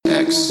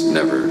X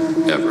never,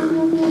 ever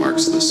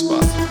marks the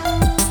spot.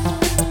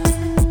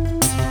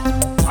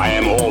 I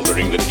am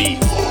altering the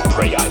deed.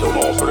 Pray I don't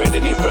alter it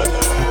any further.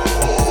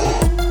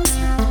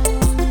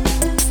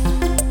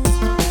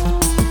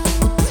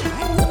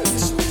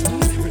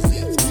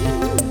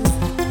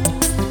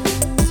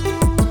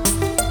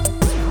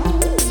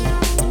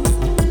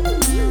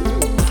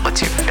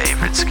 What's your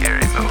favorite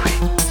scary movie?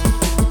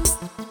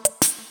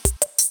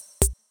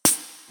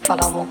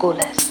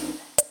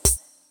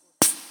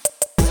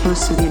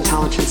 Most of the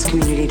intelligence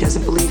community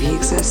doesn't believe he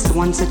exists. The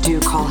ones that do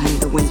call him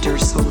the Winter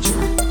Soldier.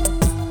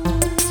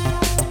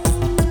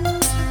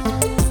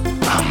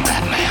 I'm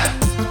Batman.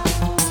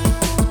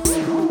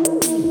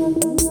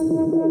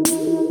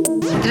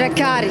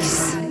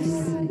 Dracarys.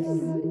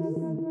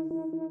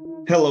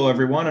 Hello,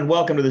 everyone, and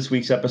welcome to this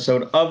week's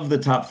episode of the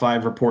Top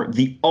 5 Report,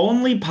 the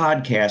only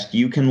podcast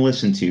you can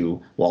listen to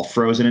while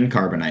frozen in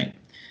carbonite.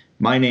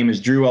 My name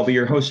is Drew. I'll be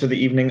your host for the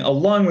evening.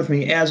 Along with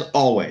me, as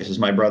always, is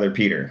my brother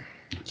Peter.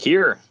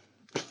 Here.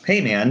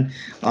 Hey, man.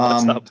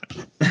 What's up?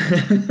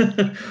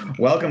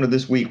 Welcome to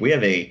this week. We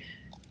have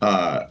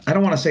I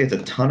don't want to say it's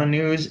a ton of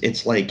news.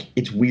 It's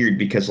weird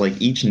because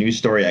each news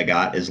story I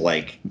got is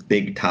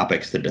big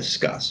topics to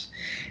discuss.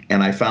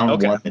 And I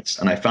found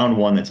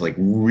one that's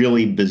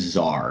really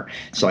bizarre.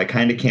 So I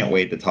kind of can't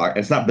wait to talk.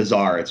 It's not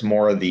bizarre. It's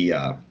more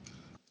the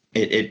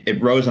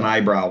it rose an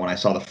eyebrow when I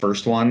saw the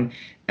first one.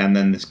 And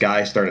then this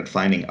guy started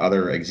finding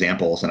other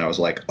examples, and I was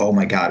like, "Oh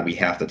my God, we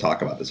have to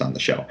talk about this on the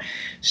show."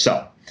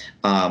 So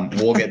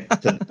we'll get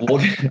to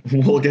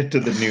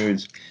the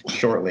news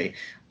shortly.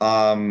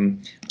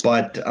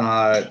 But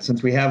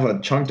since we have a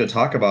chunk to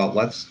talk about,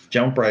 let's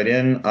jump right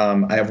in.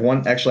 I have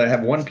one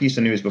piece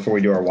of news before we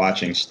do our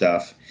watching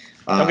stuff.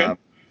 Okay.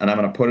 And I'm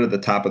going to put it at the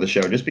top of the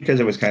show just because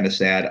it was kind of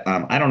sad.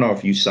 I don't know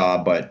if you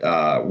saw,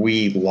 but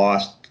we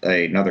lost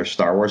another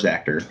Star Wars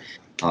actor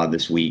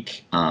this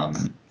week.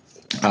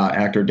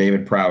 Actor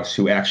David Prowse,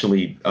 who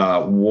actually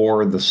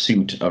wore the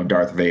suit of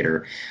Darth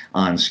Vader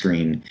on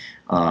screen.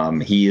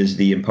 He is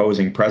the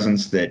imposing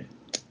presence that,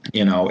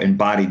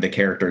 embodied the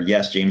character.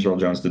 Yes, James Earl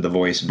Jones did the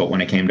voice, but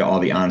when it came to all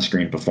the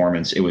on-screen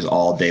performance, it was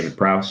all David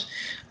Prowse.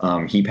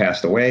 He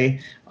passed away,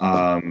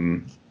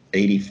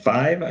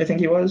 85, I think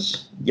he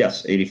was.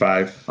 Yes,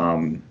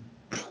 85.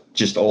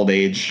 Just old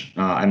age.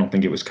 I don't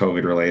think it was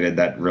COVID related.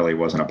 That really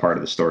wasn't a part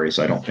of the story,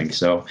 so I don't think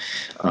so.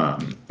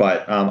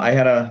 But I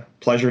had a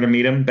pleasure to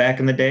meet him back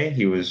in the day.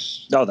 He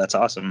was that's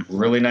awesome.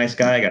 Really nice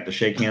guy. I got to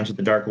shake hands with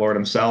the Dark Lord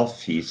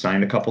himself. He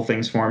signed a couple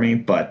things for me,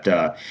 but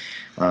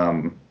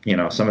some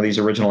of these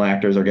original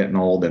actors are getting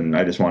old, and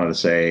I just wanted to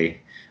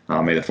say,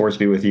 may the force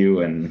be with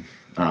you. And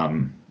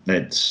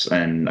that's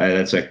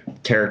a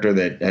character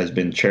that has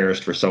been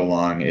cherished for so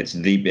long.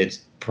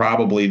 It's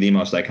probably the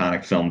most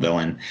iconic film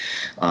villain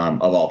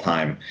of all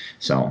time.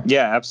 So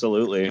yeah,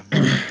 absolutely.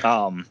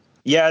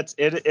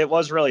 It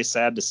was really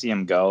sad to see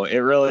him go. It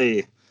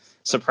really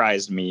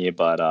surprised me,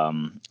 but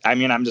I'm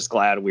just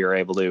glad we were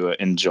able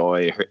to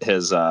enjoy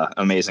his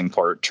amazing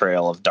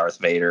portrayal of Darth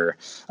Vader.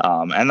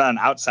 And then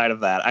outside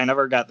of that, I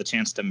never got the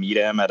chance to meet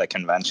him at a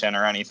convention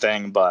or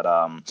anything, but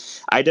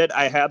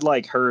I had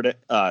heard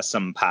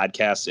some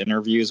podcast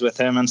interviews with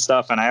him and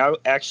stuff, and I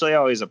actually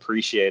always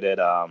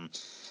appreciated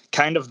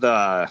kind of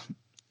the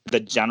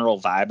general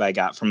vibe I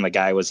got from the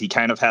guy was he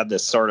kind of had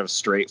this sort of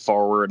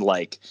straightforward,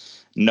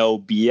 no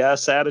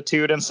BS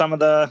attitude in some of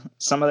the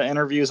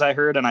interviews I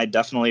heard, and I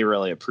definitely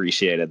really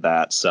appreciated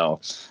that. So,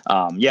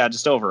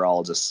 just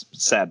overall, just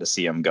sad to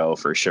see him go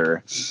for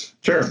sure.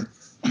 Sure.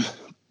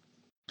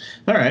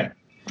 All right.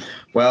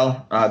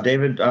 Well,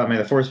 David, may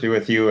the force be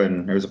with you,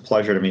 and it was a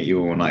pleasure to meet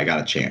you when I got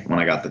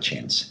the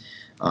chance.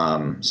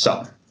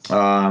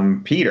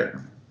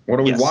 Peter, what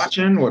are we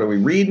watching? What are we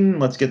reading?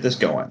 Let's get this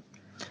going.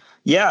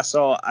 Yeah,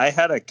 so I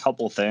had a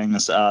couple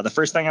things. The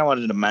first thing I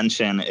wanted to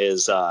mention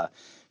is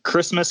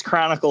Christmas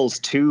Chronicles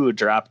 2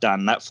 dropped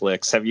on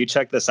Netflix. Have you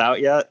checked this out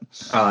yet?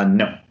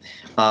 No.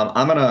 How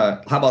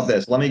about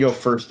this? Let me go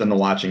first in the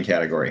watching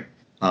category.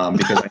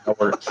 Because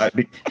I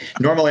know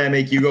normally I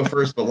make you go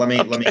first, but let me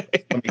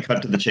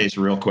cut to the chase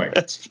real quick.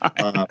 That's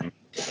fine.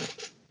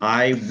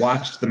 I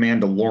watched The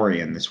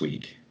Mandalorian this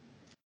week.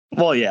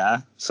 Well,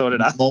 yeah, so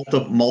did I.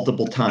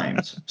 Multiple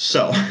times.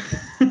 So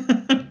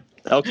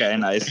okay,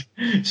 nice.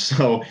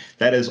 So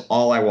that is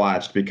all I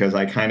watched because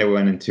I kind of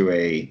went into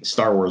a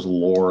Star Wars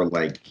lore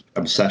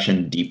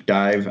obsession deep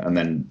dive, and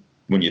then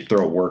when you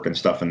throw work and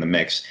stuff in the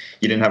mix,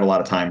 you didn't have a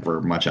lot of time for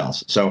much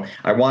else. So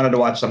I wanted to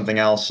watch something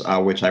else,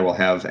 which I will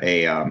have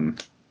a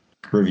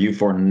review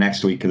for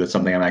next week because it's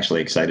something I'm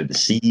actually excited to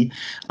see.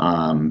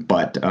 So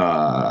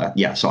I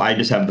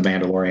just have The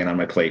Mandalorian on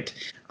my plate,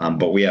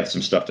 but we have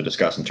some stuff to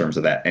discuss in terms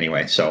of that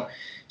anyway. So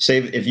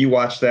if you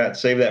watch that,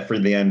 save that for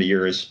the end of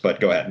yours, but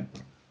go ahead.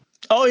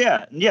 Oh,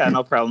 yeah,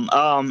 no problem.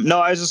 No,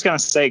 I was just going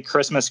to say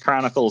Christmas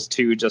Chronicles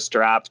 2 just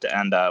dropped,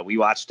 and we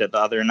watched it the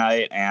other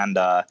night, and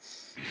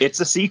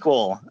it's a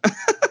sequel.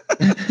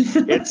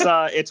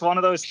 It's one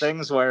of those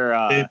things where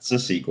it's a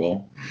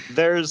sequel.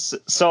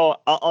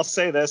 I'll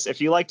say this: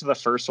 if you liked the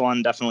first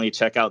one, definitely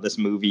check out this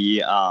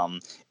movie.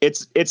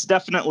 It's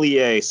definitely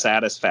a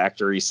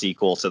satisfactory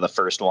sequel to the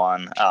first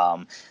one.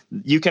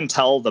 You can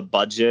tell the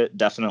budget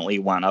definitely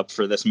went up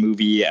for this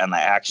movie, and the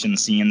action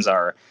scenes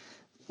are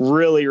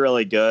really,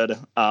 really good.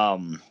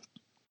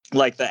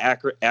 Like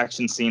the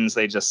action scenes,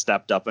 they just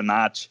stepped up a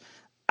notch.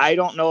 I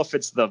don't know if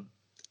it's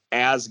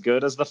as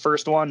good as the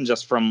first one,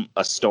 just from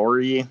a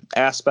story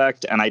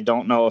aspect, and I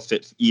don't know if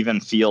it even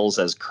feels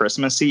as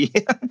Christmassy.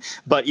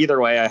 But either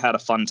way, I had a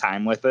fun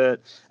time with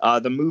it.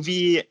 The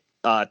movie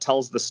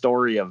tells the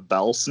story of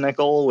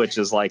Belsnickel, which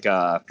is like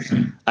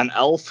an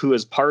elf who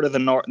is part of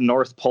the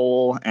North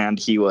Pole, and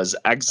he was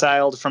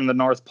exiled from the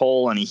North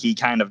Pole, and he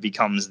kind of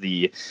becomes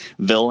the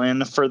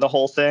villain for the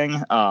whole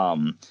thing.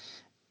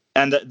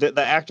 And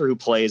the actor who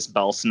plays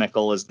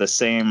Belsnickel is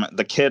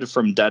the kid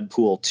from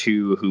Deadpool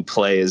 2 who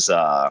plays,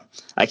 I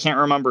can't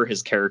remember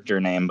his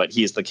character name, but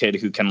he's the kid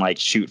who can like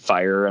shoot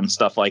fire and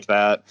stuff like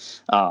that.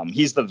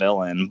 He's the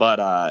villain.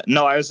 But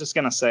no, I was just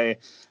going to say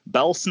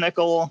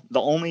Belsnickel,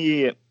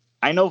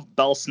 I know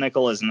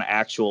Belsnickel is an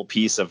actual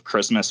piece of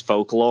Christmas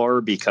folklore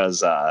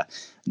because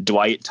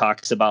Dwight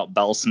talks about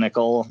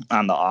Belsnickel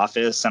on The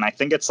Office. And I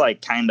think it's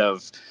like kind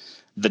of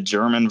the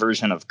German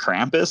version of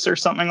Krampus or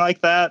something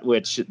like that,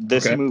 which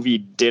this movie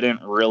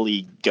didn't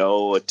really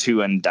go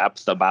too in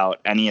depth about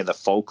any of the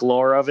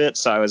folklore of it.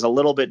 So I was a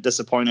little bit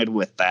disappointed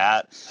with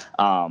that.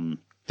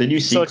 Did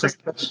you see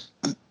Krampus?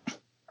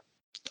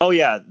 Oh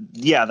yeah.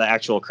 The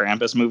actual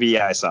Krampus movie.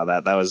 Yeah, I saw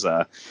that. That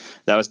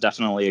was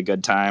definitely a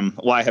good time.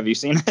 Why, have you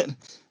seen it?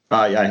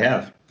 Yeah, I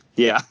have.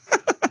 Yeah.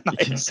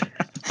 Nice.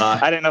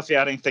 I didn't know if you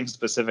had anything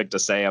specific to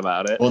say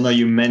about it. Well, no,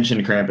 you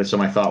mentioned Krampus, so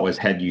my thought was,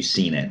 had you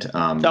seen it?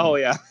 Oh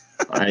yeah.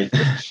 I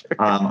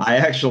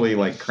actually,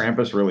 like,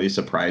 Krampus really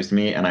surprised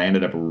me, and I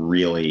ended up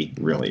really,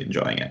 really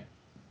enjoying it.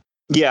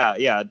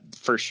 Yeah,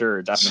 for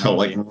sure, definitely. So,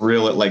 like,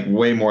 really, like,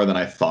 way more than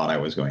I thought I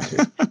was going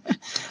to.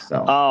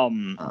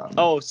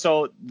 So,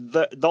 so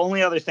the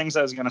only other things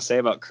I was going to say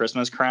about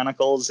Christmas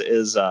Chronicles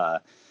is,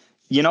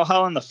 you know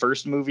how in the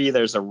first movie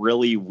there's a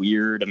really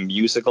weird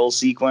musical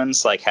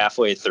sequence, like,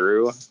 halfway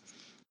through?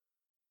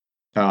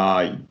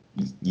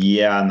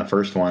 Yeah, in the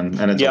first one,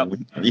 and it's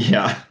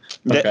yeah.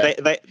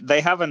 Okay. They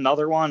have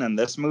another one in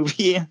this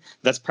movie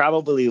that's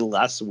probably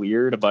less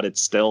weird, but it's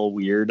still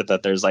weird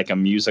that there's like a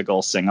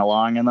musical sing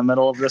along in the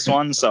middle of this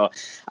one. So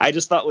I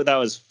just thought that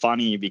was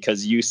funny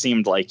because you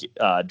seemed like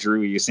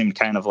Drew. You seemed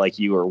kind of like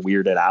you were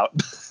weirded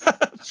out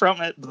from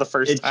it the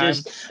first time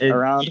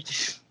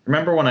around.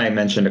 Remember when I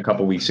mentioned a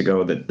couple weeks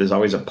ago that there's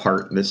always a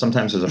part that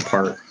sometimes there's a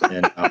part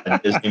in a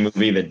Disney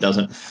movie that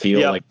doesn't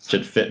feel like it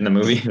should fit in the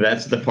movie?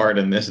 That's the part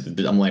in this.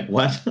 I'm like,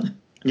 what?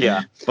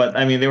 Yeah. But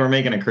I mean, they were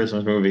making a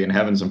Christmas movie and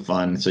having some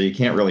fun, so you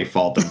can't really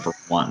fault them for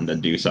wanting to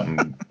do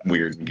something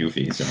weird and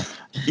goofy. So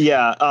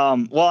yeah.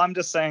 Well, I'm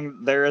just saying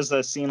there is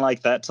a scene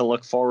like that to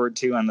look forward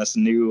to in this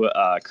new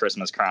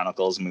Christmas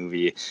Chronicles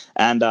movie.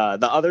 And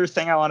the other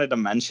thing I wanted to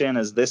mention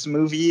is this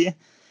movie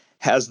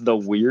has the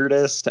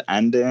weirdest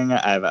ending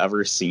I've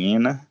ever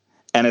seen.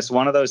 And it's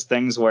one of those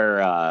things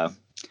where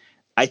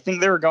I think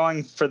they were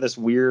going for this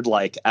weird,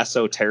 like,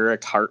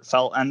 esoteric,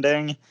 heartfelt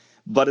ending.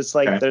 But it's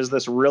like there's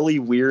this really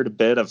weird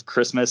bit of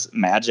Christmas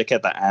magic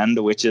at the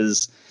end, which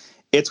is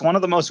it's one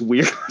of the most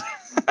weird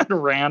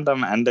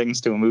random endings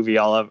to a movie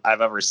I've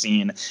ever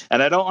seen.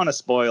 And I don't want to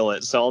spoil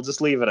it, so I'll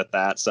just leave it at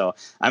that. So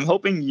I'm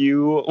hoping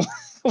you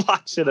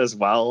watch it as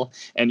well,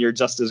 and you're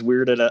just as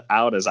weirded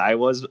out as I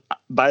was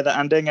by the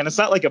ending. And it's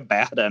not like a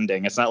bad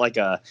ending. It's not like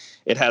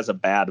it has a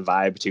bad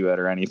vibe to it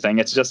or anything.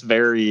 It's just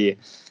very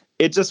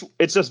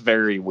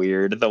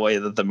weird the way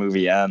that the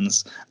movie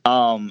ends.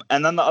 And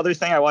then the other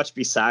thing I watched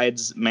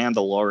besides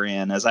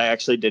Mandalorian is I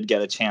actually did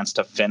get a chance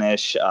to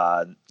finish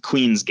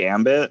Queen's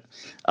Gambit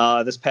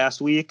this past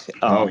week.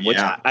 Which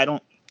I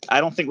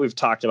don't think we've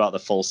talked about the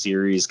full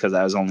series because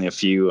I was only a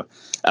few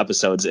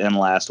episodes in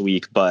last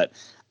week, but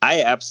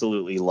I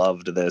absolutely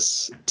loved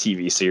this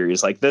TV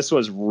series. Like, this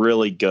was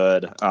really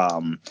good.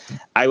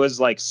 I was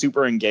like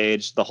super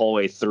engaged the whole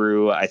way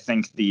through. I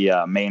think the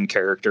main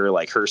character,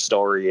 like, her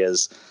story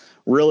is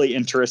really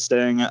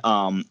interesting.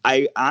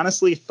 I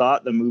honestly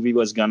thought the movie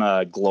was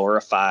gonna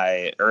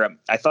glorify, or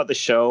I thought the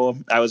show,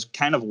 I was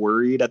kind of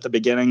worried at the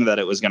beginning that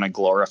it was gonna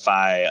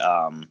glorify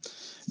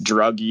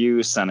drug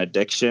use and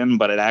addiction,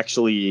 but it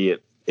actually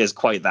is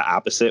quite the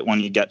opposite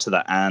when you get to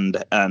the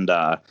end. And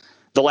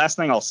the last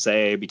thing I'll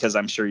say, because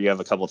I'm sure you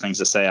have a couple things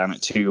to say on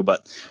it too,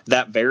 but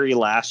that very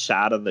last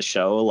shot of the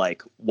show,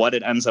 like what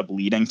it ends up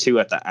leading to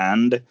at the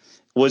end,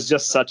 was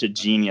just such a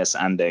genius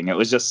ending. It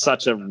was just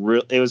such a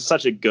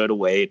good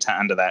way to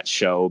end that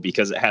show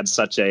because it had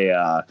such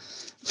a,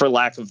 for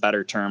lack of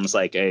better terms,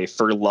 like a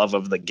for love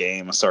of the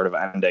game sort of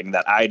ending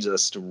that I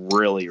just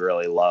really,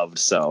 really loved.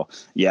 So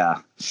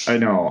yeah, I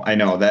know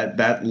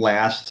that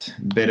last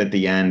bit at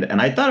the end,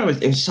 and I thought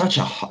it was such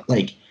a,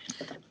 like,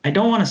 I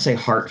don't want to say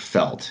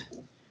heartfelt,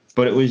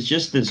 but it was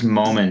just this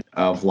moment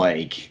of,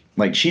 like,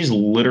 like she's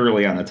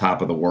literally on the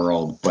top of the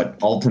world, but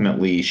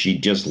ultimately she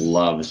just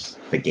loves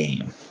the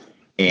game.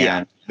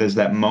 And there's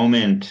that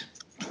moment,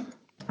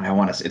 I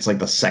want to say, it's like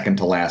the second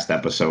to last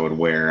episode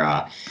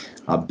where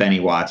Benny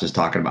Watts is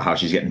talking about how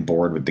she's getting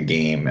bored with the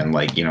game, and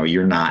like, you know,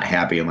 you're not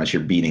happy unless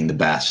you're beating the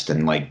best,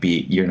 and like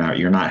you're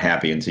not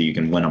happy until you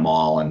can win them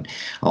all and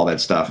all that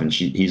stuff. And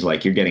he's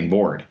like, you're getting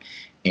bored,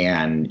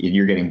 and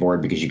you're getting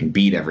bored because you can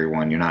beat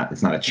everyone.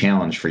 It's not a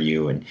challenge for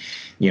you. And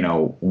you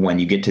know, when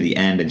you get to the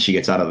end and she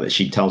gets out of it,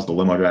 she tells the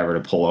limo driver to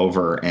pull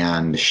over,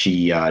 and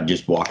she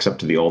just walks up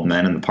to the old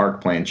men in the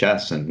park playing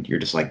chess, and you're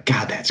just like,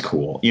 God, that's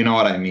cool. You know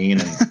what I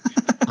mean?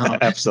 And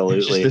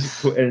absolutely,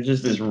 it's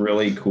just this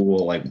really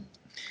cool, like,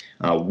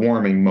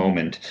 warming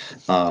moment.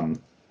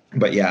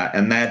 But yeah,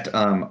 and that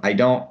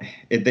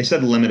they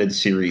said limited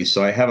series,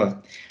 so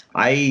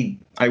I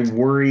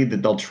worry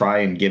that they'll try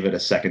and give it a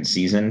second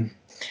season.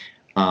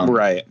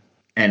 Right.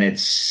 And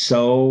it's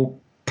so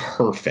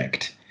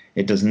perfect.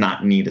 It does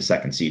not need a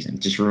second season.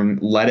 Just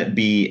let it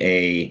be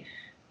a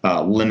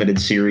limited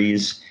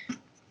series,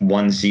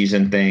 one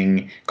season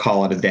thing,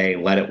 call it a day,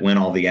 let it win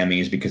all the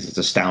Emmys because it's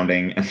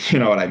astounding. You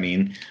know what I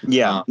mean?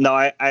 Yeah, no,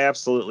 I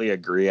absolutely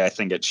agree. I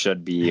think it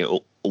should be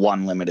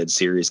one limited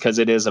series because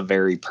it is a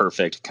very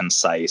perfect,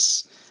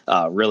 concise,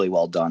 really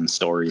well done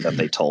story that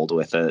they told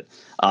with it.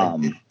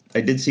 I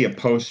did see a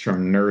post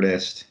from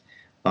Nerdist,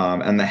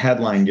 and the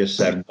headline just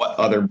said, what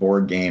other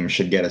board game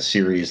should get a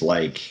series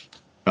like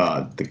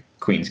the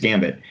Queen's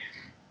Gambit?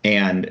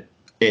 And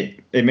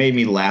it made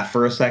me laugh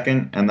for a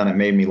second, and then it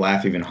made me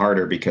laugh even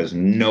harder because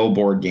no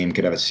board game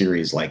could have a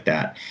series like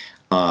that.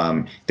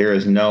 There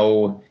is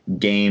no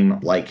game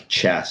like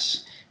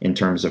chess in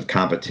terms of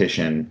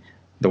competition,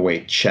 the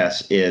way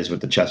chess is with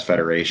the Chess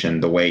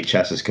Federation, the way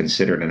chess is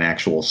considered an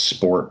actual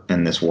sport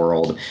in this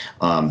world,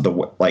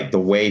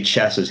 the way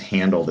chess is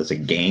handled as a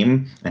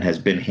game and has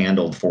been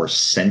handled for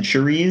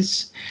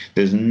centuries.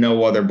 There's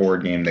no other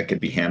board game that could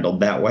be handled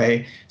that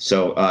way.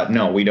 So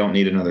no, we don't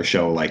need another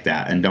show like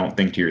that. And don't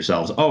think to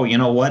yourselves, oh, you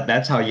know what?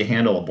 That's how you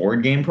handle a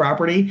board game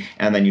property.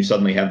 And then you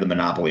suddenly have the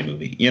Monopoly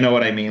movie. You know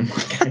what I mean?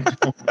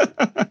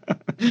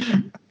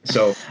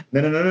 So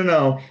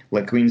no.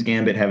 Let Queen's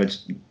Gambit have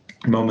its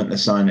moment in the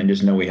sun, and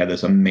just know we had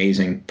this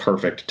amazing,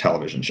 perfect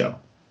television show.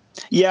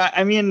 Yeah,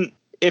 I mean,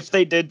 if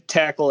they did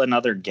tackle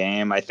another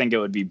game, I think it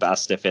would be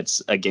best if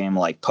it's a game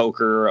like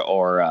poker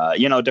or,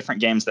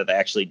 different games that they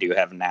actually do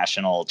have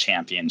national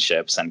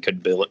championships and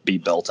could be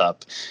built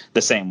up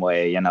the same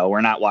way. You know, we're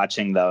not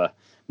watching the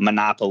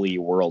Monopoly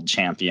World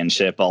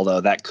Championship,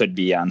 although that could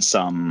be on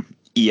some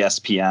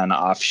ESPN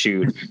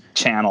offshoot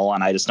channel,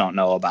 and I just don't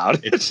know about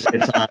it.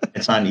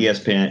 It's on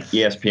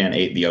ESPN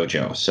 8 The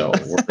Ocho. So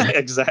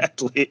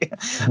exactly.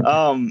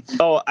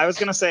 I was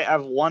gonna say I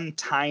have one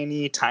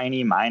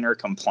tiny minor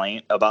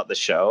complaint about the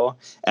show,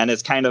 and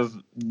it's kind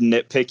of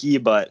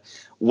nitpicky, but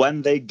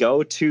when they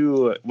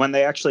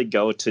actually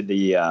go to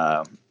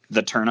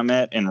the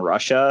tournament in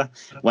Russia,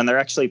 when they're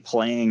actually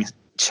playing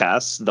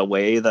chess, the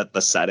way that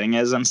the setting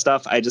is and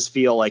stuff, I just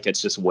feel like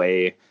it's just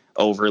way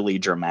overly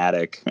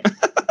dramatic.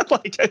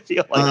 Like, I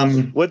feel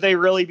like would they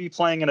really be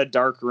playing in a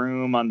dark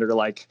room under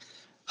like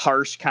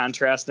harsh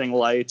contrasting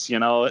lights? You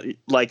know,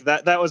 like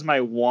that was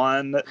my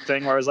one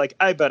thing where I was like,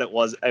 I bet it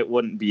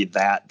wouldn't be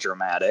that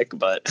dramatic,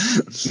 but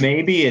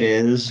maybe it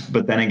is.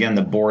 But then again,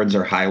 the boards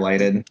are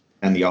highlighted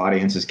and the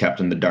audience is kept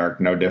in the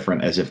dark, no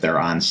different as if they're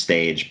on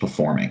stage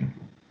performing.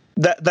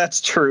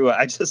 That's true.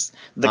 I just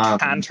the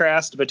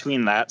contrast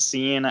between that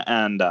scene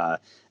and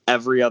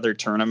every other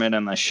tournament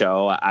in the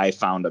show I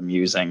found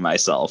amusing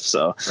myself.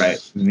 So right.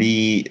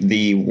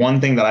 The one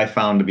thing that I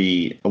found to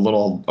be a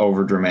little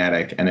over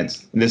dramatic, and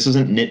this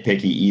isn't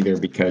nitpicky either,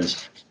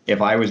 because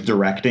if I was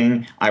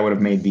directing, I would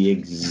have made the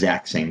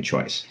exact same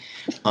choice.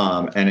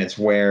 And it's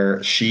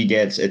where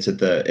it's at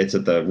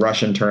the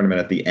Russian tournament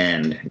at the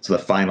end. It's the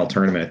final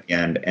tournament at the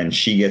end, and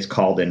she gets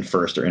called in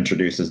first or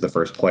introduced as the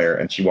first player,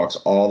 and she walks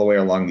all the way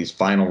along these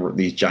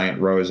giant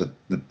rows,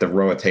 the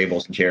row of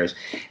tables and chairs,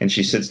 and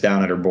she sits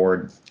down at her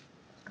board.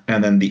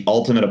 And then the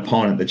ultimate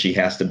opponent that she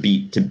has to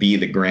beat to be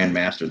the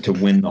grandmaster, to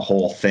win the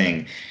whole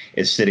thing,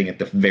 is sitting at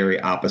the very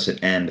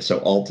opposite end.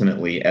 So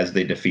ultimately, as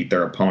they defeat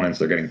their opponents,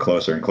 they're getting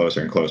closer and closer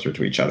and closer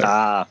to each other.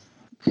 I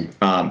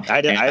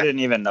didn't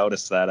even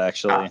notice that,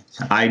 actually.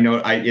 I know.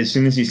 As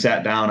soon as he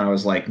sat down, I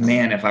was like,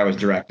 man, if I was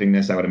directing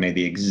this, I would have made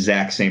the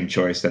exact same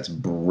choice. That's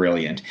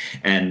brilliant.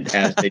 And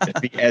as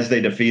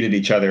they defeated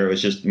each other, it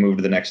was just move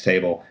to the next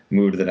table,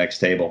 move to the next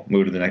table,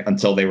 move to the next,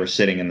 until they were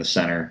sitting in the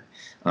center.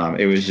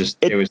 It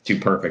was too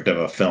perfect of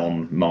a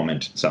film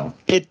moment. So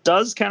it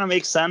does kind of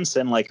make sense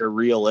in like a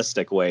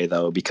realistic way,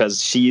 though,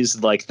 because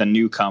she's like the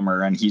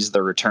newcomer and he's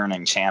the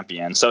returning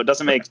champion. So it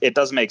does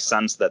make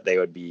sense that they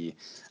would be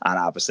on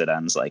opposite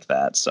ends like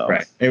that. So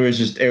right. It was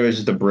just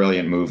a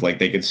brilliant move. Like,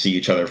 they could see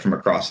each other from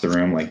across the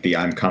room, like the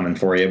 "I'm coming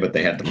for you," but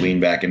they had to lean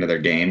back into their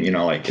game. You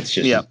know, like, it's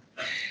just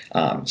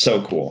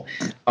so cool.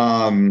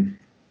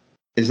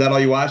 Is that all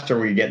you watched, or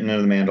were you getting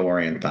into the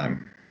Mandalorian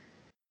time?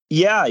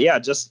 Yeah.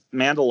 Just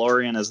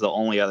Mandalorian is the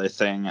only other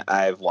thing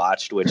I've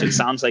watched, which it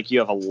sounds like you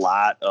have a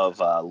lot of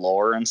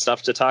lore and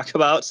stuff to talk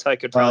about. So I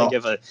could probably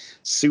give a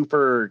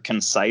super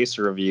concise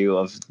review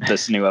of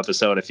this new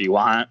episode if you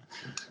want.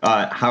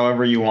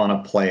 However you want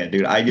to play it,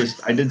 dude. I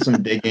did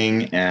some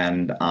digging,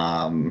 and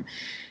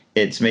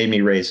it's made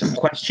me raise some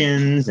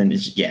questions, and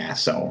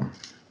so.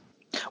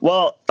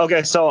 Well,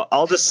 okay, so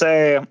I'll just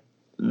say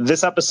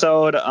this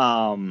episode,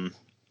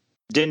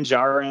 Din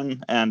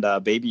Djarin and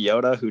Baby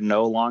Yoda, who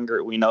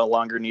we no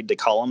longer need to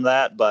call him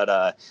that,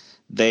 but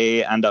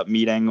they end up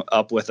meeting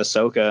up with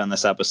Ahsoka in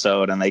this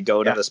episode, and they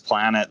go to this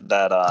planet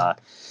that,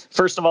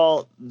 first of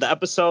all, the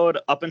episode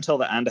up until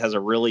the end has a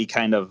really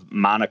kind of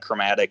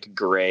monochromatic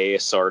gray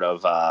sort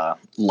of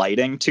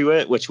lighting to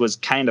it, which was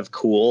kind of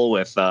cool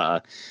with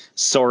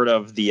sort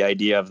of the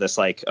idea of this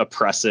like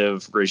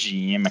oppressive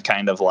regime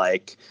kind of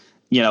like,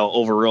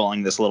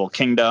 overruling this little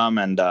kingdom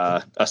and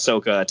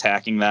Ahsoka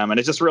attacking them. And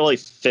it just really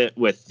fit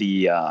with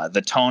the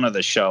tone of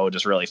the show,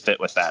 just really fit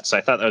with that. So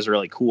I thought that was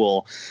really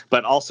cool.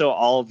 But also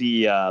all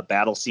the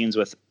battle scenes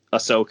with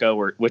Ahsoka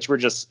were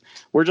just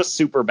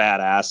super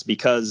badass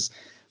because,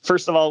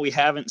 first of all, we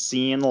haven't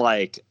seen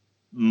like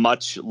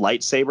much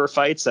lightsaber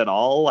fights at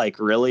all, like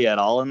really at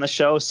all in the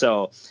show.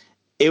 So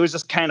it was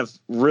just kind of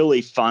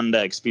really fun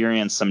to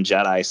experience some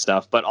Jedi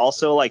stuff, but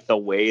also like the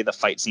way the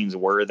fight scenes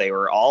were, they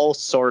were all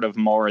sort of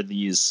more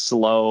these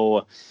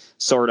slow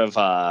sort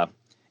of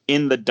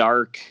in the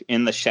dark,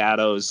 in the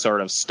shadows,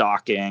 sort of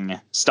stalking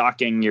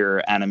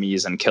your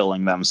enemies and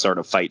killing them sort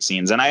of fight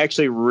scenes. And I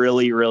actually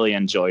really, really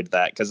enjoyed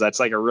that because that's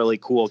like a really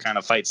cool kind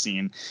of fight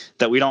scene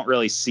that we don't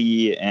really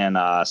see in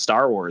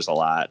Star Wars a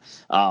lot.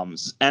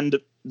 And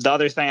the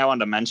other thing I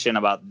wanted to mention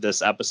about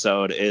this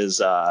episode is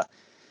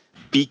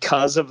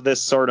because of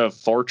this sort of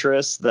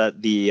fortress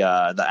that the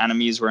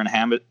enemies were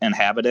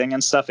inhabiting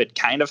and stuff, it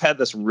kind of had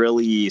this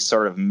really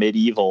sort of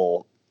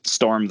medieval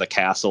storm the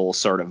castle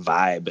sort of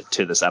vibe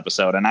to this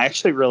episode. And I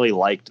actually really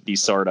liked the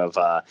sort of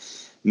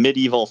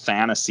medieval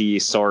fantasy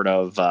sort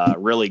of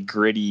really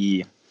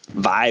gritty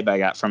vibe I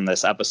got from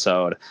this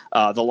episode.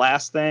 The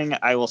last thing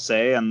I will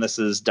say, and this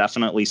is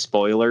definitely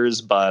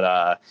spoilers,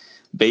 but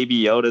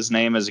Baby Yoda's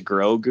name is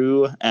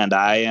Grogu, and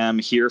I am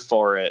here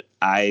for it.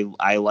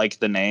 I like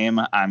the name.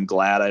 I'm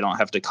glad I don't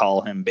have to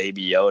call him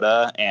Baby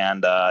Yoda.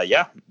 And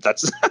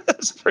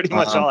that's pretty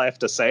much all I have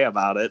to say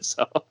about it.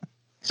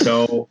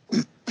 So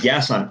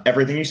yes, on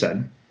everything you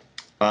said.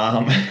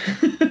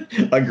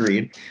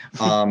 Agreed.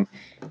 The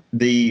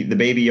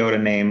Baby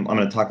Yoda name, I'm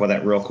going to talk about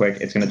that real quick.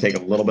 It's going to take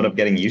a little bit of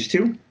getting used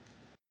to.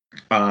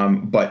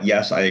 But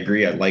yes, I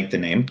agree. I like the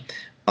name.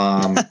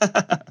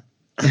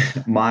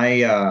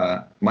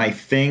 My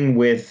thing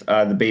with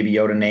the Baby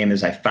Yoda name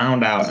is I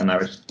found out, and I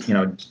was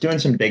doing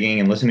some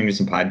digging and listening to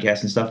some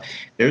podcasts and stuff.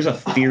 There's a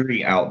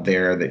theory out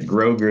there that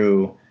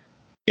Grogu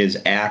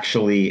is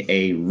actually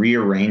a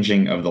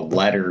rearranging of the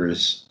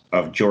letters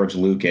of George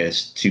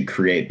Lucas to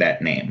create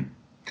that name,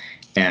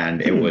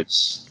 and it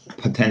was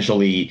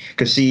potentially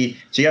because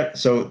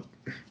so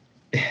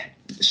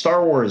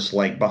Star Wars,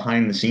 like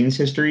behind the scenes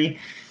history,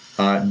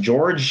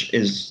 George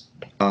is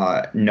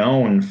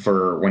known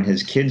for when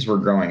his kids were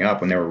growing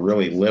up, when they were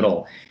really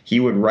little,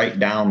 he would write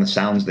down the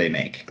sounds they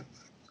make.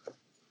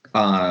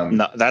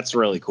 No, that's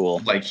really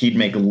cool. Like he'd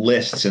make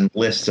lists and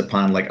lists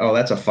upon like, oh,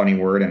 that's a funny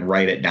word, and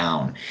write it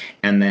down.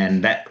 And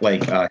then that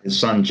like his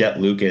son Jet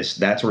Lucas,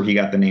 that's where he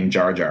got the name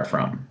Jar Jar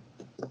from.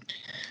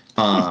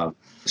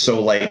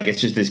 So like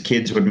it's just his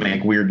kids would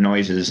make weird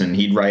noises and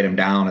he'd write them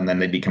down, and then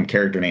they'd become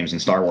character names in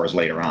Star Wars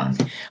later on.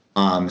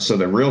 So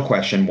the real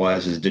question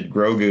is did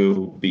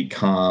Grogu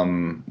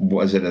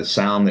was it a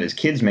sound that his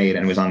kids made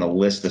and was on the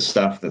list of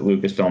stuff that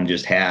Lucasfilm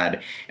just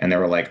had, and they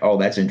were like, oh,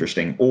 that's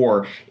interesting?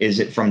 Or is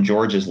it from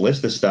George's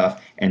list of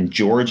stuff, and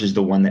George is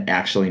the one that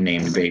actually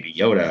named Baby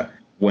Yoda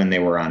when they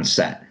were on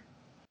set?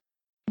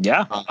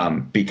 Yeah.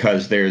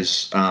 Because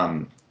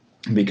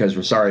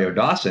Rosario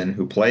Dawson,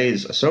 who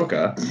plays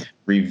Ahsoka,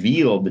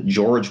 revealed that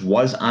George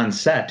was on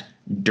set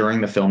during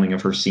the filming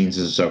of her scenes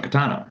as Ahsoka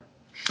Tano.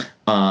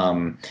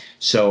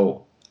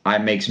 So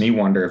it makes me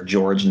wonder if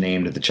George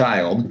named the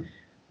child.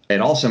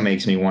 It also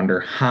makes me wonder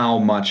how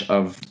much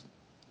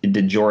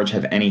did George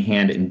have any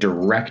hand in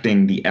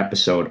directing the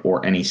episode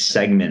or any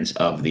segments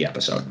of the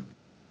episode?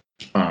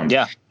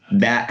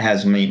 That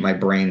has made my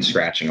brain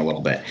scratching a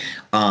little bit.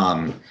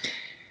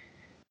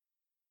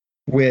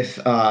 With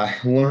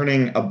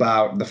learning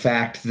about the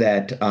fact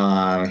that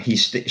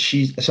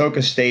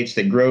Ahsoka states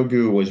that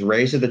Grogu was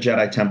raised at the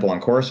Jedi Temple on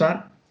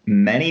Coruscant.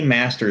 Many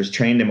masters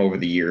trained him over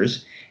the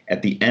years.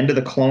 At the end of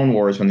the Clone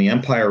Wars, when the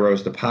Empire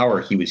rose to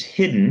power, he was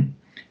hidden.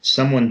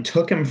 Someone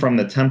took him from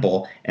the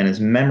temple, and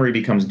his memory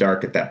becomes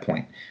dark at that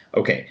point.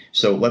 Okay,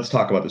 so let's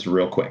talk about this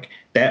real quick.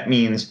 That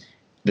means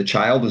the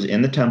child was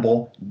in the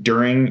temple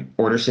during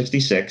Order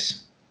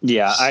 66.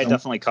 Yeah, I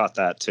definitely caught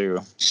that too.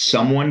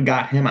 Someone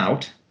got him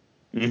out.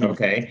 Mhm.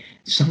 Okay.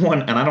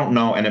 Someone, and I don't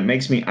know, and it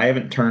makes me, I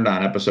haven't turned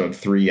on episode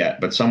 3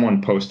 yet, but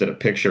someone posted a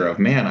picture of,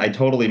 man, I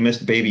totally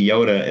missed Baby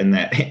Yoda in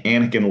that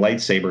Anakin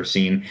lightsaber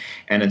scene.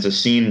 And it's a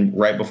scene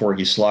right before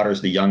he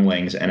slaughters the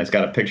younglings, and it's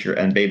got a picture,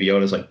 and Baby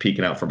Yoda's like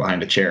peeking out from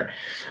behind a chair.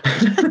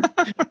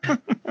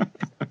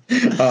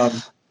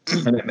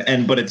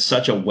 But it's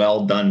such a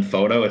well done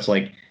photo. It's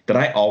like, did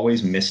I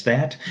always miss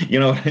that? You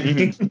know what I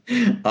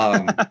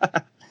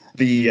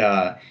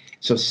mean?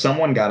 So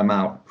someone got him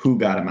out. Who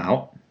got him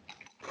out?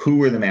 Who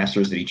were the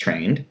masters that he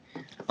trained?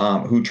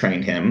 Who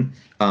trained him?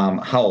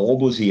 How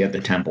old was he at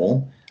the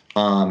temple?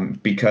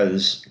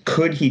 Because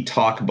could he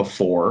talk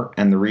before?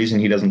 And the reason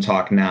he doesn't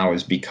talk now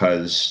is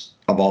because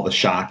of all the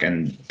shock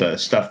and the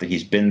stuff that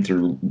he's been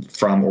through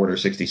from Order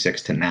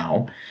 66 to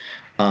now.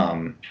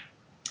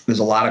 There's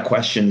a lot of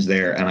questions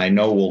there, and I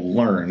know we'll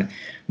learn.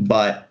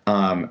 But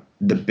a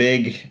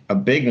big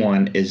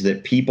one is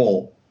that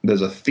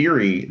there's a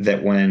theory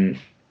that when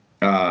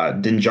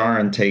Din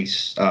Djarin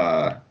takes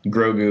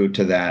Grogu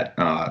to that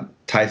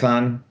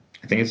Tython.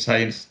 I think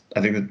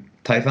the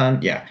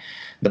Tython. Yeah,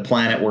 the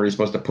planet where he's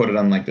supposed to put it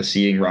on like the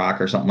Seeing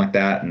Rock or something like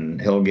that, and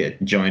he'll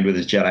get joined with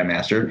his Jedi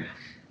Master.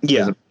 Yeah.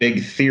 There's a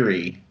big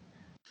theory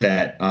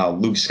that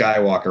Luke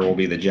Skywalker will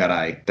be the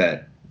Jedi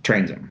that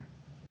trains him,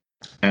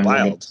 and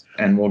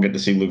we'll get to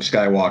see Luke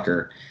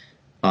Skywalker,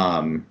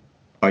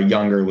 a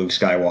younger Luke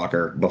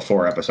Skywalker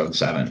before Episode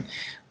 7.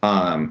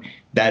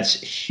 That's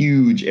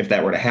huge if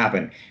that were to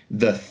happen.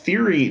 The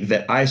theory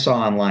that I saw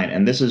online,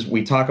 and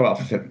we talk about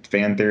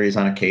fan theories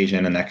on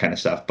occasion and that kind of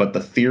stuff, but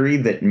the theory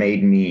that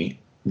made me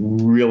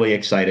really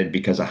excited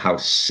because of how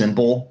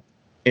simple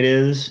it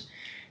is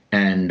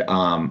and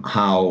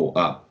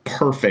how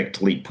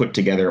perfectly put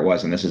together it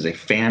was, and this is a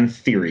fan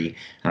theory,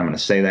 and I'm going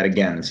to say that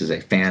again, this is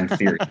a fan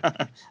theory.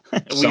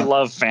 We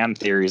love fan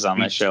theories on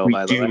this show,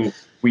 by the way.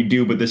 We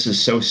do, but this is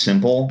so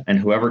simple, and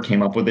whoever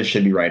came up with this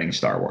should be writing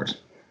Star Wars.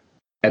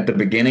 At the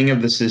beginning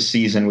of this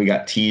season, we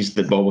got teased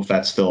that Boba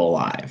Fett's still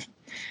alive.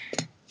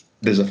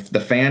 There's the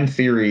fan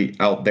theory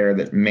out there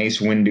that Mace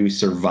Windu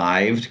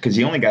survived because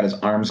he only got his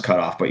arms cut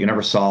off, but you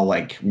never saw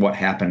like what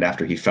happened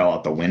after he fell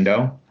out the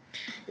window.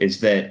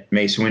 Is that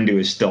Mace Windu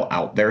is still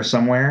out there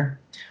somewhere?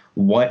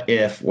 What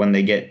if when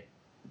they get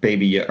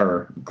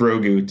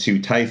Grogu to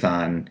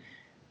Tython,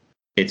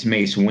 it's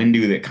Mace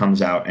Windu that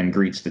comes out and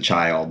greets the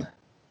child?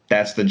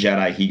 That's the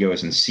Jedi he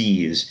goes and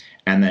sees.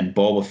 And then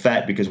Boba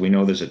Fett, because we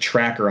know there's a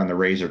tracker on the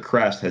Razor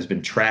Crest, has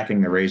been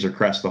tracking the Razor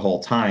Crest the whole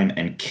time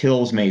and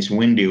kills Mace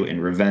Windu in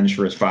revenge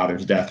for his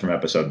father's death from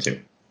Episode 2.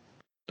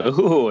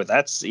 Ooh,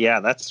 that's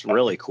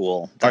really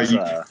cool. I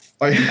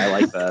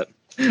like that.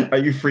 Are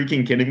you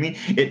freaking kidding me?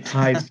 It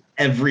ties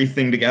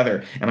everything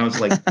together. And I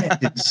was like,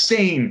 that's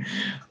insane.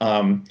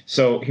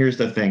 So here's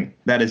the thing.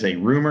 That is a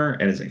rumor.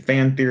 It is a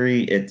fan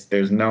theory.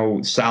 There's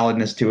no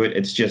solidness to it.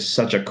 It's just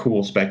such a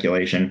cool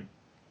speculation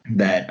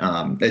that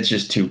it's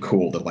just too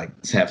cool to like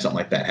have something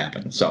like that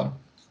happen. So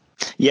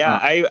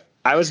yeah,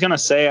 I was gonna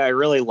say I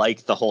really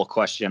like the whole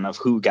question of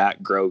who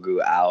got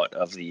Grogu out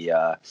of the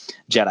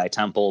Jedi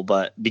Temple,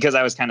 but because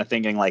I was kind of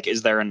thinking like,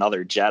 is there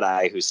another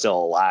Jedi who's still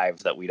alive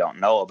that we don't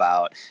know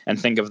about, and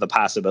think of the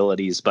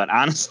possibilities. But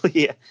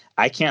honestly,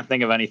 I can't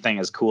think of anything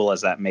as cool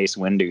as that Mace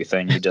Windu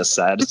thing you just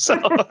said. So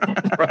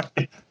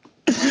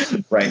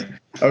right.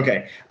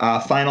 Okay.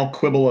 Final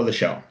quibble of the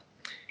show.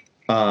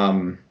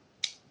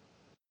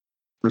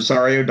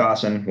 Rosario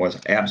Dawson was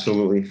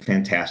absolutely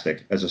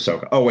fantastic as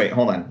Ahsoka. Oh wait,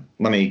 hold on.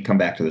 Let me come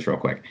back to this real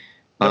quick.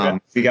 Okay.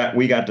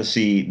 We got to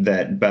see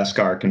that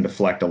Beskar can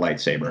deflect a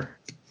lightsaber.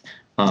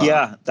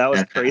 Yeah, that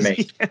was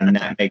crazy.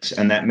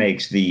 That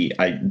makes the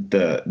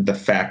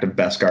fact of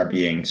Beskar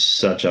being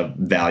such a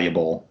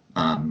valuable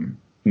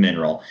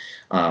mineral,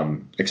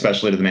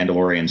 especially to the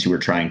Mandalorians who were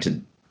trying to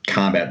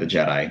combat the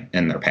Jedi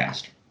in their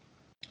past.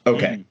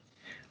 Okay.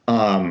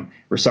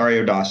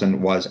 Rosario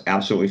Dawson was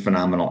absolutely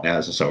phenomenal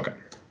as Ahsoka.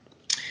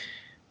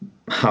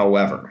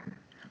 However,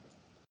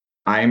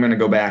 I am going to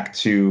go back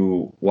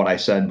to what I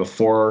said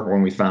before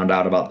when we found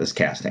out about this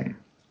casting.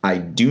 I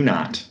do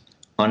not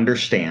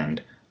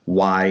understand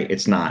why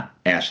it's not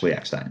Ashley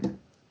Eckstein.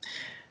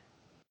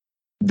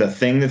 The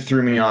thing that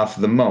threw me off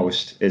the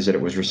most is that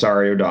it was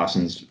Rosario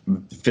Dawson's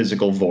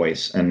physical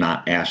voice and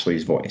not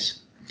Ashley's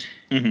voice.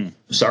 Mm-hmm.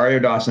 Rosario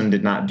Dawson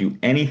did not do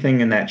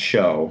anything in that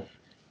show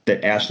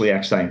that Ashley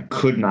Eckstein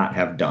could not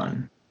have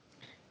done.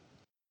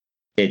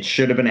 It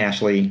should have been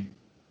Ashley.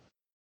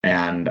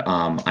 And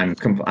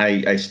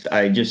I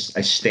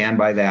stand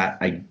by that.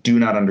 I do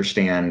not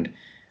understand.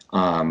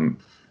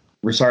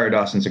 Rosario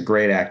Dawson's a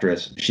great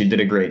actress. She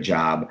did a great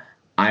job.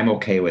 I'm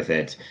okay with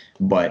it,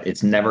 but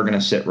it's never going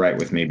to sit right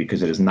with me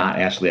because it is not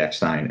Ashley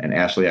Eckstein, and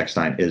Ashley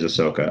Eckstein is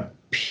Ahsoka,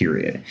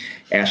 period.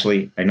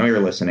 Ashley, I know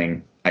you're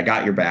listening. I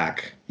got your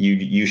back.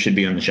 You should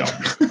be on the show.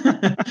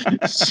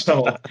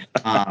 So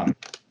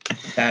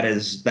that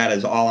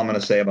is all I'm going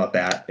to say about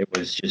that. It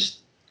was just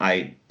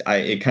I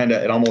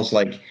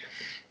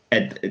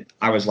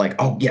was like,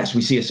 oh yes,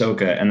 we see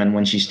Ahsoka, and then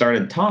when she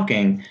started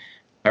talking,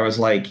 I was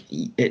like,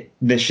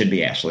 this should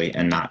be Ashley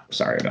and not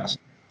Rosario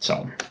Dawson.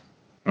 So,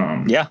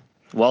 yeah,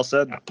 Well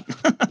said.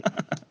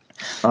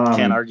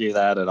 Can't argue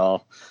that at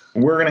all.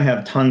 We're going to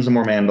have tons of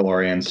more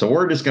Mandalorian, so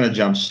we're just going to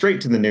jump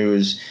straight to the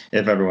news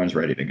if everyone's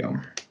ready to go.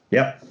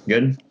 Yep,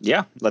 good?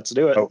 Yeah, let's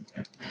do it.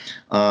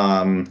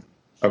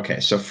 Okay,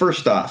 so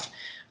first off,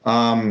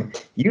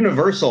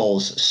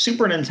 Universal's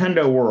Super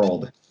Nintendo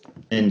World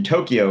in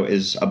Tokyo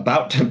is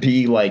about to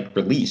be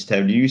released.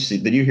 Did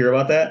you hear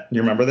about that? Do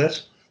you remember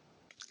this?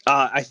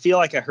 I feel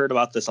like I heard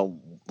about this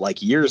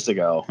years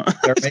ago,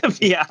 to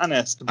be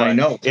honest. But I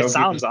know. It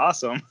sounds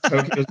awesome.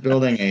 Tokyo's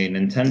building a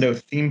Nintendo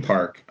theme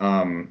park,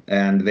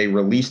 and they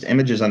released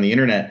images on the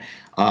internet.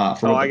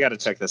 I got to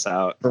check this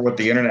out. For what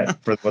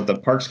the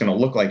park's going to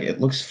look like.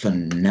 It looks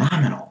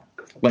phenomenal.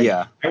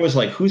 I was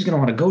like, who's going to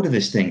want to go to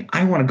this thing?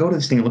 I want to go to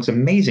this thing. It looks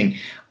amazing.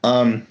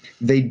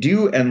 They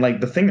do, and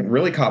the thing that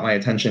really caught my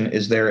attention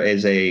is there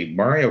is a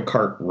Mario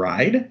Kart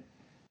ride.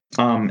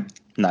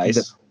 Nice.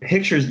 The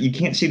pictures, you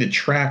can't see the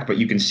track, but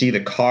you can see the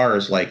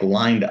cars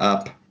lined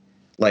up,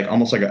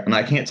 almost and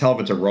I can't tell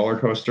if it's a roller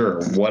coaster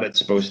or what it's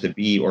supposed to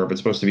be, or if it's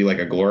supposed to be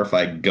a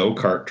glorified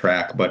go-kart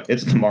track, but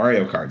it's the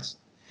Mario Karts.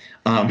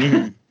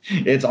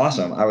 It's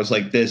awesome. I was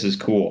like, this is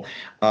cool.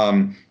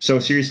 So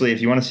seriously,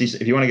 if you want to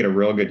get a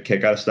real good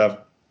kick out of stuff,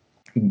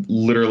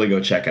 literally go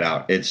check it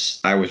out.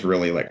 I was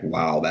really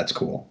wow, that's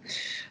cool.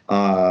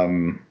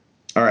 All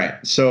right.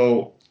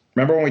 So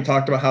remember when we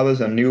talked about how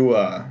there's a new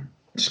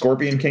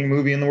Scorpion King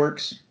movie in the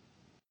works?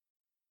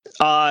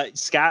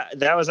 Scott,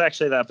 that was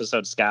actually the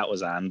episode Scott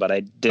was on, but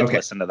I did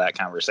listen to that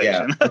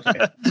conversation. Yeah.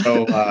 Okay.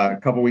 So a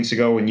couple weeks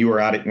ago, when you were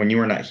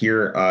not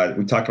here,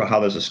 we talked about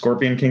how there's a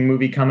Scorpion King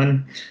movie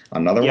coming.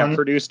 Another one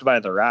produced by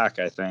The Rock,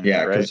 I think.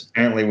 Yeah, because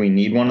apparently we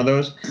need one of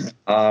those.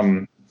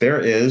 There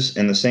is,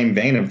 in the same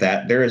vein of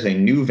that, there is a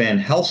new Van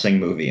Helsing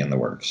movie in the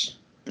works.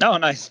 Oh,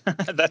 nice.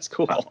 That's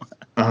cool.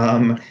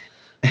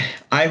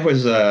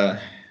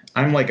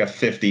 I'm like a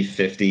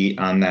 50-50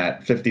 on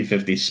that,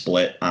 50-50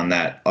 split on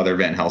that other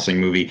Van Helsing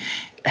movie.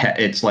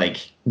 It's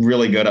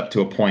really good up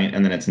to a point,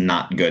 and then it's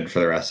not good for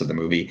the rest of the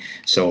movie.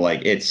 So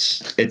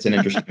it's an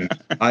interesting.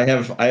 I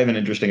have an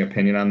interesting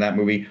opinion on that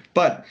movie,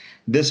 but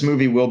this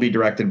movie will be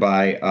directed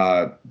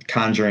by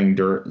Conjuring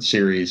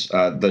series,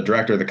 the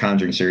director of the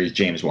Conjuring series,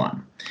 James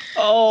Wan.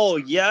 Oh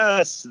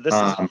yes, this is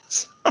awesome.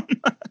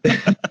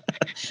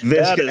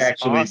 That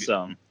is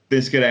awesome.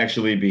 This could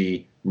actually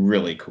be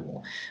really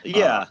cool.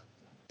 Yeah.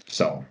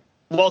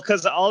 Well,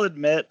 because I'll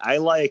admit I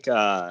like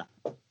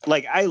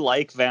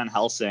Van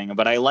Helsing,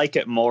 but I like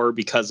it more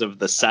because of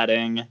the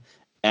setting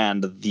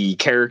and the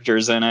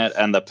characters in it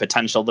and the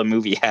potential the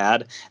movie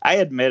had. I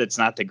admit it's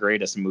not the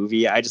greatest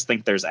movie. I just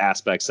think there's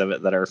aspects of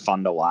it that are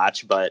fun to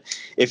watch. But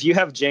if you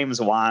have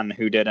James Wan,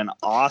 who did an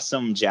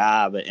awesome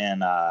job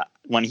in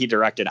when he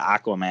directed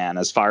Aquaman,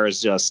 as far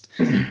as just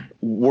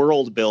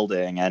world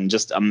building and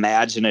just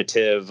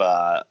imaginative,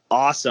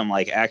 awesome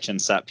action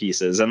set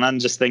pieces, and then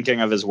just thinking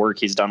of his work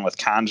he's done with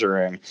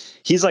Conjuring,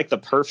 he's the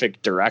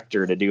perfect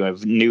director to do a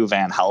new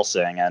Van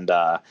Helsing. And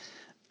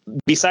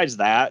besides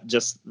that,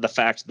 just the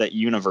fact that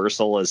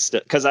Universal is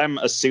still, because I'm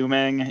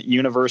assuming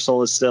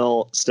Universal is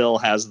still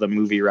has the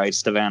movie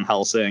rights to Van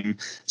Helsing.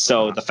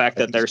 So the fact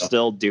that they're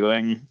still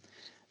doing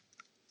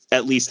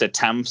at least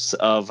attempts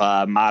of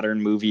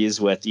modern movies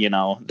with,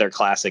 their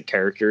classic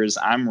characters,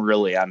 I'm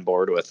really on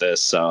board with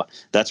this. So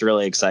that's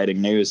really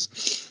exciting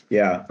news.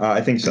 Yeah,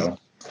 I think so.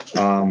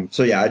 I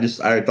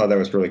thought that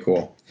was really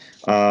cool.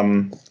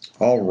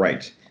 All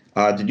right.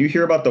 Did you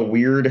hear about the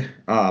weird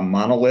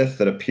monolith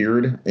that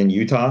appeared in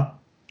Utah?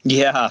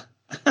 Yeah.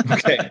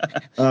 Okay.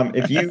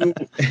 If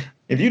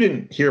you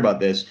didn't hear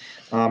about this,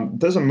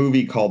 there's a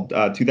movie called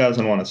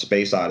 2001: A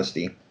Space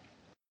Odyssey,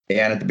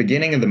 and at the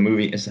beginning of the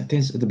movie, is that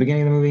this at the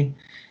beginning of the movie?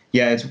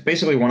 Yeah, it's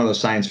basically one of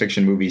those science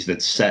fiction movies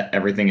that set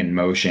everything in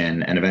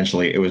motion, and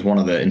eventually it was one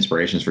of the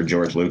inspirations for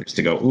George Lucas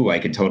to go, ooh, I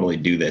could totally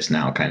do this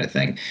now, kind of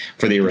thing,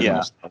 for the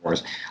original Star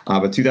Wars.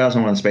 But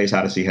 2001: Space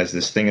Odyssey has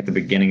this thing at the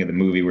beginning of the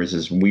movie where there's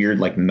this weird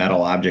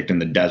metal object in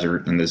the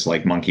desert, and this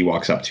monkey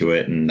walks up to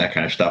it and that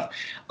kind of stuff.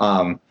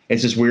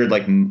 It's this weird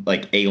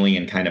like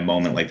alien kind of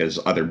moment, like there's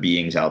other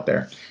beings out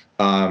there.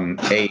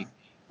 A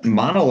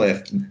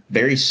monolith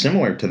very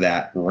similar to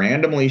that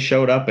randomly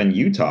showed up in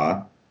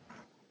Utah.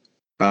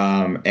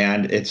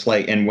 And it's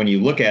and when you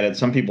look at it,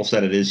 some people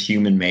said it is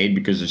human made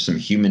because there's some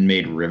human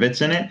made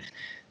rivets in it.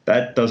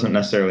 That doesn't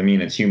necessarily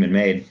mean it's human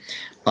made.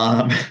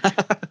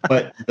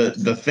 But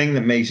the thing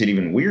that makes it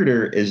even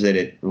weirder is that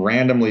it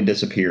randomly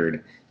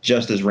disappeared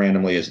just as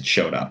randomly as it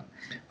showed up.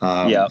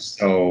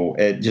 So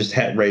it just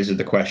raises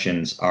the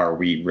questions, are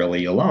we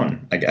really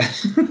alone, I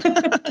guess?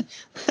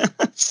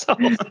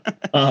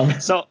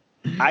 So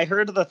I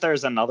heard that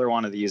there's another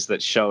one of these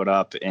that showed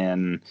up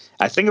in,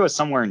 I think it was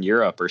somewhere in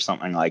Europe or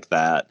something like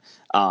that.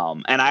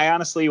 And I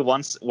honestly,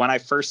 when I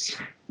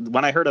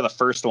heard of the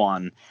first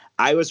one,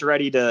 I was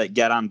ready to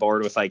get on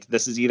board with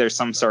this is either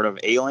some sort of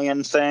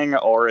alien thing,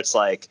 or it's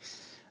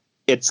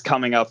it's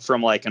coming up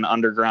from an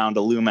underground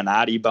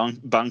Illuminati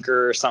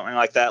bunker or something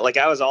like that.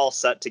 I was all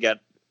set to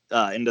get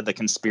into the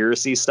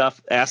conspiracy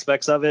stuff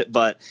aspects of it,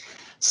 but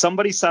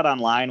somebody said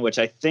online, which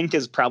I think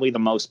is probably the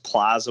most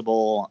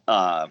plausible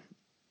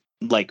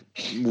like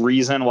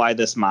reason why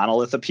this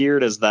monolith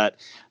appeared is that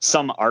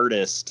some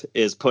artist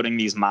is putting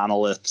these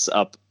monoliths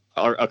up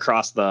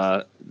across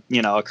the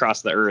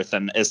earth,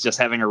 and is just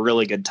having a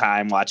really good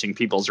time watching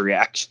people's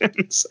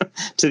reactions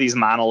to these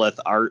monolith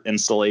art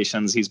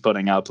installations he's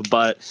putting up.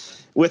 But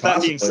with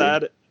that being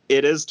said,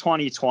 it is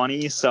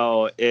 2020,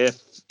 so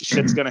if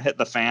shit's gonna hit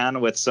the fan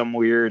with some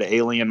weird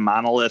alien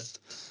monolith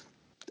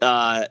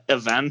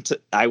event,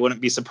 I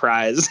wouldn't be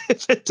surprised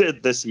if it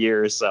did this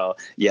year. So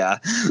yeah.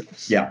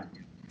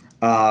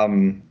 All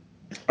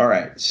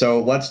right, so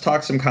let's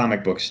talk some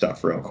comic book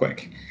stuff real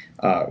quick.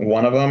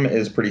 One of them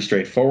is pretty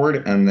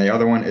straightforward, and the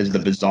other one is the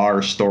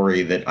bizarre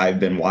story that I've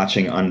been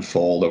watching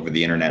unfold over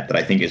the internet that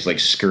I think is like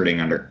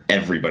skirting under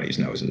everybody's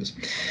noses.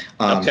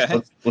 Okay.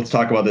 So let's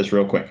talk about this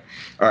real quick.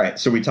 All right,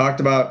 so we talked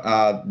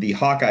about the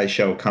Hawkeye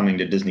show coming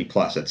to Disney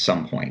Plus at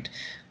some point.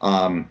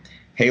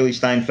 Haley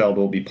Steinfeld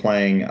will be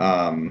playing.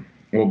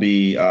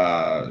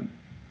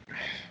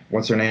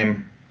 What's her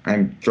name?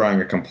 I'm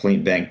drawing a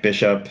complete blank.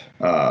 Bishop.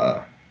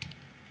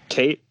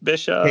 Kate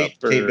Bishop? Kate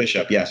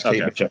Bishop, yes, Okay.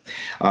 Kate Bishop.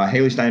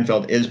 Haley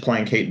Steinfeld is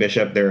playing Kate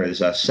Bishop. There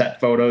is set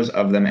photos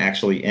of them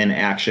actually in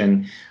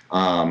action,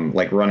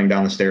 like running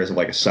down the stairs of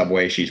like a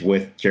subway. She's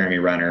with Jeremy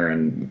Renner,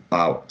 and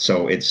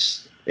so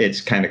it's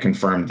kind of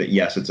confirmed that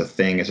yes, it's a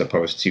thing as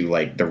opposed to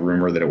like the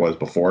rumor that it was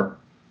before.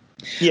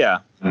 Yeah.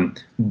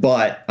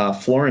 But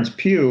Florence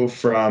Pugh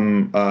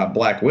from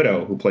Black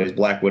Widow, who plays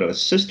Black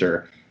Widow's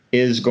sister,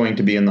 is going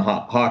to be in the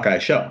Hawkeye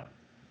show.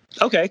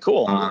 Okay,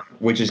 cool.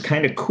 Which is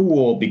kind of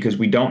cool because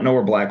we don't know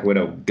where Black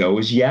Widow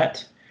goes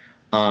yet.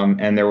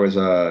 And there was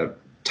a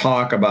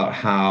talk about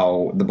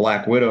how the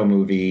Black Widow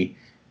movie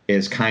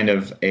is kind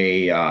of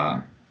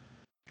a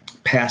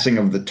passing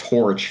of the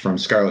torch from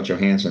Scarlett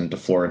Johansson to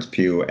Florence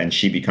Pugh, and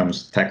she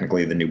becomes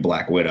technically the new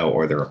Black Widow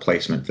or the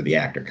replacement for the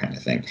actor kind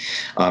of thing,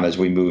 as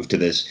we move to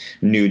this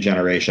new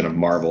generation of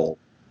Marvel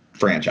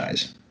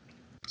franchise.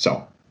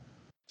 So.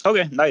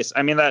 Okay, nice.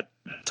 I mean, that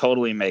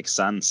totally makes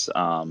sense.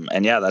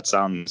 And yeah, that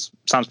sounds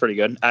pretty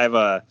good.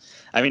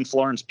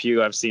 Florence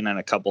Pugh, I've seen in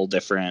a couple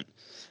different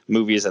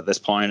movies at this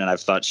point, and I've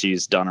thought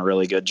she's done a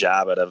really good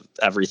job out of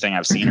everything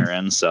I've seen her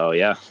in. So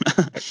yeah.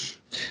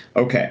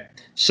 Okay.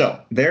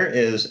 So there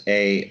is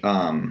a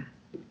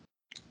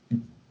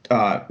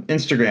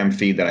Instagram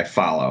feed that I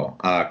follow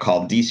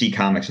called DC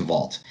Comics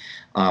Vault.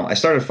 I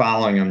started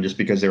following them just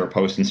because they were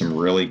posting some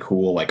really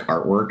cool like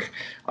artwork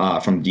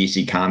from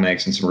DC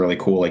Comics and some really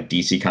cool like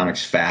DC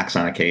Comics facts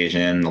on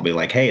occasion. They'll be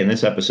like, hey, in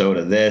this episode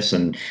of this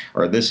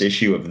or this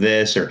issue of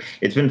this, or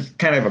it's been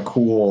kind of a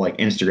cool like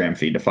Instagram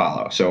feed to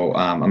follow. So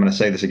I'm going to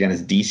say this again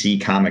is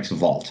DC Comics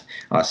Vault.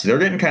 So they're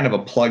getting kind of a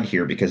plug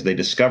here because they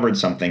discovered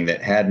something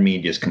that had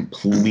me just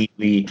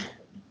completely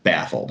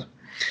baffled.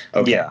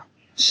 Okay. Yeah.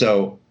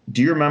 So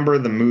do you remember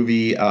the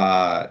movie,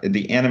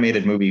 the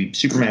animated movie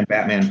Superman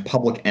Batman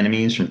Public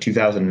Enemies from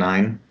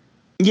 2009?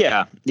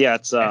 Yeah,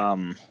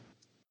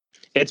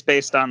 it's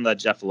based on the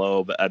Jeff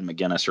Loeb Ed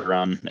McGuinness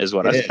run is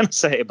what I was going to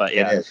say, but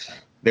yeah.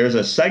 There's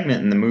a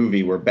segment in the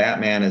movie where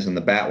Batman is in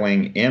the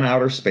Batwing in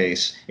outer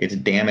space. It's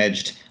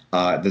damaged.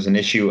 There's an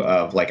issue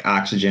of like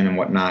oxygen and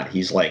whatnot.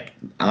 He's like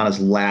on his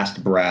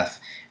last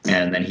breath.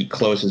 And then he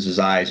closes his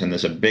eyes, and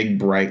there's a big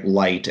bright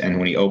light. And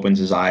when he opens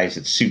his eyes,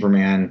 it's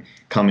Superman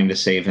coming to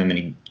save him. And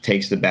he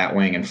takes the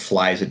Batwing and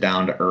flies it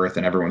down to Earth,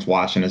 and everyone's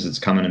watching as it's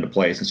coming into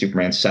place. And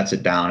Superman sets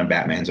it down, and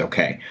Batman's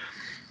okay.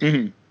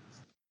 Mm-hmm.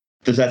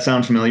 Does that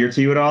sound familiar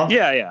to you at all?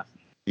 Yeah.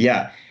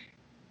 Yeah.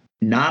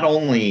 Not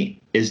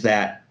only is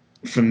that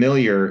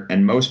familiar,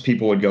 and most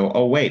people would go,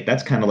 "Oh, wait,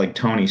 that's kind of like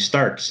Tony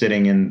Stark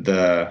sitting in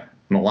the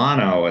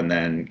Milano, and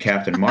then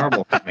Captain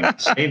Marvel coming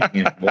and saving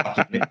him,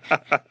 walking."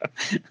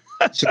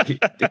 So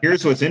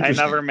here's what's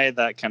interesting. I never made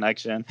that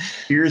connection.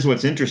 Here's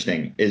what's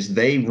interesting is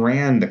they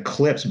ran the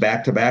clips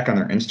back to back on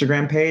their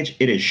Instagram page.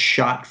 It is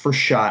shot for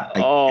shot.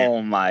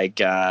 Oh my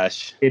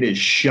gosh. It is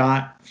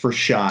shot for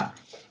shot.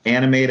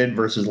 Animated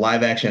versus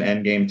live action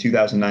Endgame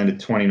 2009 to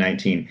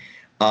 2019.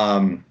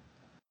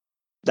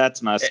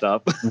 That's messed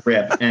up.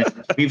 Rip. And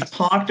we've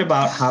talked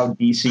about how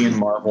DC and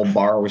Marvel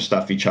borrow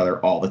stuff each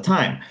other all the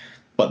time.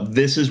 But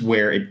this is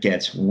where it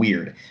gets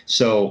weird.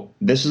 So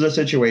this is a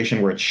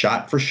situation where it's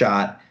shot for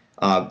shot.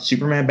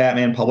 Superman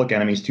Batman Public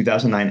Enemies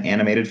 2009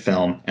 animated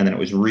film, and then it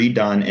was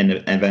redone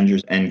in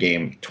Avengers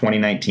Endgame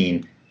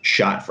 2019,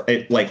 shot for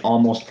it like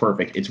almost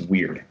perfect. It's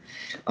weird.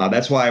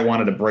 That's why I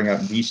wanted to bring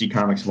up DC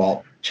Comics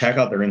Vault. Check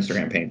out their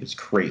Instagram page. It's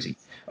crazy.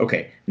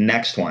 Okay,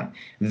 next one.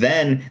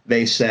 Then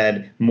they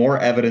said more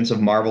evidence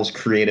of Marvel's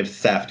creative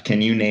theft.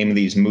 Can you name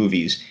these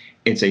movies?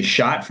 It's a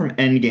shot from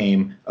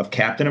Endgame of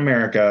Captain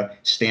America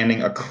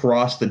standing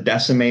across the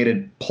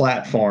decimated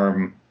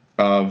platform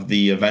of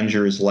the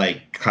Avengers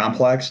like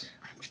complex,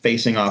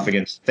 facing off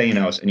against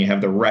Thanos, and you have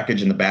the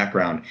wreckage in the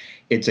background.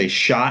 It's a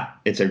shot.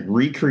 It's a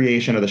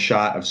recreation of the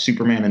shot of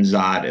Superman and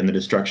Zod in the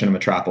destruction of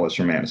Metropolis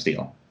from Man of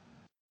Steel.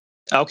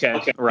 Okay,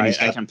 right.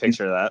 I can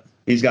picture that.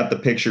 He's got the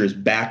pictures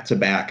back to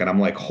back, and I'm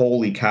like,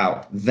 holy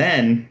cow.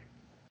 Then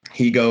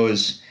he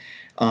goes,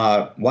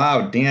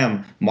 wow,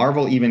 damn,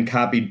 Marvel even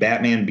copied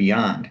Batman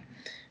Beyond.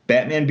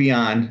 Batman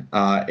Beyond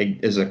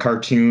is a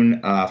cartoon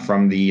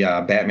from the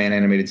Batman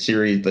animated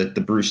series,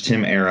 the Bruce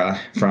Timm era,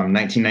 from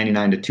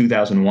 1999 to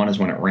 2001 is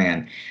when it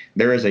ran.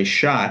 There is a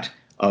shot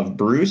of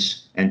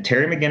Bruce and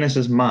Terry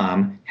McGinnis's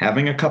mom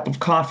having a cup of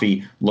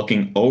coffee,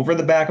 looking over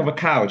the back of a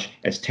couch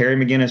as Terry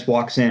McGinnis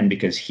walks in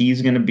because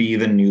he's going to be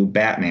the new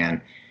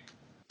Batman.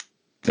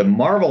 The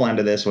Marvel end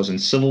of this was in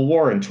Civil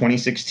War in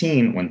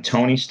 2016 when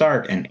Tony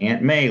Stark and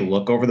Aunt May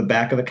look over the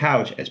back of the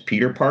couch as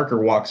Peter Parker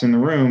walks in the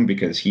room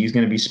because he's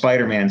going to be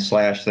Spider-Man /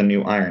 the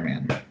new Iron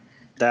Man.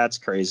 That's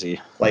crazy.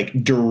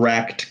 Like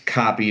direct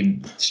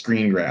copied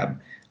screen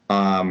grab.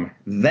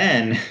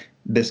 Then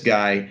this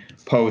guy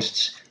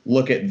posts,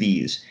 look at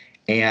these.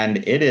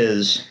 And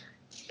it's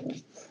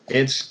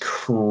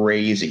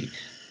crazy.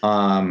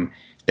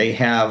 They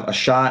have a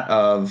shot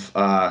of,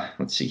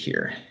 let's see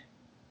here.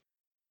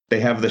 They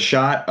have the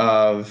shot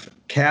of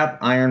Cap,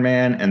 Iron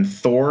Man, and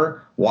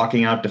Thor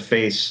walking out to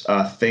face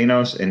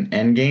Thanos in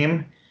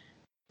Endgame,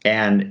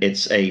 and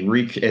it's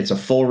a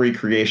full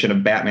recreation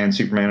of Batman,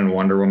 Superman, and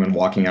Wonder Woman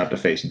walking out to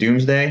face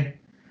Doomsday.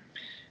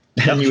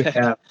 Then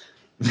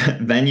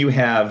you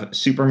have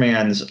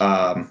Superman's.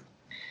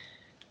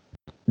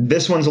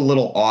 This one's a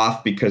little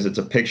off because it's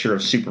a picture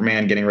of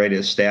Superman getting ready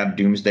to stab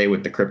Doomsday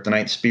with the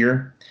kryptonite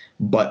spear,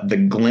 but the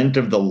glint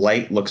of the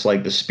light looks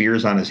like the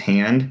spear's on his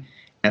hand.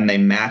 And they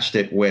matched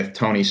it with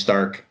Tony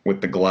Stark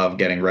with the glove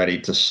getting ready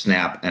to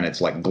snap, and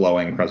it's like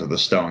glowing because of the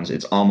stones.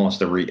 It's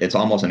almost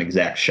an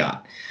exact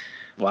shot.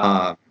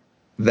 Wow.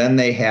 Then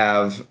they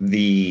have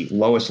the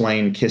Lois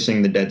Lane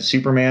kissing the dead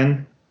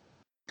Superman,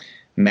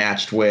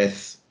 matched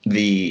with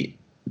the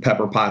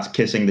Pepper Potts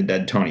kissing the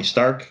dead Tony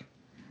Stark.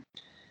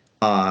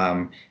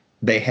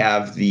 They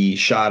have the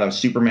shot of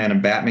Superman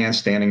and Batman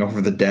standing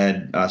over the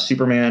dead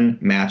Superman,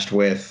 matched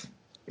with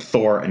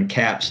Thor and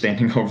Cap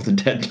standing over the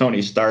dead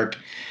Tony Stark.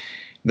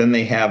 Then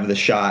they have the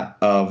shot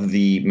of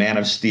the Man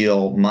of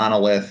Steel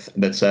monolith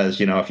that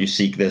says, if you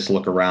seek this,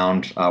 look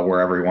around,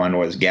 where everyone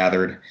was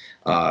gathered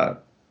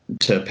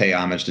to pay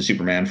homage to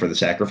Superman for the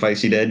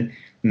sacrifice he did,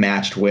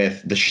 matched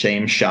with the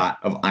same shot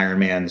of Iron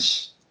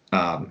Man's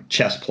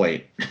chest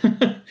plate.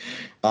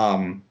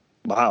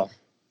 Wow.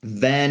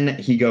 Then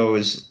he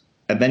goes,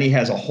 and then he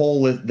has a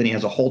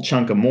whole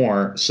chunk of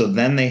more. So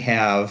then they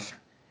have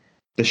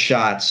the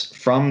shots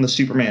from the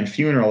Superman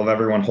funeral of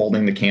everyone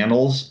holding the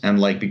candles and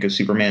because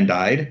Superman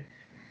died.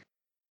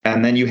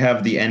 And then you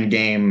have the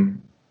Endgame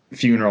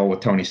funeral with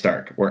Tony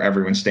Stark where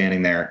everyone's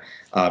standing there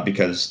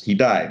because he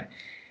died.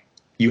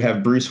 You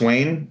have Bruce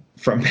Wayne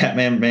from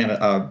Batman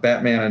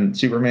and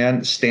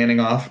Superman standing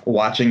off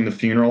watching the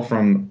funeral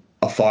from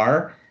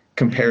afar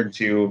compared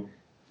to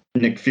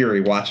Nick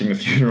Fury watching the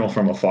funeral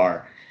from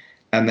afar.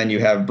 And then you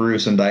have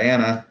Bruce and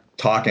Diana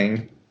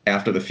talking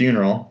after the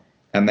funeral.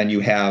 And then you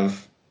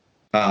have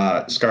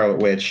Scarlet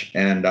Witch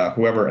and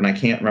whoever, and I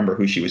can't remember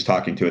who she was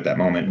talking to at that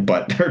moment,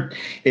 but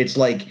it's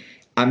like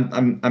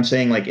I'm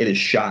saying it is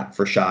shot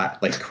for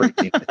shot like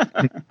crazy.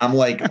 I'm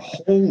like,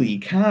 holy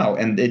cow!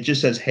 And it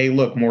just says, hey,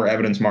 look, more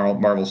evidence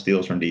Marvel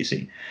steals from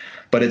DC.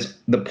 But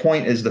the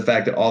point is the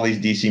fact that all these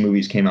DC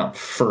movies came out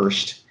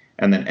first,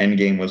 and then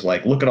Endgame was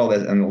like, look at all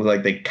this, and it was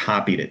like they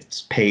copied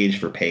it page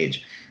for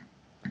page.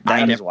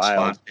 That is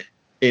wild.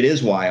 It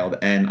is wild,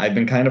 and I've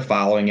been kind of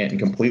following it and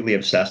completely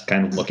obsessed,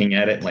 kind of looking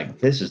at it like,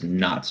 this is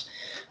nuts.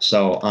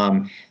 So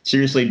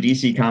seriously,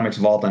 DC Comics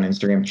Vault on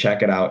Instagram,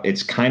 check it out.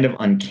 It's kind of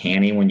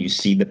uncanny when you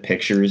see the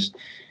pictures.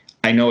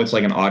 I know it's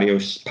like an audio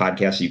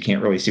podcast, so you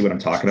can't really see what I'm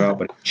talking about,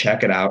 but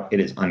check it out.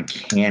 It is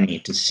uncanny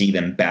to see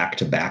them back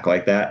to back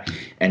like that.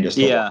 And just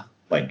the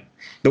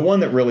one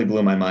that really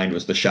blew my mind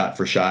was the shot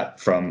for shot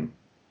from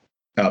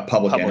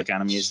Public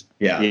Enemies.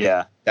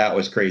 Yeah. That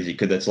was crazy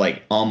because it's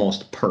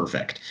almost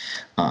perfect.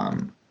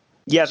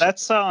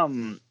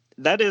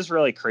 That is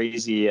really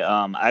crazy.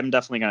 I'm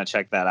definitely going to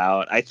check that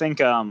out. I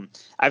think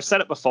I've said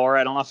it before.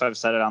 I don't know if I've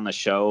said it on the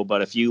show,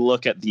 but if you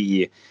look at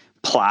the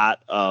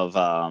plot of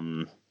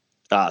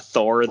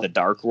Thor: The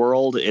Dark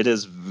World, it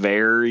is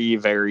very,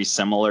 very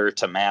similar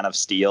to Man of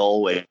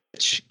Steel,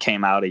 which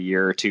came out a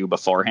year or two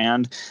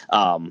beforehand.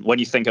 When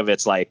you think of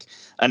it's like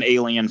an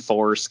alien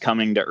force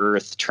coming to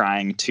Earth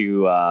trying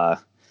to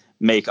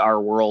make our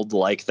world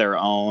like their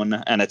own,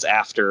 and it's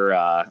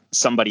after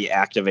somebody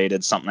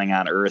activated something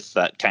on Earth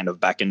that kind of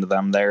beckoned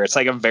them there. It's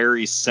like a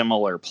very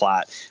similar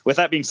plot. With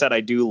that being said,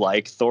 I do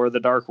like Thor: The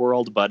Dark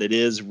World, but it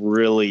is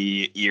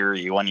really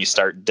eerie when you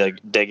start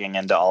digging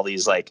into all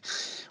these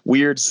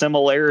weird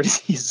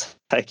similarities,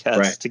 I guess,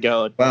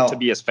 right. To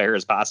be as fair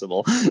as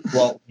possible.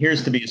 Well,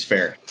 here's to be as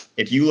fair.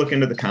 If you look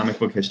into the comic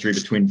book history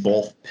between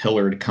both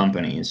pillared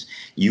companies,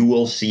 you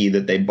will see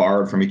that they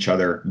borrowed from each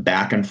other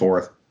back and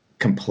forth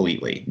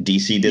completely.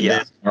 DC did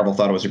this. Marvel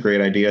thought it was a great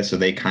idea, so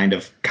they kind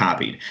of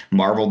copied.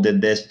 Marvel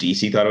did this.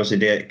 DC thought it was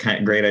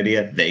a great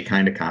idea. They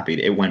kind of copied.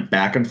 It went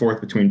back and forth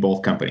between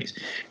both companies.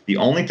 The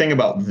only thing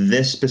about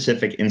this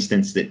specific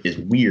instance that is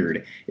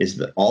weird is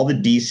that all the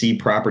DC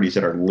properties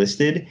that are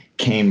listed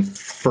came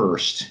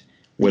first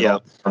with all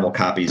the Marvel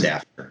copies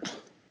after.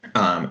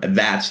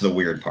 That's the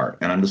weird part.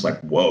 And I'm just like,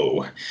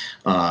 whoa.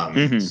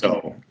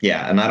 So,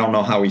 yeah. And I don't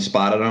know how he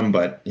spotted him,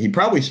 but he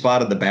probably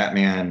spotted the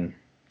Batman,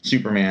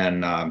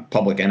 Superman,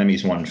 Public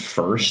Enemies one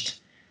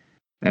first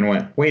and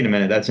went, wait a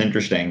minute, that's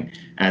interesting.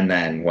 And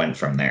then went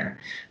from there.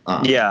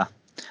 Yeah,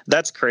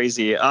 that's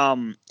crazy.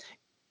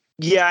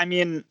 Yeah, I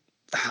mean,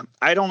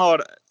 I don't know.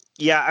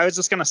 Yeah, I was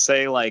just going to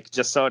say, like,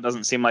 just so it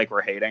doesn't seem like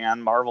we're hating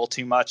on Marvel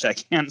too much, I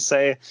can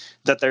say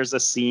that there's a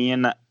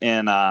scene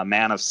in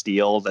Man of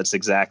Steel that's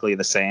exactly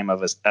the same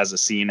as a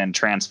scene in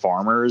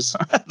Transformers,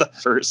 the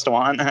first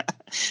one.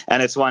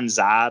 And it's when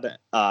Zod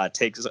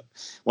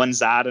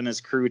and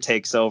his crew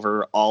takes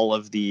over all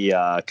of the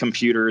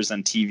computers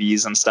and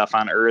TVs and stuff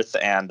on Earth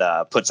and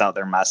puts out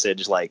their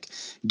message, like,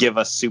 give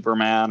us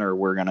Superman or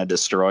we're going to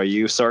destroy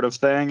you sort of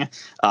thing.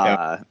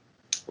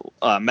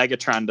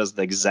 Megatron does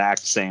the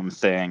exact same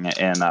thing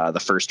in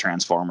the first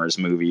Transformers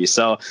movie.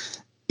 So,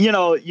 you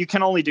know, you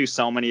can only do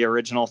so many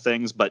original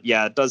things, but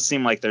yeah, it does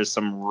seem like there's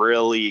some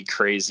really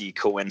crazy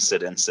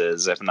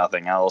coincidences, if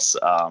nothing else.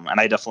 And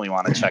I definitely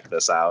want to check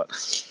this out.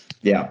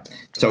 Yeah.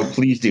 So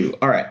please do.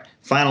 All right.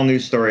 Final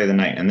news story of the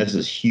night. And this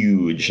is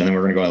huge. And then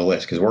we're going to go on the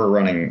list because we're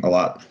running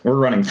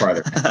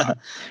farther.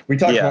 We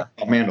talked about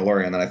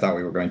Mandalorian than I thought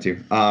we were going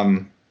to.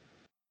 All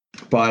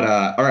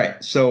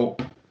right. So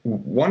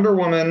Wonder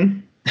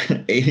Woman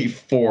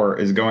 84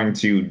 is going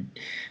to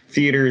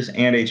theaters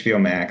and HBO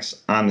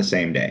Max on the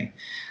same day.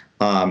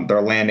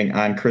 They're landing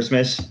on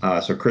Christmas.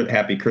 So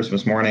happy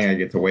Christmas morning. I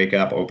get to wake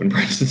up, open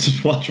presents,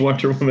 and watch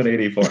Wonder Woman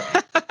 84.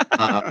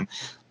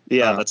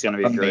 That's going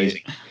to be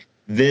great.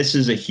 This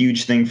is a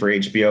huge thing for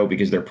HBO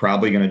because they're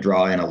probably going to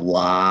draw in a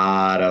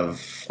lot of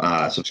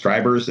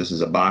subscribers. This is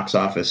a box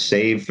office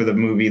save for the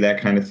movie, that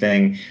kind of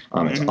thing.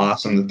 It's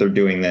awesome that they're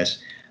doing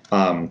this.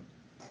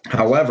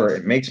 However,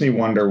 it makes me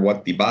wonder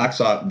what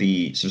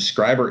the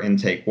subscriber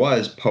intake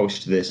was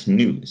post this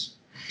news.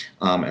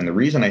 And the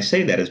reason I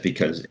say that is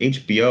because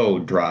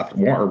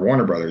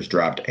Warner Brothers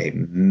dropped a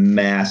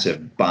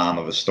massive bomb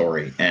of a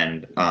story.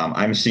 And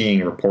I'm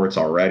seeing reports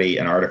already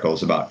and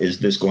articles about, is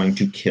this going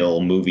to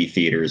kill movie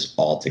theaters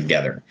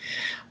altogether?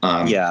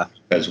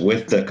 Because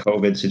with the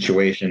COVID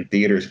situation,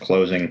 theaters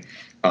closing,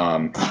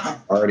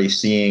 already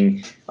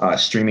seeing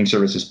streaming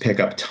services pick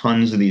up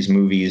tons of these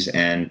movies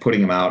and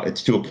putting them out.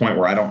 It's to a point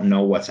where I don't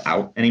know what's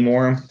out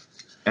anymore.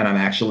 And I'm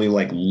actually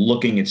like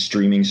looking at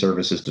streaming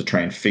services to try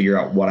and figure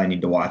out what I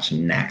need to watch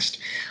next.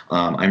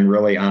 I'm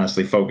really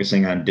honestly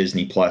focusing on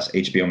Disney Plus,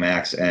 HBO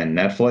Max, and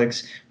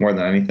Netflix more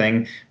than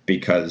anything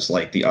because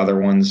like the other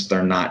ones,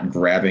 they're not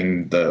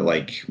grabbing the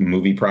like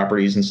movie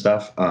properties and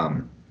stuff.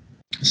 But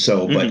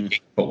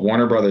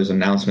Warner Brothers'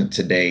 announcement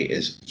today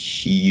is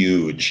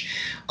huge.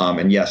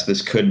 And yes,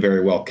 this could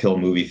very well kill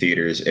movie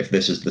theaters if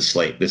this is the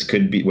slate. This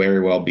could very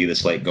well be the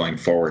slate going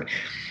forward.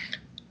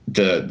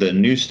 The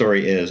news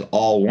story is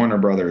all Warner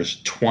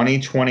Brothers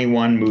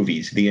 2021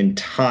 movies, the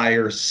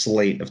entire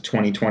slate of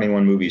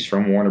 2021 movies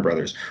from Warner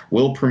Brothers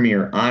will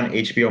premiere on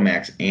HBO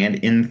Max and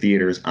in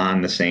theaters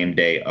on the same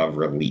day of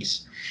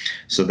release.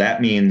 So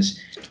that means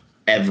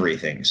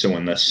everything. So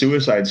when the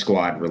Suicide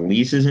Squad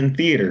releases in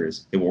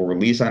theaters, it will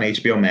release on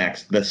HBO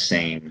Max the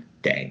same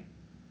day.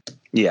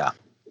 Yeah.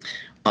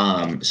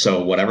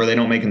 So whatever they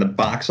don't make in the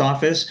box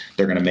office,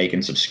 they're going to make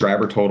in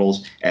subscriber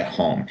totals at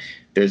home.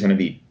 There's going to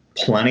be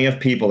plenty of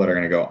people that are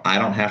going to go, I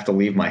don't have to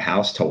leave my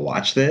house to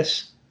watch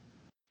this.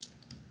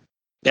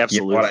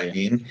 Absolutely. You know what I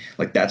mean?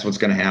 Like, that's what's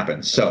going to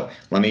happen. So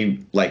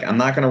I'm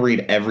not going to read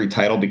every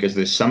title because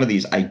there's some of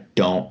these I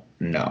don't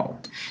know.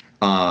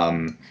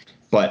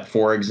 But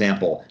for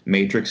example,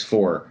 Matrix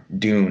 4,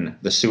 Dune,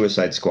 The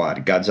Suicide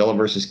Squad, Godzilla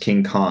vs.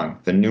 King Kong,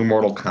 the new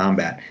Mortal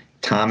Kombat,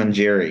 Tom and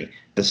Jerry,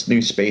 this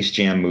new Space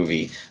Jam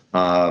movie.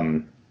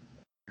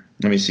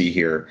 Let me see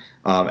here.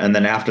 And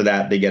then after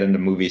that, they get into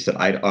movies that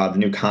the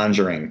new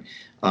Conjuring.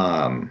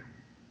 I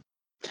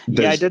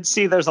did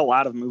see there's a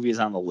lot of movies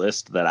on the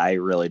list that I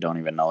really don't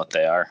even know what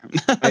they are.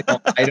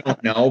 I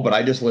don't know, but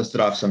I just listed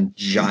off some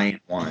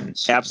giant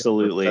ones.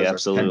 Absolutely.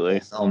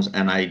 Films,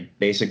 and I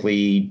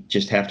basically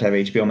just have to have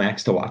HBO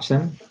Max to watch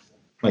them.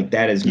 Like,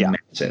 that is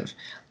massive.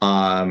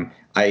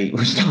 I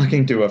was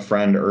talking to a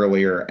friend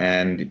earlier,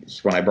 and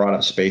when I brought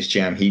up Space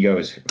Jam, he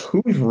goes,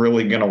 who's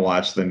really going to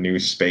watch the new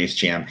Space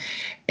Jam?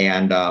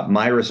 And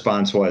my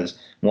response was,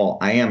 well,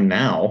 I am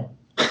now.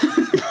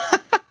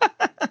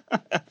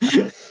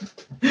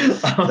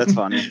 That's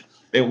funny.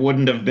 It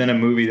wouldn't have been a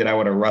movie that I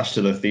would have rushed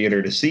to the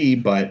theater to see,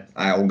 but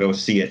I'll go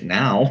see it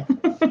now.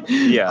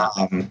 Yeah.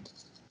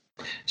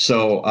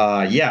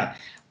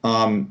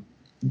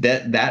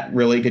 That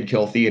really could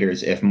kill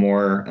theaters if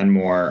more and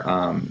more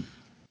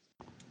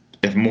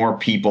if more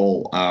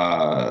people,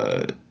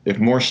 if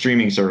more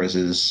streaming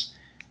services,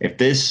 if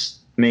this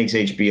makes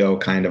HBO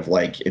kind of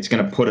like, it's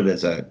going to put it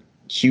as a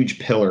huge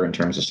pillar in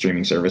terms of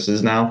streaming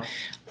services now.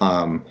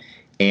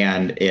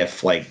 And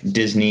if like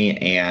Disney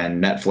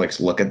and Netflix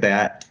look at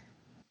that,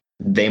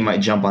 they might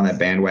jump on that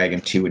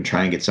bandwagon too and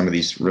try and get some of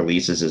these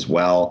releases as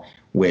well,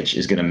 which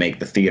is going to make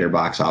the theater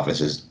box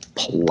offices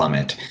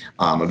plummet.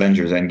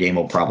 Avengers Endgame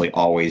will probably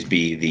always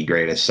be the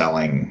greatest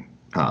selling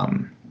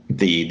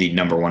the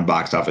number one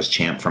box office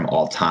champ from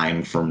all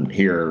time from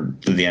here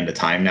to the end of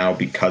time now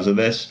because of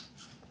this.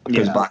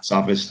 Because box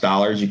office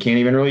dollars you can't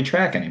even really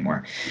track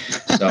anymore.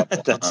 So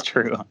That's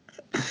true.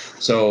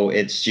 So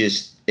it's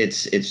just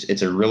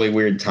it's a really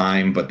weird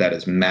time, but that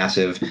is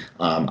massive.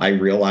 I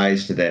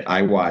realized that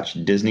I watch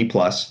Disney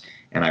Plus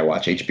and I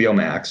watch HBO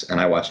Max and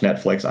I watch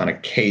Netflix on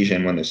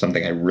occasion when there's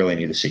something I really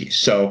need to see.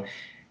 So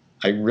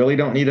I really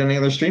don't need any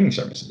other streaming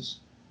services.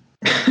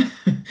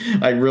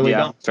 I really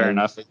don't. Fair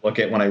enough.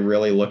 When I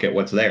really look at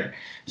what's there.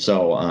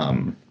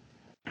 So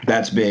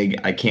that's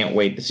big. I can't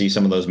wait to see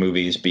some of those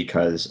movies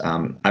because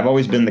I've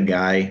always been the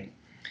guy.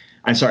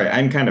 I'm sorry.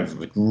 I'm kind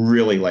of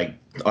really like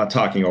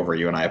talking over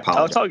you, and I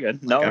apologize. Oh, it's all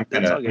good. No, I'm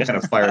it's all good. kind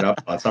of fired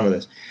up about some of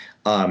this.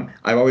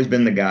 I've always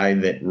been the guy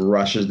that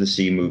rushes to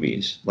see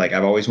movies. Like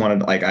I've always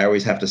wanted, like I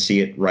always have to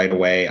see it right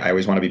away. I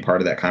always want to be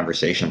part of that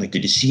conversation. Like,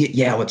 did you see it?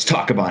 Yeah, let's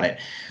talk about it.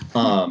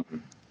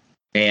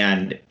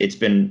 And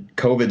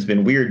COVID's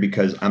been weird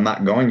because I'm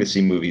not going to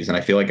see movies, and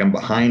I feel like I'm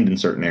behind in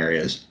certain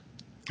areas.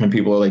 And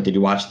people are like, did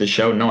you watch this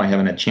show? No, I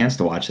haven't had a chance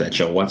to watch that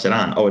show. What's it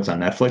on? Oh, it's on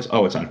Netflix.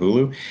 Oh, it's on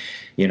Hulu.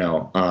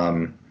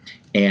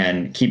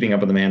 And Keeping Up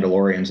with the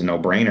Mandalorian's a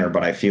no-brainer,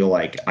 but I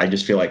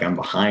just feel like I'm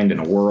behind in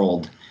a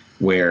world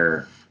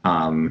where,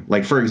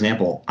 like, for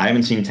example, I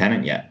haven't seen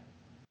Tenet yet.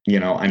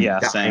 I'm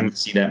dying to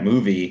see that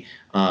movie,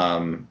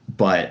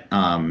 but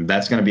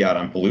that's going to be out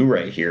on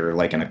Blu-ray here,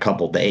 like, in a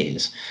couple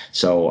days.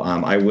 So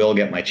I will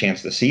get my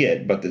chance to see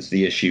it, but it's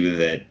the issue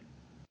that,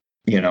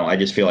 I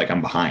just feel like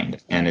I'm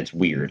behind, and it's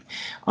weird.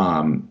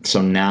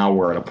 So now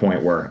we're at a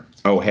point where,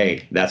 oh,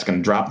 hey, that's going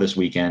to drop this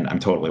weekend. I'm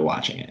totally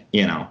watching it,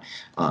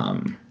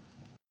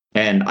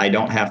 and I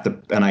don't have to,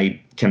 and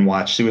I can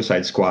watch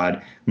Suicide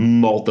Squad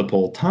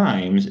multiple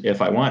times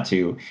if I want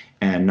to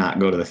and not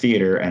go to the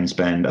theater and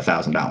spend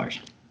 $1,000.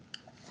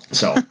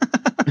 So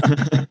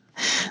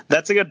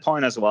that's a good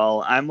point as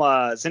well. I'm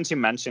since you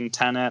mentioned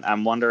Tenet,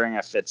 I'm wondering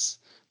if it's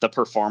the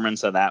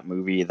performance of that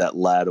movie that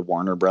led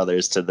Warner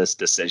Brothers to this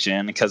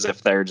decision. Because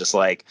if they're just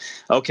like,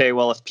 okay,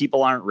 well, if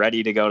people aren't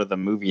ready to go to the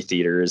movie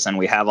theaters and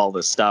we have all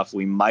this stuff,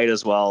 we might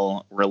as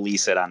well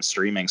release it on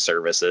streaming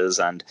services.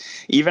 And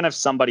even if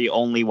somebody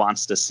only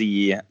wants to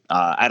see,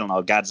 I don't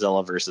know,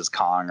 Godzilla versus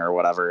Kong or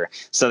whatever,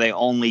 so they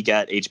only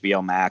get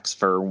HBO Max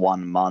for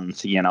 1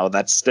 month,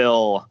 that's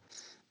still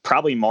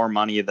probably more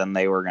money than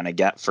they were going to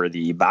get for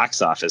the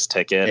box office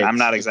ticket. I'm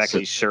not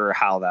exactly sure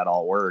how that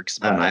all works,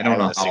 but I don't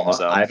know how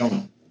so.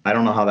 I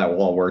don't know how that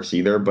all works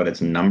either, but it's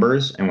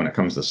numbers. And when it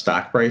comes to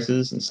stock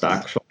prices and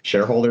stock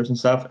shareholders and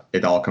stuff,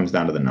 it all comes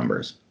down to the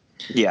numbers.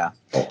 Yeah.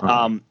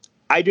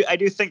 I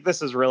do think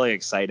this is really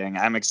exciting.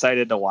 I'm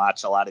excited to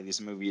watch a lot of these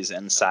movies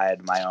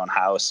inside my own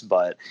house,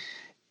 but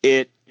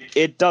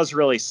it does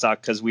really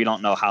suck because we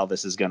don't know how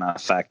this is going to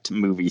affect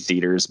movie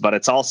theaters. But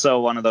it's also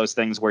one of those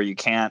things where you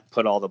can't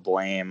put all the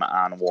blame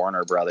on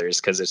Warner Brothers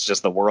because it's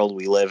just the world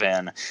we live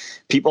in.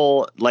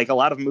 People, like, a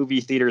lot of movie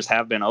theaters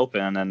have been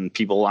open and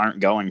people aren't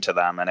going to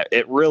them. And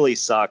it really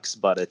sucks,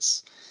 but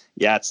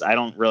I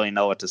don't really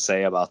know what to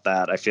say about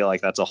that. I feel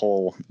like that's a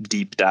whole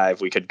deep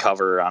dive we could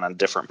cover on a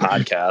different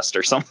podcast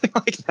or something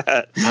like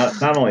that.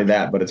 Not only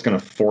that, but it's going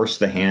to force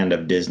the hand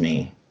of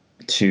Disney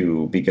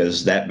too,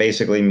 because that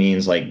basically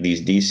means like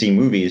these DC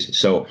movies.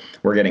 So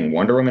we're getting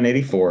Wonder Woman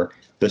 84,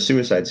 The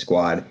Suicide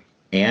Squad,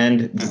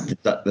 and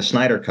the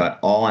Snyder Cut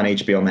all on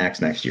HBO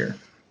Max next year.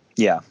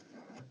 Yeah.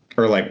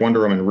 Or like Wonder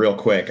Woman real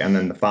quick, and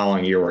then the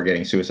following year we're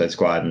getting Suicide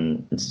Squad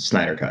and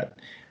Snyder Cut.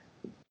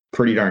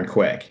 Pretty darn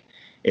quick.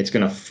 It's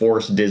going to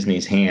force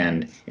Disney's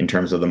hand in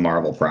terms of the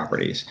Marvel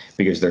properties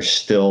because they're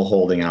still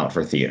holding out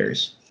for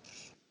theaters.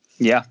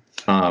 Yeah.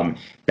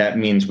 That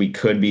means we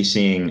could be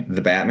seeing The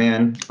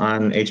Batman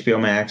on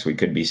HBO Max. We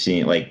could be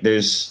seeing, like,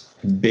 there's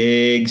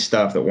big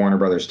stuff that Warner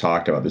Brothers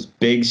talked about. There's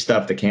big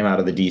stuff that came out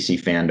of the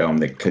DC fandom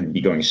that could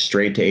be going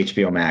straight to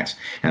HBO Max,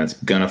 and it's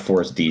gonna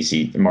force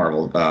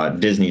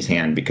Disney's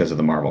hand because of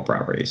the Marvel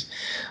properties,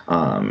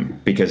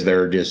 because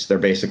they're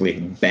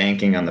basically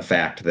banking on the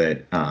fact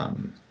that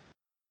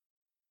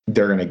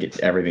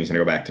everything's gonna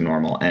go back to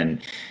normal. And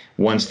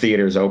once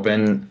theaters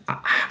open,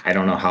 I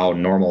don't know how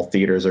normal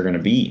theaters are gonna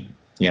be.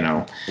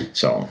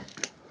 So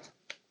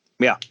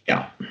yeah,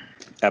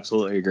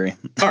 absolutely agree.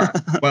 All right.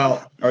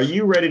 Well, are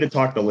you ready to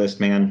talk the list,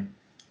 man?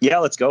 Yeah,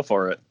 let's go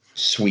for it.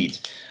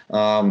 Sweet.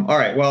 All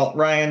right. Well,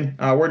 Ryan,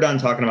 we're done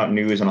talking about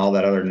news and all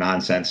that other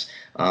nonsense.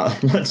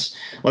 Let's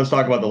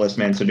talk about the list,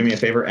 man. So do me a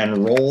favor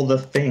and roll the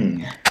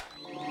thing.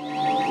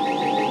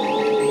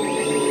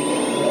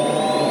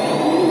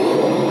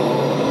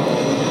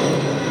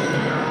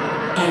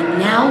 And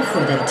now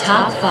for the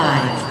top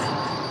 5.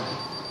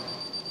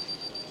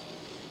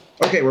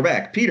 Okay, we're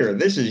back. Peter,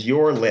 this is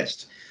your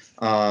list.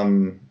 Why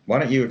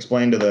don't you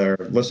explain to the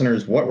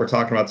listeners what we're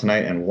talking about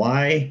tonight and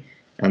why?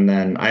 And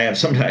then I have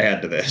something to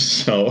add to this.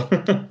 So,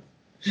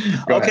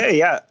 Go ahead. Okay,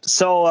 yeah.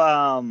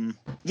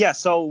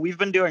 So we've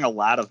been doing a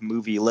lot of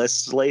movie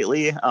lists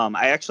lately.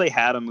 I actually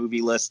had a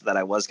movie list that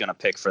I was going to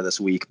pick for this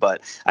week,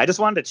 but I just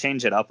wanted to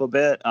change it up a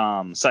bit.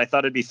 So I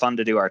thought it'd be fun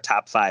to do our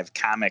top 5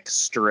 comic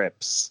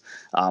strips,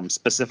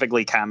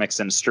 specifically comics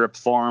in strip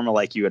form,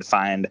 like you would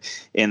find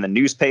in the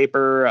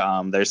newspaper.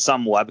 There's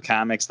some web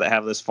comics that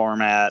have this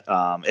format.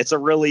 It's a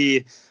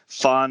really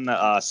fun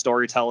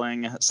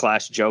storytelling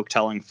 / joke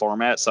telling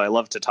format, so I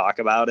love to talk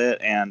about it.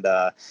 And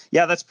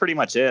yeah, that's pretty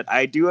much it.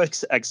 I do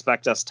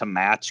expect us to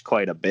match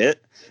quite a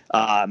bit.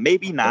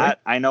 Maybe not.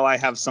 I know I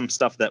have some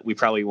stuff that we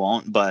probably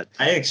won't, but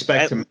I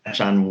expect to match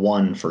on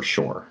 1 for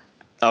sure.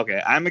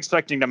 Okay, I'm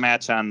expecting to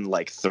match on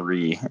like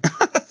 3.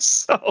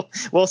 So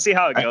we'll see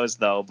how it goes,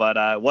 though.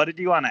 But what did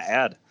you want to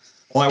add?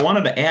 Well, I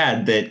wanted to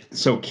add that,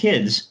 so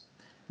kids,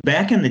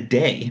 back in the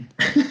day,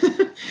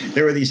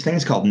 there were these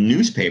things called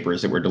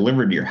newspapers that were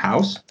delivered to your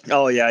house.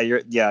 Oh,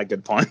 yeah,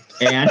 good point.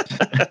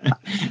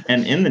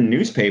 and in the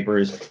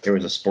newspapers, there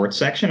was a sports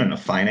section and a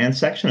finance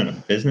section and a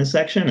business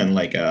section and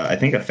like I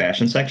think a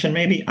fashion section,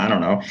 maybe. I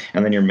don't know.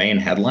 And then your main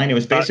headline, it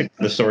was basically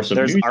the source of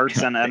news. There's arts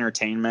content. and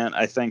entertainment,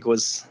 I think,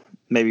 was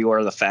maybe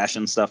where the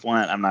fashion stuff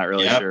went. I'm not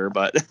really sure,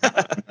 but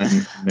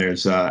and there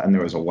was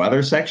a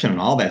weather section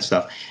and all that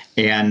stuff.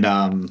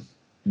 And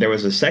there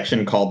was a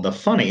section called the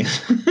funnies,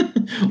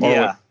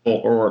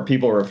 or what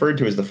people referred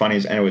to as the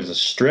funnies, and it was a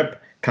strip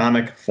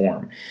comic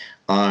form.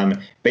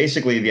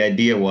 Basically, the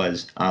idea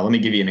was, let me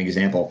give you an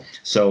example.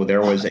 So there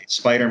was a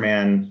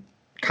Spider-Man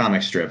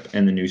comic strip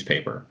in the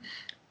newspaper.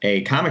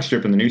 A comic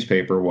strip in the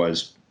newspaper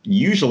was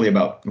usually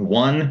about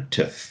 1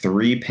 to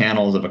 3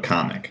 panels of a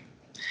comic.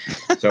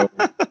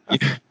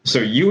 So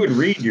you would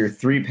read your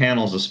 3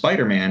 panels of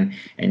Spider-Man,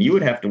 and you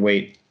would have to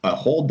wait a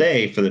whole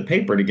day for the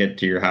paper to get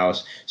to your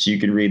house so you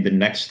could read the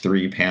next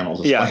 3 panels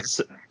of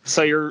Spider-Man.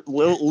 So you're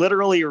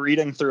literally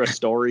reading through a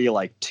story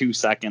like 2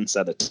 seconds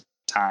at a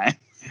time.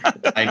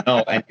 I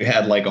know, and you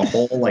had like a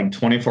whole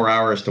 24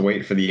 hours to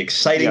wait for the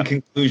exciting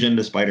conclusion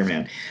to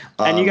Spider-Man.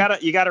 And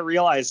you gotta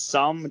realize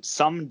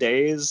some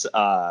days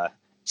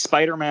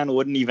Spider-Man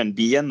wouldn't even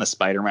be in the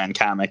Spider-Man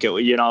comic.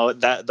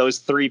 That those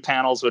 3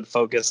 panels would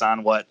focus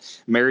on what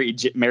Mary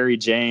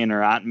Jane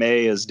or Aunt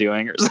May is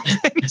doing or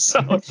something.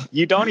 So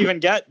you don't even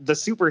get the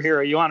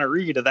superhero you want to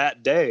read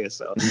that day.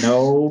 So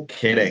no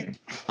kidding.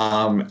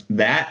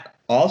 That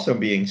also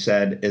being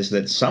said is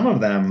that some of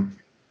them.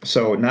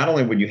 So not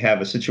only would you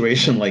have a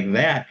situation like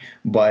that,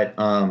 but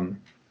and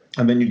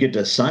then you get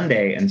to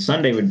Sunday, and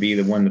Sunday would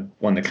be when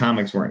the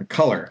comics were in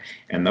color,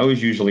 and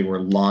those usually were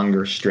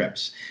longer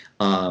strips.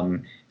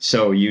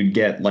 So you'd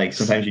get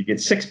sometimes you'd get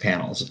 6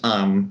 panels,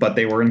 but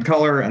they were in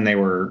color and they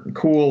were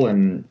cool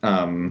and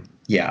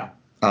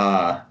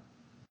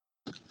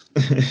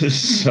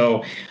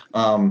so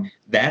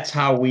that's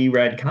how we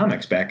read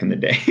comics back in the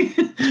day.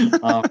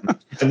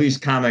 At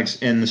least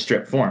comics in the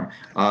strip form.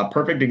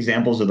 Perfect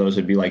examples of those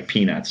would be like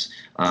Peanuts.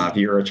 If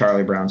you're a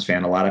Charlie Brown's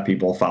fan, a lot of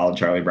people followed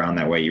Charlie Brown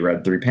that way. You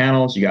read 3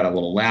 panels, you got a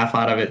little laugh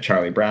out of it,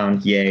 Charlie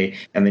Brown, yay,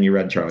 and then you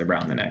read Charlie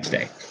Brown the next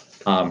day.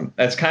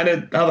 That's kind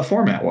of how the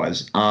format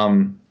was.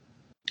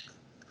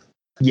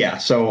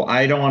 So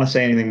I don't want to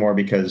say anything more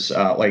because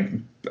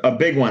a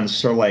big one,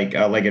 so like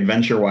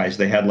Adventure Wise,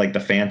 they had the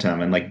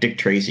Phantom and Dick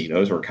Tracy.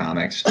 Those were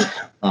comics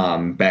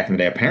back in the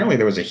day. Apparently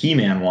there was a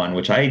He-Man one,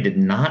 which I did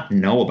not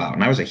know about,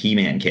 and I was a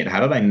He-Man kid.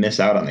 How did I miss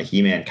out on the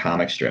He-Man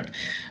comic strip?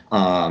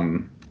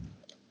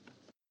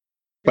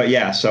 But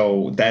yeah,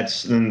 so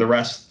that's then the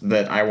rest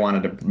that I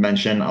wanted to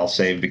mention, I'll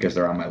save because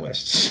they're on my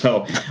list.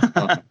 So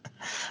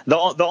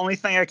the only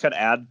thing I could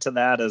add to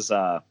that is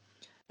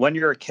when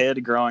you're a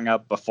kid growing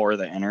up before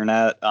the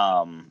internet,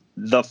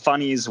 the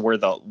funnies were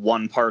the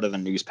one part of the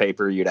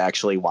newspaper you'd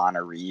actually want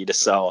to read.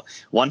 So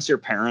once your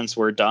parents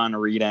were done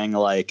reading,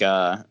 they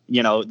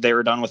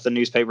were done with the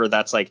newspaper,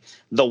 that's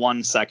the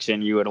one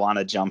section you would want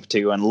to jump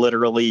to. And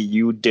literally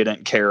you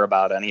didn't care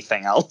about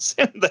anything else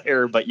in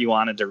there, but you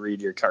wanted to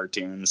read your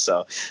cartoons.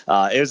 So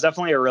it was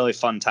definitely a really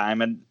fun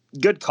time and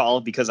good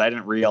call because I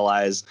didn't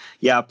realize,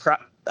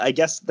 I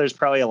guess there's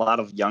probably a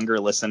lot of younger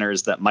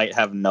listeners that might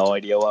have no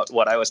idea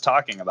what I was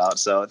talking about.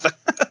 So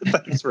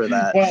thanks for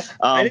that.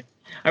 Well,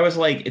 I was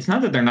like, it's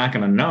not that they're not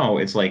going to know.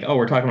 It's like, oh,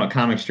 we're talking about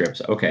comic strips.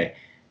 Okay.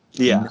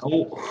 Yeah.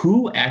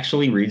 Who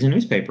actually reads a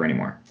newspaper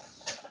anymore?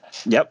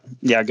 Yep.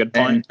 Yeah, good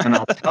point. And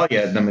I'll tell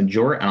you, the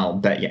majority, and I'll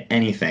bet you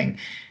anything,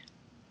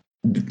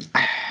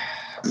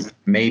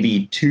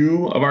 maybe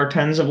 2 of our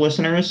tens of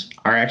listeners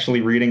are actually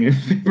reading a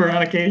newspaper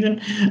on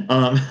occasion.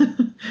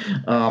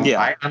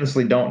 I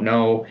honestly don't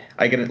know.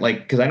 I get it,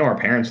 because I know our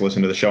parents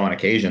listen to the show on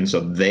occasion, so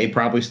they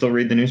probably still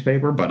read the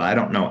newspaper, but I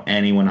don't know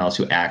anyone else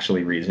who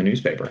actually reads a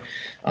newspaper.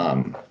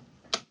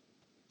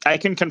 I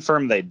can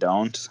confirm they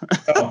don't.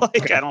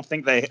 I don't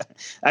think they.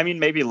 I mean,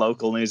 maybe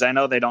local news. I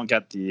know they don't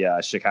get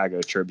the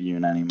Chicago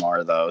Tribune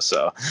anymore, though.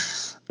 So,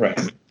 right.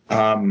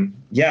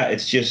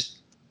 It's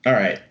just all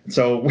right.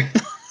 So.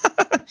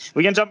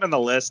 We can jump in the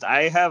list.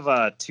 I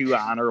have 2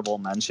 honorable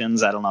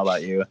mentions. I don't know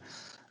about you.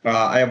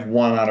 I have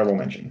 1 honorable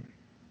mention.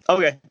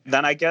 Okay,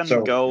 then I can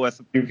go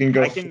with. You can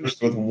go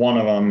first with one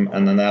of them,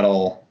 and then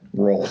that'll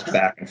rolls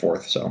back and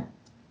forth. So.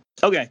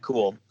 Okay,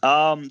 cool.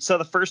 So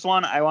the first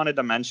one I wanted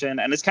to mention,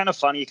 and it's kind of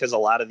funny because a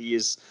lot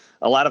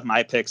of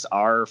my picks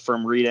are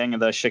from reading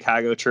the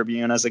Chicago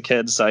Tribune as a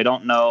kid. So I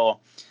don't know.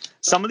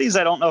 Some of these,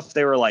 I don't know if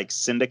they were like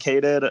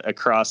syndicated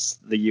across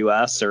the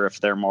U.S. or if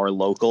they're more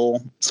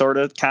local sort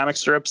of comic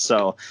strips.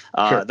 So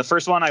Sure. The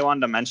first one I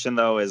wanted to mention,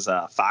 though, is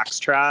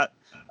Foxtrot,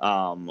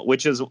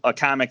 which is a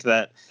comic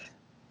that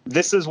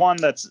this is one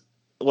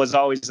was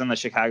always in the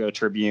Chicago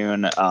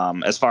Tribune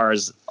as far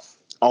as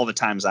all the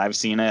times I've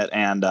seen it.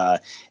 And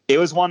it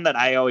was one that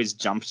I always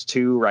jumped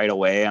to right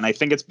away. And I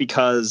think it's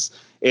because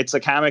it's a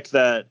comic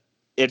that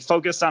it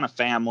focused on a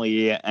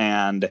family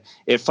and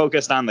it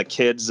focused on the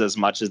kids as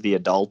much as the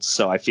adults.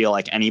 So I feel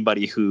like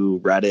anybody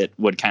who read it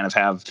would kind of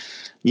have,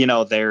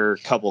 their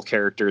couple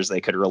characters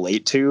they could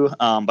relate to.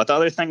 But the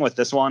other thing with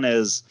this one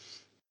is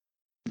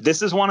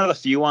this is one of the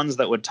few ones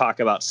that would talk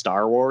about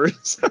Star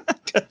Wars,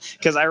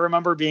 because I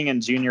remember being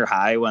in junior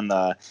high when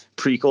the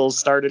prequels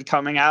started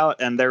coming out,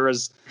 and there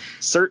was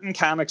certain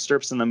comic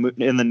strips in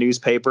the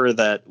newspaper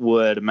that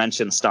would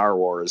mention Star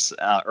Wars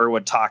or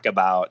would talk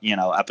about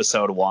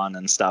episode 1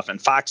 and stuff.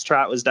 And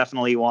Foxtrot was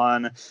definitely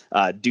one.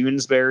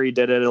 Doonesbury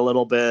did it a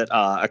little bit.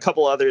 A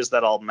couple others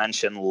that I'll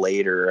mention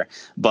later.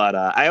 But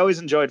I always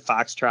enjoyed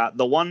Foxtrot.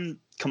 The one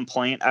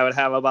complaint I would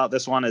have about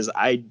this one is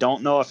I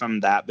don't know if I'm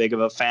that big of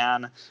a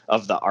fan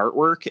of the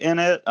artwork in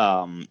it.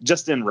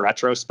 Just in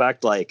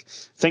retrospect, like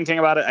thinking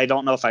about it, I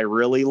don't know if I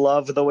really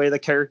love the way the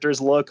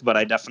characters look, but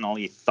I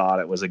definitely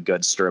thought it was a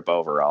good strip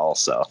overall.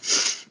 So,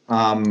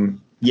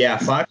 yeah,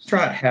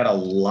 Foxtrot had a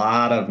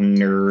lot of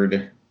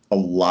nerd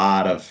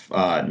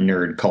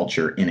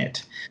culture in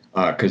it.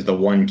 Because the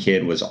one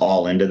kid was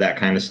all into that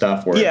kind of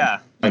stuff where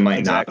I might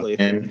exactly. not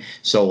have been.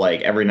 So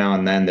like every now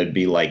and then there'd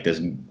be like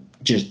this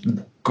just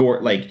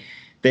like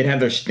they'd have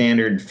their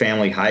standard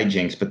family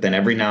hijinks, but then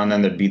every now and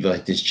then there'd be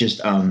like this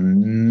just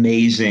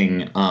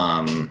amazing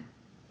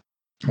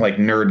like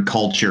nerd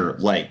culture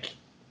like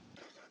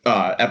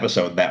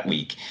episode that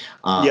week.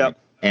 Yep.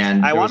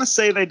 And I want to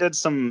say they did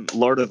some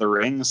Lord of the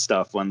Rings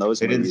stuff when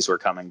those movies were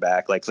coming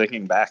back, like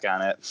thinking back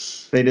on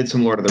it. They did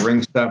some Lord of the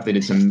Rings stuff. They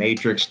did some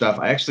Matrix stuff.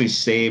 I actually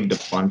saved a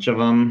bunch of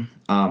them.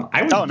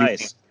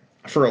 Nice.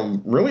 For a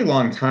really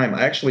long time,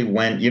 I actually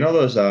went,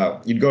 those,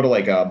 you'd go to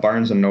like a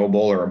Barnes & Noble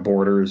or a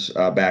Borders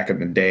back in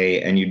the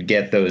day, and you'd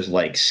get those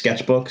like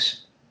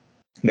sketchbooks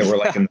that were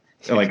like in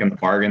the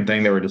bargain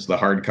thing. They were just the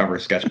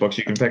hardcover sketchbooks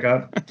you can pick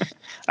up.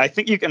 I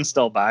think you can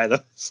still buy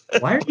those.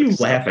 Why are you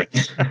laughing?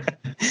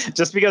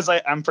 Just because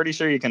I'm pretty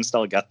sure you can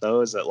still get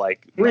those at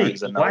like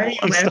Barnes & Noble. Why are you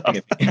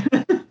laughing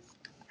at me?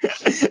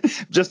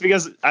 Just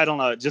because, I don't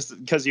know, just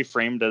because you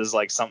framed it as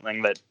like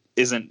something that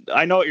isn't.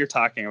 I know what you're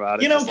talking about.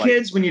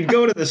 Kids, when you'd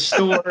go to the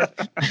store.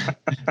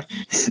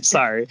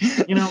 Sorry.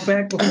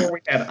 Back before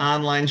we had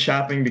online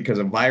shopping because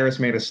a virus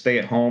made us stay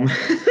at home.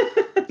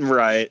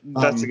 Right.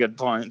 That's a good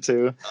point,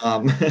 too.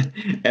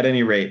 At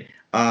any rate,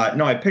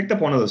 no, I picked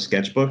up one of those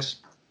sketchbooks,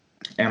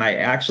 and I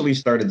actually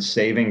started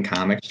saving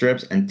comic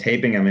strips and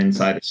taping them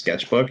inside a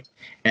sketchbook.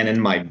 And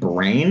in my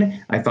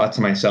brain, I thought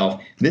to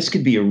myself, this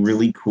could be a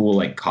really cool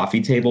like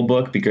coffee table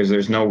book because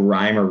there's no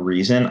rhyme or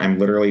reason. I'm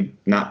literally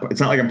it's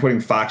not like I'm putting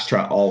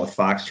Foxtrot all with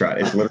Foxtrot.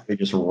 It's literally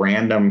just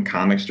random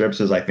comic strips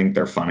as I think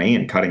they're funny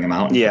and cutting them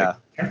out. Yeah.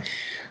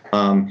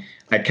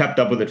 I kept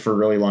up with it for a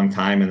really long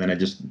time, and then it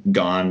just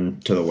gone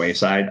to the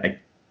wayside. I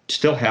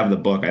still have the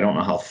book. I don't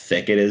know how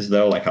thick it is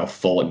though, like how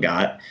full it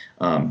got.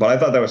 But I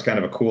thought that was kind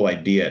of a cool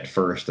idea at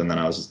first. And then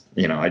I was,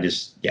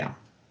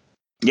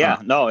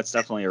 Yeah, no, it's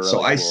definitely a really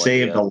So I cool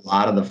saved idea. a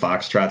lot of the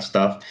Foxtrot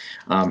stuff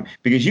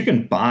because you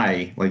can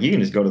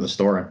just go to the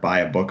store and buy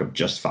a book of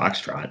just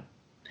Foxtrot.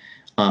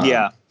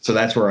 So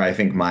that's where I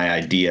think my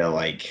idea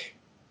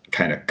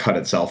kind of cut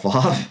itself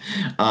off.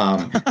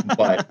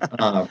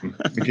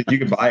 Because you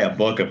could buy a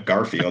book of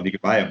Garfield, you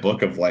could buy a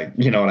book of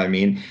you know what I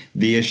mean?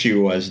 The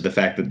issue was the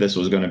fact that this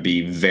was going to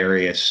be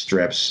various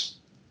strips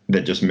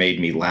that just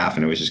made me laugh,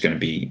 and it was just going to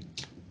be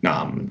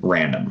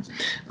random.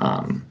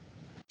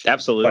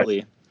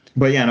 Absolutely.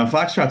 But yeah, no,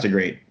 Foxtrot's a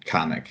great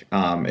comic.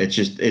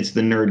 It's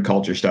the nerd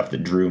culture stuff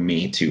that drew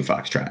me to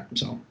Foxtrot.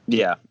 So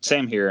yeah,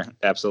 same here.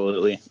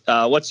 Absolutely.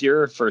 What's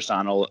your first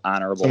honorable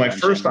So my mention?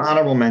 first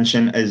honorable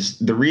mention is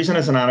the reason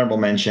it's an honorable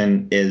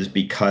mention is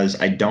because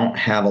I don't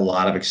have a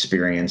lot of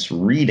experience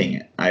reading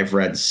it. I've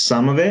read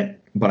some of it,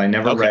 but I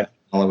never read it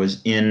while it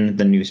was in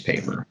the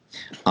newspaper.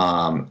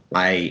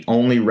 I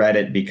only read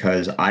it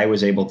because I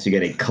was able to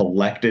get a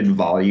collected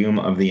volume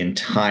of the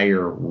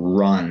entire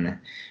run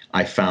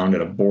I found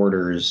at a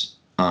Borders.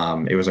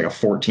 It was like a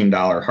 $14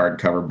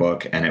 hardcover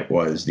book, and it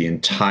was the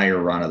entire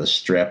run of the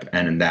strip,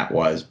 and that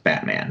was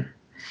Batman.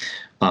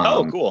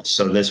 Cool.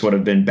 So this would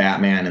have been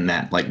Batman in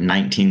that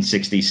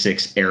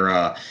 1966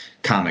 era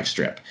comic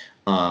strip.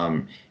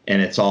 And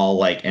it's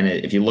all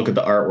if you look at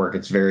the artwork,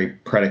 it's very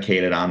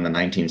predicated on the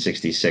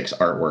 1966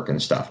 artwork and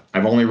stuff.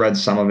 I've only read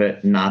some of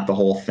it, not the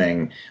whole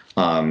thing.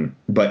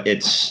 But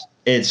it's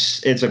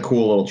a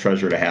cool little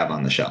treasure to have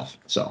on the shelf.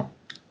 So.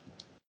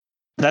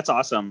 That's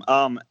awesome.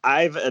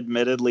 I've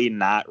admittedly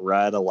not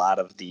read a lot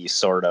of the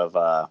sort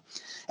of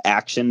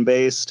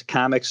action-based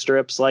comic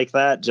strips like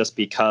that, just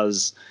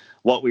because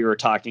what we were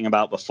talking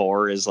about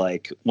before is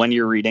like when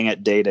you're reading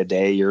it day to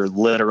day, you're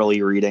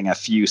literally reading a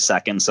few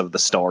seconds of the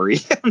story,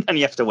 and then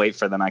you have to wait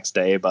for the next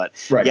day. But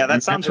Right. yeah,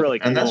 that sounds really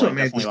cool. And that's what I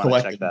made definitely this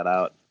want to check that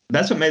out.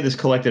 That's what made this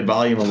collected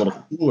volume a little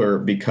cooler,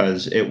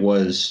 because it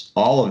was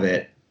all of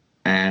it,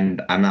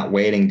 and I'm not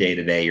waiting day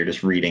to day. You're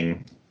just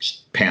reading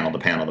panel to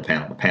panel to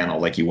panel to panel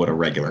like you would a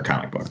regular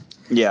comic book.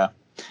 Yeah.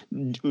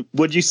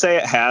 Would you say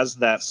it has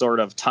that sort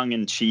of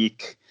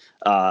tongue-in-cheek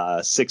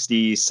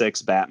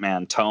 66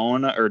 Batman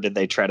tone, or did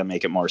they try to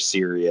make it more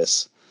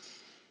serious?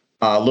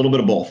 A little bit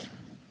of both.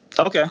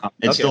 Okay.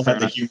 It still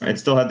had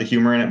the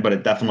humor in it, but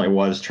it definitely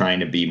was trying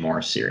to be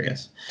more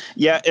serious.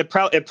 Yeah, it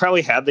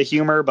probably had the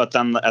humor, but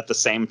then at the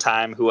same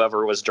time,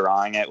 whoever was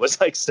drawing it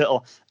was like,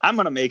 still, I'm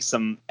gonna make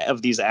some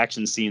of these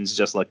action scenes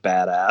just look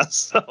badass.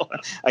 So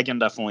I can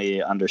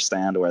definitely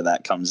understand where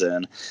that comes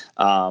in.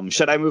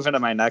 Should I move into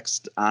my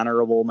next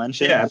honorable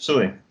mention? Yeah,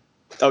 absolutely.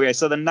 Okay,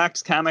 so the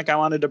next comic I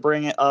wanted to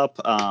bring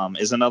up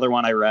is another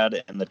one I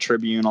read in the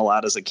Tribune a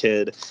lot as a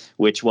kid,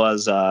 which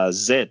was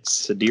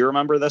Zitz. Do you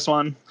remember this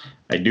one?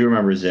 I do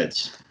remember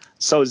Zitz.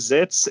 So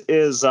Zitz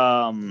is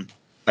I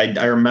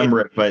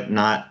remember it, but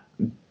not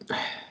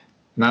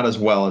as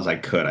well as I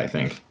could, I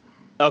think.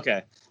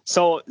 Okay.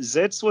 So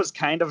Zitz was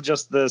kind of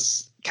just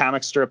this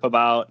comic strip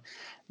about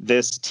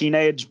this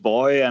teenage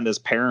boy and his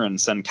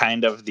parents, and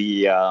kind of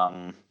the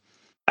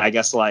I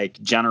guess like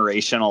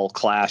generational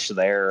clash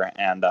there.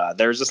 And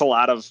there's just a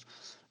lot of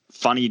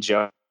funny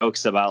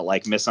jokes about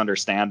like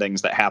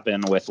misunderstandings that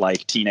happen with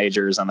like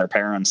teenagers and their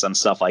parents and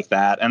stuff like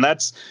that. And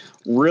that's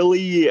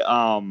really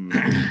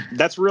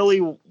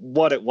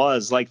what it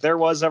was. Like there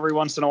was every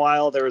once in a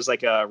while, there was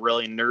like a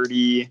really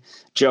nerdy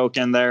joke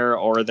in there,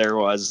 or there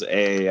was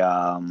a,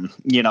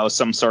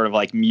 some sort of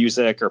like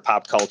music or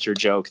pop culture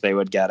joke they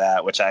would get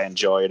at, which I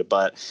enjoyed.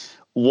 But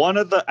one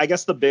of the, I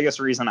guess the biggest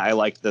reason I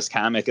liked this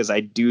comic is I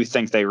do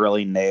think they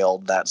really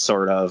nailed that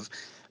sort of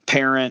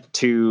parent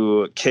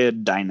to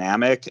kid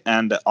dynamic.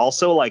 And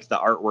also like the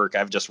artwork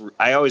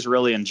I always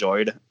really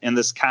enjoyed in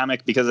this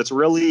comic, because it's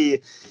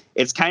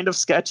kind of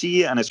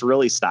sketchy and it's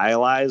really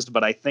stylized,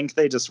 but I think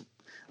the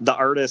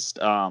artist,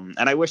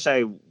 and I wish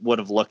I would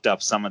have looked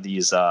up some of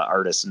these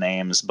artists'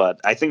 names,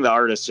 but I think the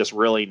artist just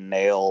really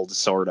nailed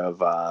sort of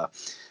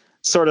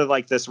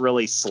like this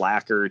really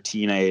slacker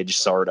teenage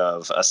sort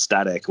of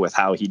aesthetic with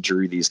how he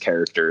drew these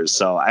characters.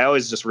 So I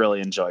always just really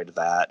enjoyed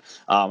that.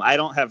 I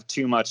don't have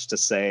too much to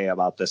say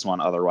about this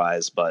one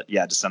otherwise, but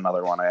yeah, just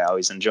another one I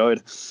always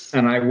enjoyed.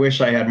 And I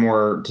wish I had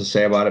more to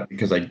say about it,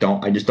 because I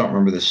just don't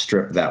remember the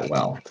strip that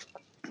well.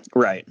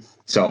 Right.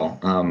 So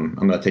I'm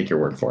going to take your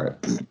word for it.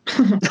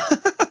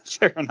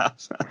 Fair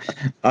enough.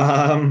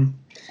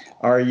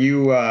 Are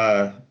you,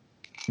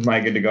 am I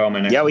good to go on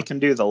my next? Yeah, we can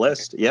do the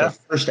list. Yeah. The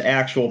first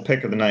actual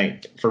pick of the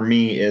night for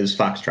me is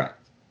Foxtrot.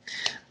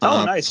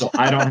 Oh, nice. So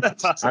I don't,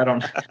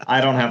 awesome.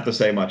 I don't have to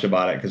say much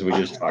about it because we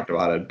just talked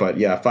about it. But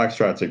yeah,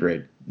 Foxtrot's a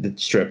great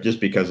strip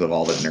just because of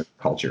all the nerd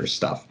culture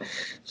stuff.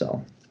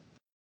 So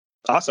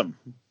awesome.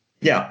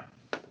 Yeah.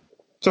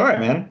 It's all right,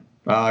 man.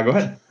 Go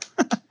ahead.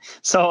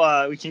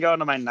 So we can go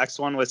into my next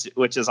one,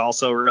 which is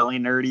also really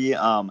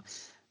nerdy.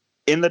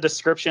 In the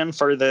description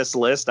for this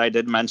list, I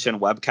did mention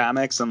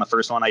webcomics, and the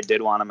first one I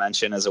did want to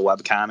mention is a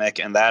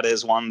webcomic, and that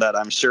is one that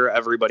I'm sure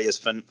everybody is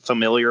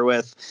familiar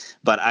with,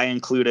 but I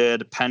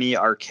included Penny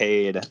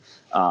Arcade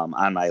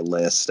on my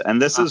list.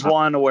 And this is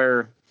one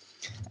where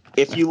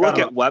if you look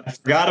at web... I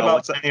forgot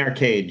about Penny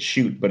Arcade,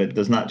 shoot, but it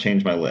does not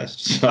change my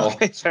list. So.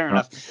 Okay, fair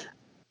enough.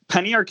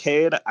 Penny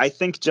Arcade, I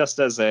think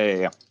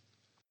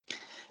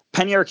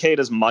Penny Arcade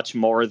is much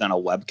more than a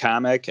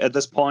webcomic at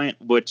this point,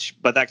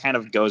 but that kind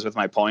of goes with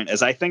my point,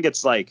 is I think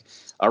it's like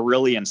a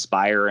really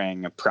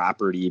inspiring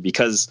property,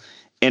 because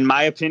in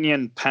my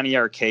opinion, Penny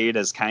Arcade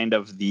is kind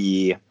of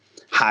the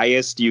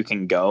highest you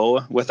can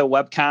go with a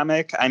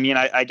webcomic. I mean,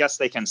 I guess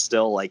they can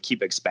still like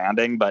keep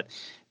expanding, but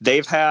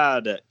they've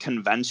had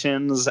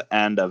conventions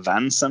and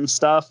events and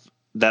stuff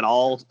that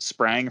all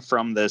sprang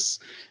from this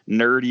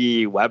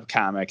nerdy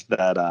webcomic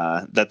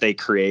that they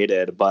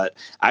created. But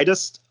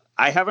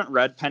I haven't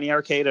read Penny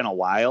Arcade in a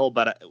while,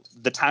 but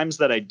the times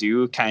that I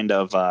do kind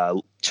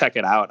of check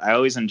it out, I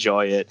always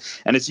enjoy it.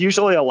 And it's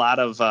usually a lot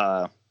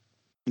of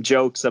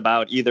jokes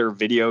about either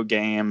video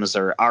games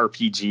or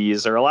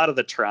RPGs or a lot of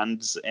the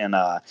trends in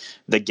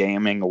the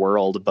gaming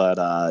world.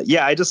 But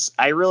yeah,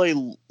 I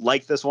really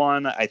like this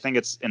one. I think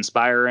it's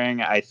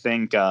inspiring. I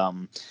think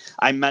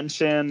I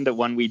mentioned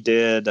when we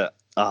did...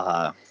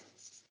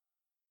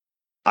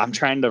 I'm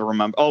trying to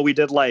remember. Oh, we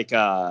did like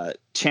the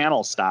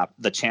Channel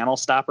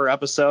Stopper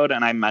episode,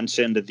 and I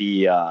mentioned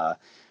the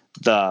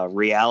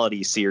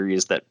reality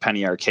series that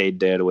Penny Arcade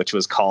did, which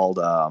was called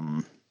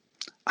I'm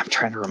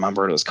trying to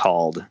remember what it was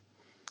called.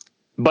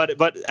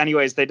 But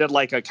anyways, they did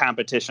like a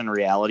competition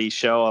reality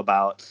show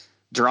about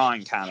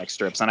drawing comic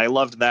strips, and I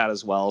loved that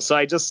as well. So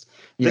this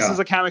is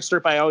a comic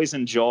strip I always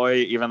enjoy,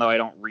 even though I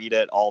don't read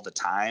it all the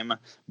time.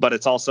 But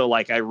it's also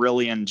like I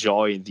really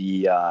enjoy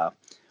the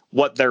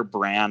what their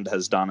brand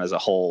has done as a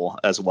whole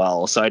as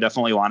well. So I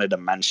definitely wanted to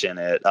mention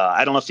it.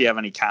 I don't know if you have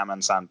any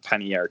comments on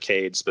Penny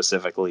Arcade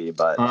specifically,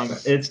 but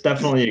it's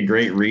definitely a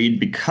great read.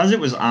 Because it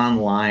was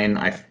online,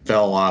 I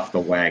fell off the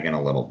wagon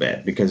a little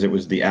bit because it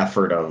was the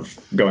effort of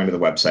going to the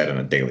website on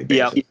a daily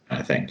basis,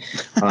 kind of thing.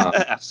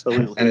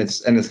 Absolutely. And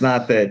it's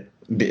not that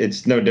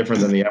it's no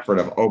different than the effort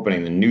of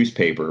opening the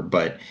newspaper,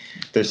 but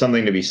there's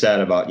something to be said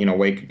about,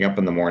 waking up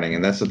in the morning.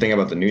 And that's the thing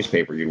about the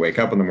newspaper. You wake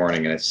up in the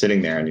morning and it's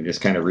sitting there and you just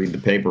kind of read the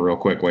paper real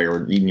quick while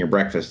you're eating your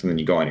breakfast and then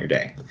you go on your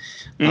day.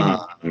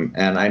 And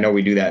I know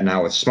we do that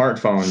now with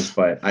smartphones,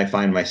 but I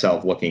find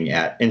myself looking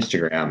at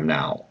Instagram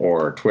now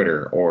or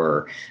Twitter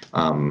or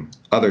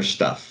other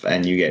stuff,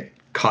 and you get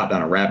caught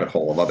down a rabbit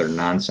hole of other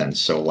nonsense.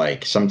 So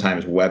like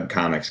sometimes web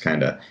comics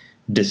kind of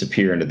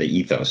disappear into the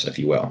ethos, if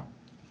you will.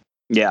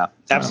 Yeah,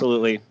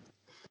 absolutely.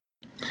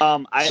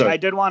 I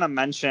did want to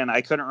mention,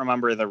 I couldn't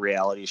remember the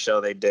reality show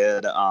they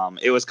did.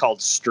 It was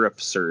called Strip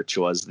Search,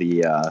 was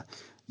the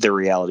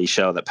reality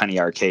show that Penny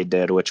Arcade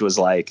did, which was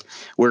like,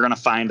 we're going to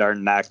find our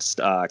next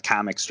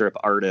comic strip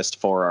artist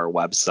for our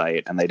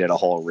website. And they did a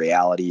whole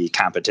reality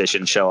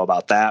competition show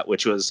about that,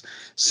 which was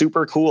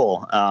super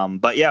cool.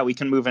 But yeah, we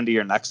can move into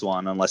your next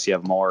one unless you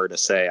have more to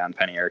say on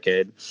Penny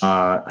Arcade.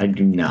 I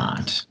do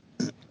not.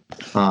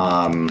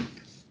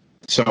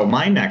 So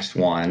my next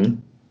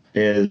one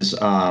is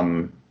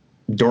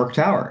Dork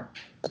Tower.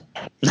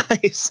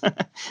 Nice.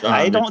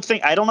 I don't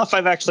know if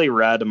I've actually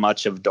read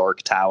much of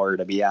Dork Tower,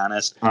 to be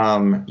honest.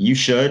 You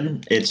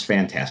should. It's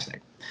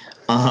fantastic.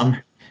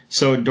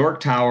 So Dork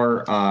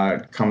Tower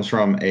comes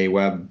from a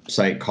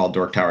website called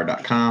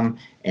dorktower.com,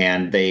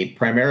 and they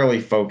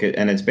primarily focus,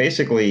 and it's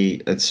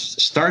basically,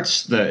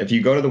 if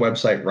you go to the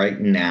website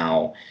right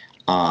now,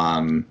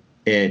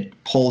 it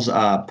pulls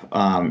up,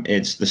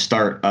 it's the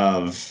start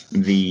of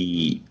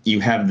you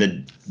have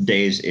the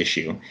day's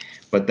issue,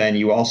 but then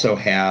you also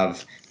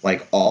have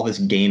like all this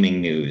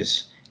gaming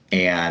news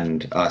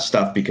and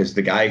stuff, because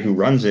the guy who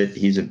runs it,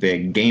 he's a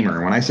big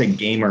gamer. When I say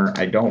gamer,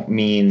 I don't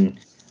mean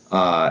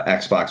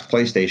Xbox,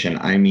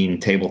 PlayStation. I mean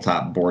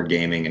tabletop board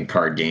gaming and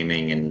card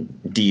gaming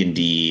and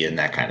D&D and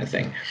that kind of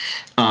thing.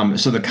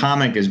 So the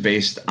comic is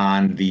based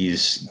on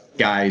these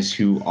guys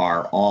who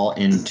are all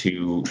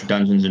into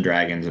Dungeons and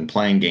Dragons and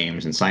playing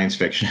games and science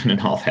fiction and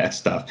all that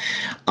stuff.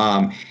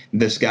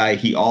 This guy,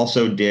 he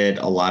also did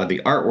a lot of the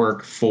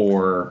artwork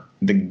for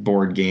the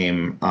board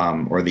game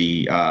or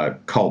the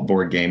cult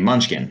board game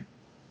Munchkin.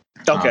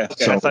 Okay.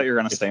 So I thought you were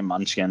going to say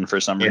Munchkin for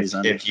some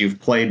reason. If you've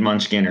played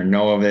Munchkin or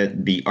know of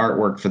it, the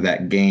artwork for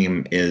that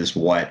game is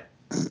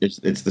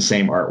it's the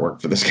same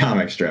artwork for this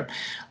comic strip.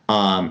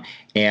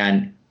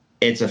 And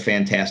it's a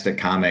fantastic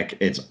comic.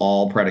 It's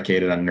all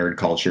predicated on nerd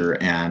culture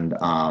and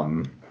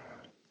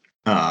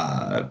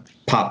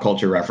pop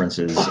culture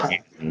references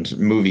and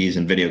movies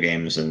and video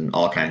games and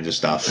all kinds of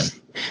stuff. And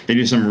they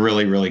do some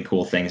really, really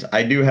cool things.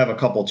 I do have a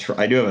couple.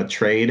 I do have a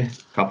trade.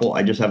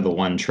 I just have the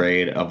one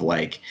trade of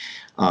like,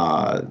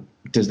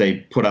 because they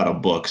put out a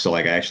book. So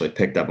like I actually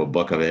picked up a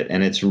book of it,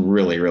 and it's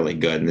really, really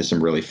good. And there's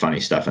some really funny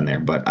stuff in there,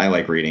 but I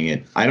like reading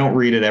it. I don't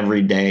read it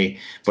every day,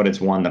 but it's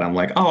one that I'm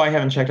like, oh, I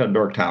haven't checked out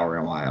Dork Tower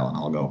in a while, and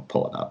I'll go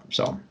pull it up.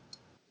 So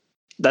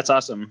that's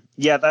awesome.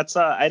 Yeah, that's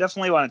I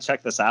definitely want to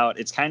check this out.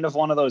 It's kind of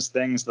one of those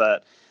things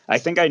that I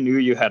think I knew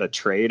you had a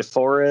trade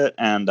for it,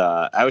 and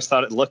I always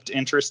thought it looked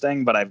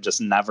interesting, but I've just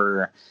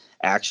never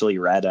actually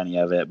read any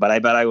of it. But I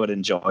bet I would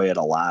enjoy it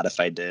a lot if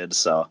I did.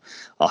 So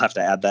I'll have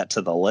to add that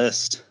to the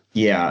list.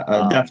 Yeah,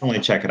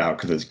 definitely check it out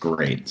because it's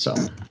great. So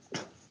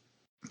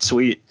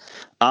sweet.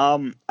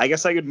 I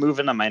guess I could move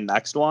into my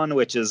next one,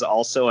 which is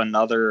also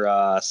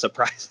another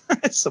surprise,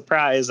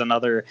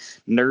 another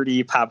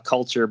nerdy pop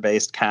culture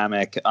based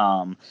comic.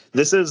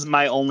 This is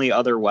my only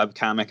other web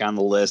comic on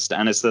the list,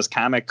 and it's this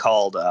comic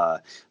called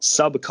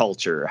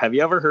Subculture. Have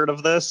you ever heard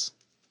of this?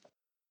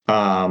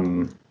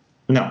 No.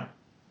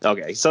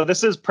 Okay, so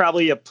this is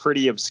probably a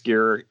pretty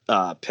obscure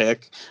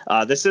pick.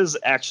 This is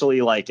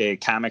actually like a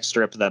comic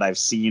strip that I've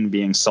seen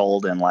being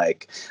sold in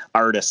like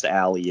Artist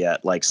Alley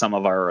at like some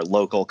of our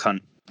local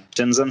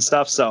conventions and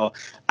stuff. So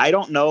I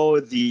don't know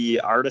the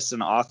artist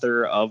and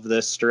author of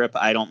this strip.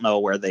 I don't know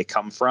where they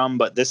come from,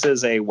 but this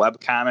is a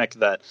webcomic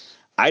that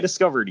I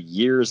discovered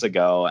years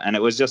ago, and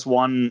it was just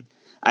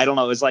I don't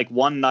know, it was like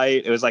one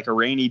night, it was like a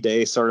rainy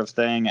day sort of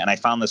thing, and I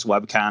found this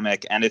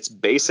webcomic, and it's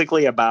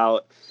basically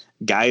about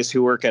guys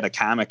who work at a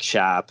comic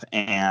shop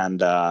and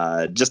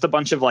just a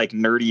bunch of like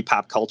nerdy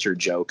pop culture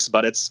jokes.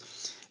 But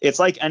it's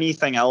like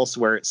anything else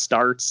where it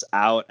starts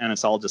out and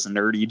it's all just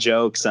nerdy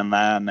jokes, and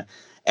then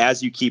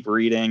as you keep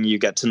reading you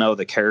get to know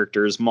the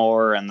characters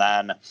more, and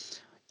then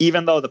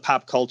even though the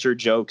pop culture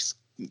jokes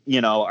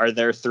are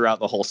there throughout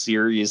the whole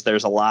series,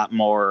 there's a lot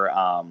more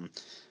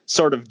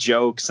sort of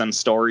jokes and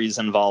stories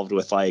involved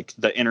with like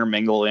the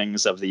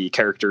interminglings of the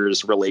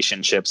characters'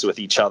 relationships with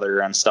each other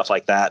and stuff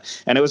like that.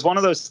 And it was one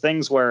of those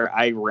things where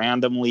I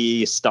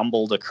randomly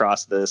stumbled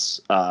across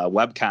this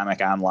webcomic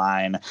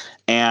online,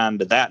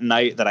 and that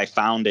night that I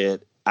found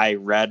it, I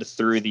read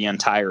through the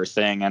entire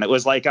thing, and it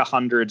was like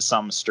 100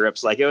 some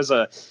strips. Like, it was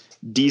a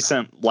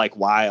decent like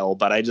while,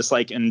 but I just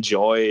like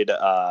enjoyed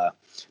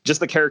just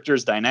the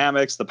characters'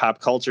 dynamics, the pop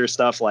culture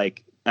stuff,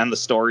 like, and the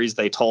stories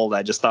they told.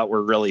 I just thought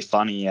were really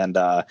funny, and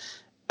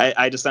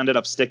I just ended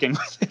up sticking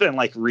with it and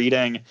like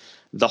reading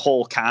the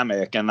whole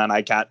comic. And then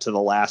I got to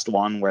the last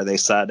one where they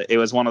said it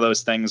was one of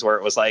those things where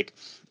it was like,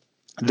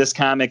 this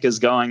comic is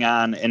going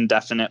on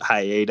indefinite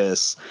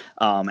hiatus.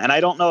 And I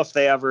don't know if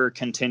they ever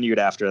continued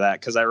after that,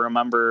 because I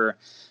remember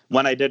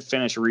when I did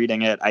finish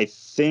reading it, I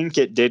think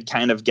it did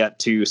kind of get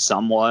to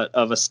somewhat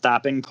of a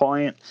stopping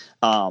point.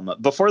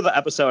 Before the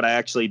episode, I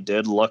actually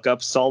did look up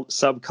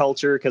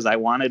Subculture because I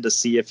wanted to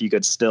see if you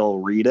could still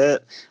read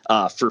it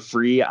for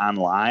free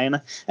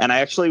online. And I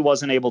actually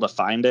wasn't able to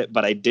find it,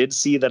 but I did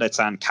see that it's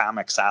on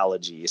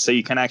Comixology. So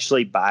you can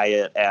actually buy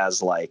it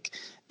as like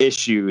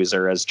issues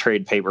or as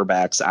trade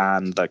paperbacks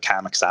on the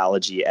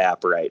Comixology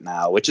app right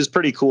now, which is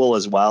pretty cool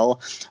as well.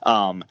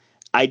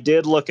 I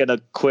did look at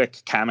a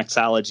quick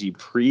Comixology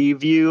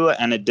preview,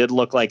 and it did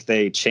look like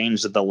they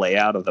changed the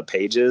layout of the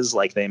pages.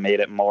 Like, they made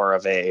it more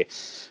of a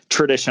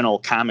traditional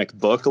comic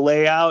book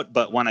layout.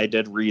 But when I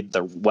did read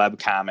the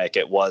webcomic,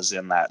 it was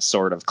in that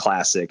sort of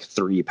classic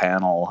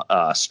 3-panel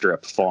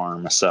strip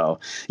form. So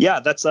yeah,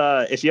 that's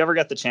if you ever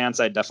get the chance,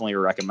 I definitely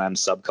recommend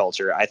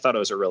Subculture. I thought it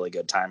was a really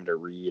good time to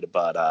read,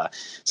 but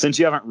since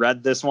you haven't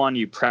read this one,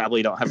 you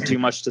probably don't have too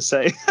much to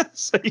say.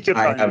 So you could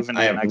probably move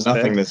into the next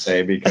nothing pick. to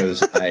say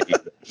because I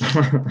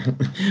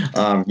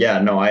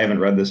I haven't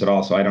read this at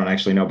all, so I don't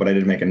actually know, but I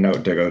did make a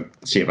note to go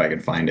see if I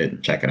could find it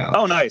and check it out.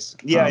 Oh, nice.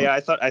 Yeah. I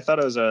thought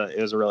it was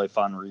a really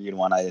fun read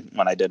when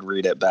I did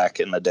read it back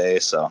in the day.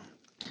 So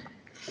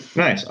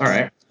nice. All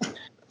right.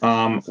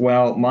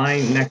 Well, my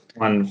next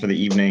one for the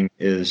evening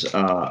is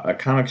a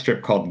comic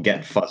strip called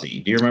Get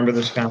Fuzzy. Do you remember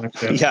this comic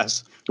strip?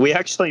 Yes, we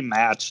actually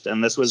matched,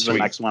 and this was Sweet. The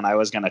next one I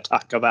was going to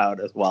talk about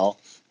as well.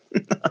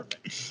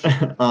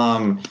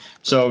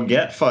 So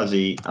Get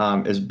Fuzzy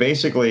is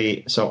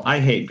basically, so I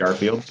hate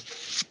Garfield.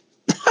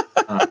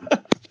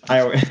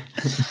 I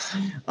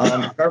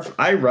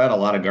read a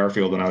lot of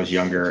Garfield when I was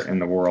younger, in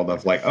the world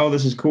of like, oh,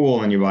 this is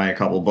cool, and you buy a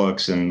couple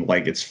books and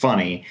like it's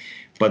funny,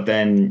 but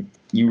then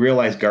you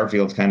realize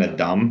Garfield's kind of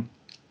dumb,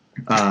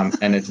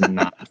 and it's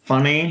not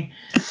funny,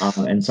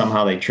 and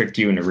somehow they tricked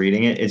you into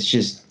reading it. It's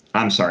just,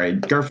 I'm sorry,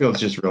 Garfield's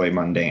just really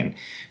mundane.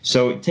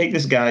 So take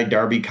this guy,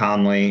 Darby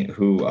Conley,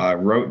 who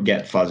wrote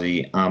Get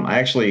Fuzzy. I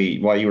actually,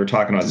 while you were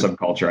talking about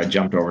Subculture, I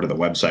jumped over to the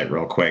website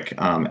real quick,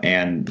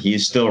 and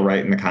he's still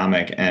writing the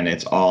comic, and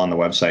it's all on the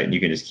website, and you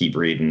can just keep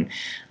reading.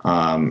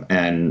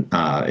 And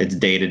it's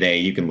day to day.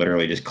 You can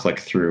literally just click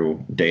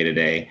through day to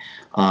day.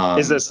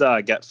 Is this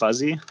Get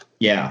Fuzzy?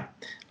 Yeah.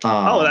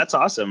 Oh, that's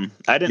awesome.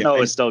 I didn't know it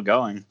was still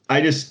going.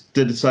 I just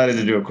decided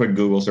to do a quick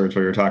Google search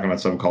while we were talking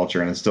about Subculture,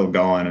 and it's still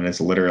going, and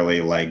it's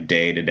literally like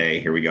day to day.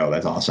 Here we go.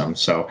 That's awesome.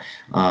 So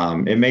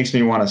it makes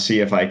me want to see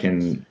if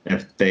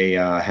they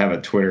have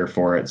a Twitter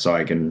for it, so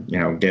I can,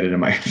 get it in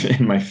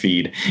my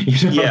feed.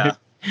 Yeah.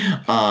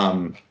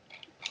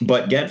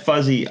 But Get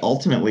Fuzzy,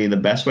 ultimately, the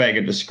best way I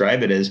could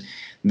describe it is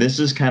this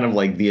is kind of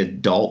like the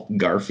adult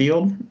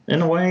Garfield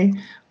in a way.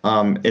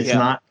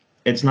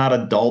 It's not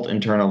adult in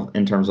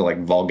terms of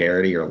like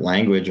vulgarity or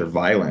language or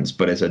violence,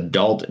 but it's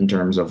adult in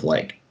terms of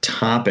like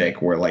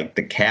topic, where like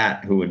the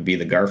cat, who would be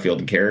the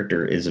Garfield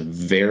character, is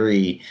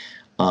very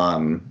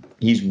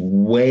he's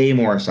way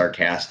more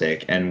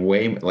sarcastic and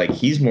way like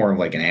he's more of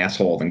like an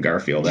asshole than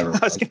Garfield ever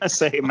was. I was gonna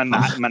say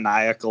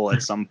maniacal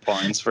at some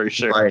points for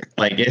sure. Right,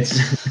 like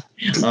it's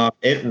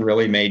it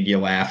really made you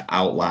laugh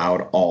out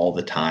loud all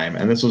the time.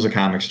 And this was a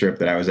comic strip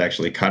that I was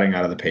actually cutting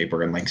out of the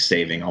paper and like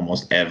saving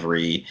almost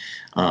every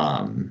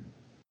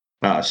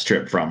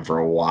strip from for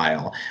a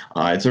while.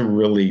 It's a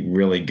really,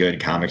 really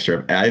good comic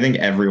strip. I think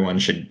everyone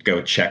should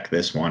go check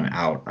this one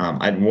out.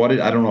 I don't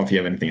know if you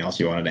have anything else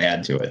you wanted to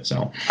add to it.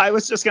 So I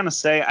was just gonna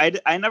say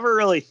I never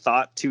really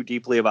thought too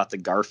deeply about the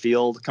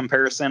Garfield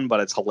comparison, but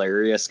it's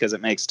hilarious because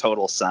it makes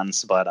total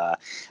sense. But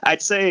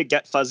I'd say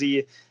Get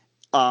Fuzzy,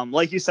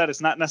 like you said,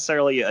 it's not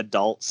necessarily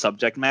adult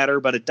subject matter,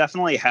 but it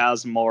definitely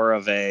has more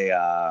of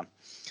a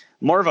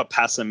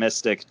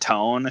pessimistic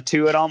tone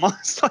to it,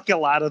 almost. Like a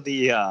lot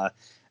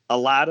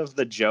of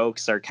the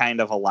jokes are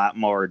kind of a lot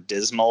more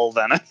dismal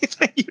than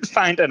anything you'd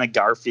find in a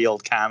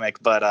Garfield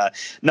comic. But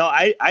no,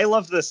 I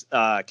love this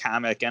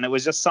comic, and it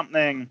was just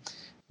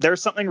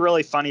there's something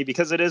really funny,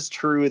 because it is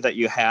true that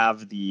you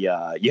have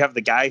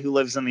the guy who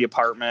lives in the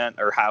apartment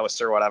or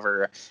house or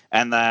whatever,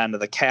 and then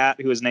the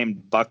cat who is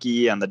named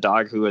Bucky, and the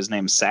dog who is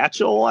named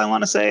Satchel, I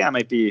want to say. I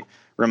might be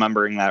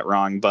remembering that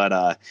wrong,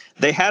 but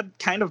they had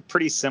kind of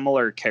pretty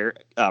similar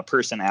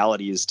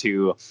personalities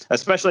to,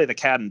 especially the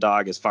cat and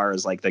dog, as far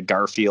as like the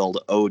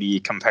Garfield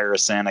Odie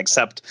comparison,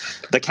 except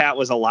the cat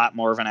was a lot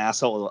more of an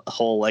asshole,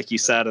 like you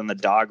said, and the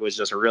dog was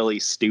just really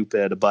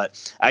stupid.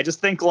 But I just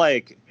think,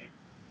 like,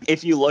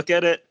 if you look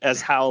at it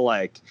as how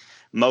like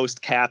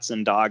most cats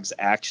and dogs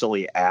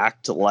actually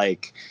act,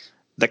 like,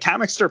 the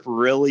comic strip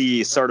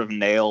really sort of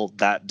nailed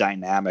that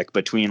dynamic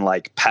between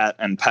like pet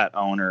and pet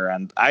owner.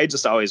 And I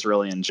just always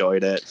really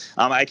enjoyed it.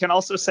 I can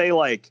also say,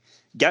 like,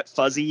 Get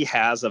Fuzzy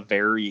has a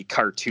very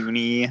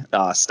cartoony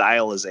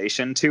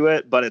stylization to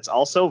it, but it's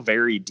also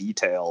very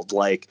detailed.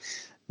 Like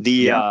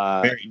the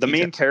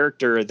main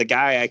character, the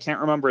guy, I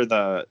can't remember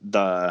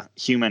the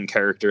human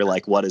character,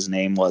 like what his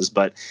name was,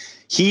 but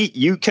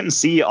you can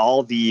see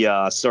all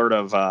the sort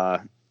of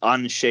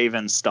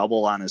unshaven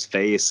stubble on his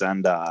face.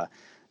 And the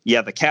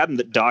cat and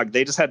the dog,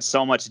 they just had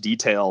so much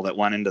detail that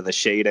went into the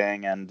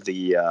shading and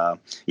the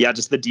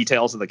just the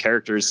details of the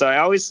characters. So I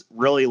always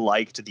really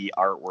liked the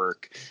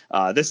artwork.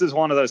 This is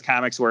one of those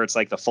comics where it's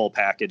like the full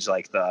package.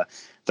 Like the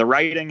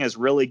writing is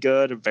really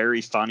good, very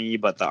funny,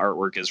 but the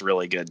artwork is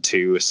really good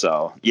too.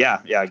 So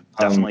yeah,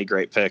 definitely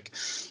great pick.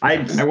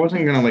 I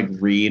wasn't gonna like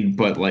read,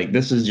 but like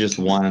this is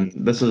one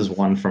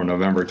from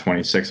November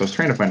 26th. I was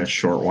trying to find a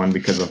short one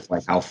because of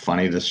like how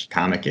funny this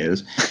comic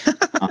is.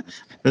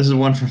 This is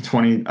one from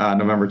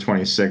November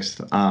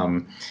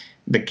 26th.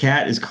 The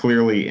cat is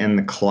clearly in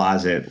the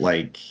closet,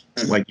 like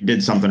he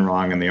did something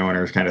wrong, and the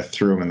owners kind of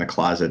threw him in the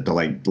closet to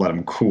like let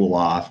him cool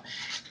off.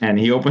 And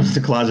he opens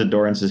the closet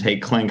door and says, "Hey,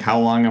 Clink, how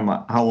long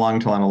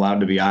till I'm allowed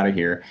to be out of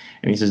here?"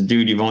 And he says,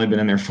 "Dude, you've only been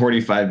in there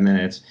 45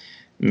 minutes."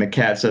 And the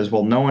cat says,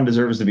 "Well, no one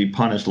deserves to be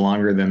punished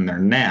longer than their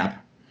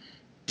nap."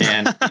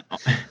 And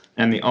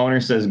and the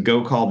owner says,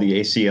 "Go call the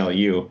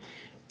ACLU."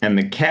 And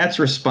the cat's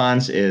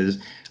response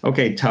is,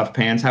 "Okay, tough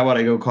pants, how about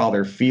I go call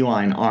their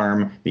feline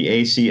arm, the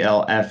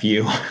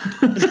ACLFU?"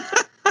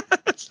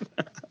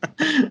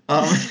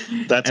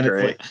 That's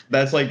great.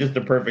 That's like just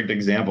a perfect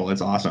example.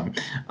 It's awesome.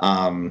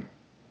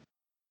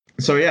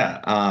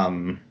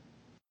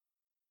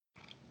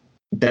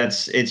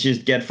 It's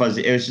just Get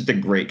Fuzzy. It was just a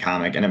great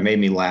comic, and it made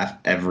me laugh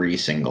every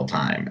single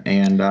time.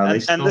 And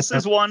this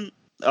is one.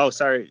 Oh,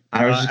 sorry.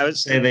 I was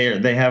just say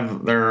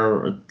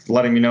they're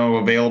letting me know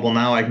available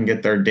now. I can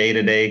get their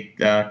day-to-day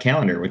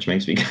calendar, which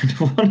makes me kind of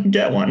want to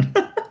get one.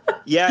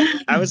 Yeah,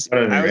 I was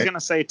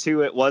gonna say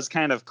too, it was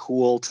kind of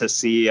cool to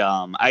see.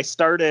 I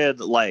started,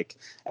 like,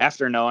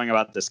 after knowing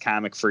about this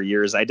comic for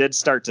years, I did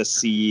start to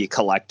see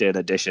collected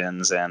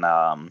editions and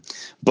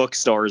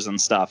bookstores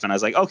and stuff, and I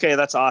was like, okay,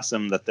 that's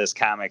awesome that this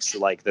comic's,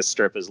 like, this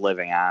strip is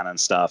living on and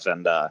stuff.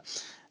 And the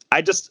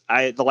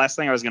last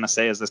thing I was going to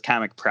say is this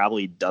comic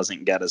probably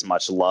doesn't get as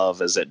much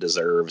love as it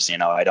deserves. You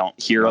know, I don't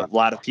hear a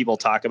lot of people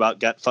talk about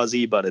Get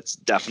Fuzzy, but it's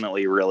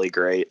definitely really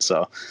great.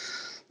 So,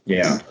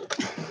 yeah.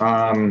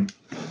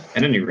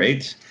 At any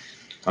rate,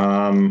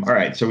 all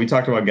right. So we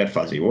talked about Get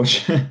Fuzzy. What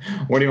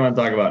do you want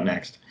to talk about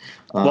next?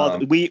 Well,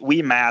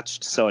 we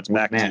matched, so it's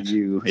back to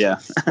you. Yeah.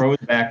 Throw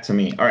it back to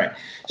me. All right.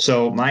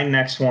 So my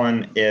next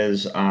one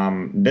is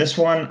this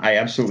one I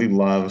absolutely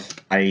love.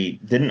 I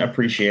didn't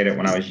appreciate it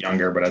when I was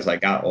younger, but as I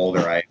got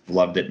older, I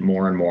loved it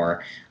more and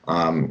more.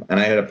 And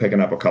I ended up picking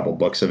up a couple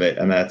books of it,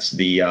 and that's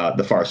the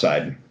Far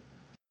Side.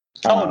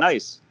 Oh,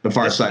 nice. The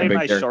Far Side. Made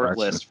my short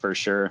list for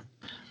sure.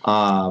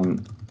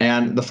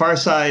 And the Far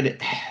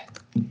Side,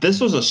 this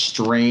was a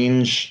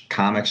strange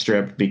comic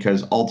strip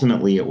because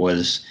ultimately it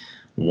was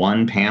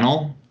one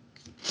panel.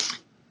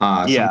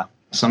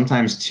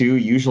 Sometimes two,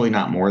 usually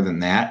not more than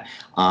that.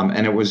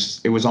 And it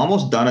was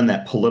almost done in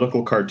that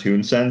political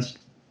cartoon sense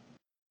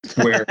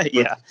where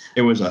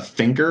it was a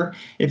thinker,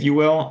 if you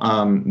will.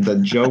 The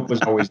joke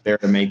was always there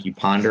to make you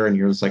ponder, and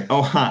you're just like,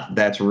 oh,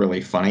 that's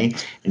really funny.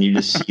 And you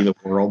just see the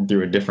world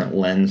through a different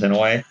lens in a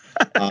way.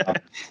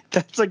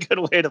 That's a good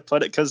way to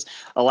put it, because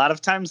a lot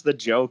of times the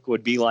joke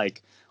would be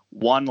like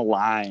one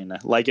line,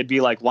 like it'd be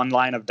like one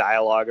line of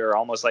dialogue or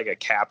almost like a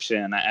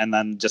caption, and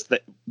then just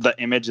the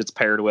image it's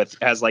paired with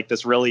has like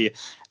this really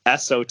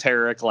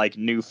esoteric, like,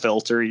 new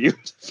filter you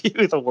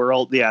view the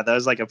world. Yeah, that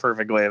was like a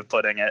perfect way of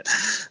putting it.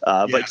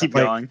 But keep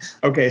going.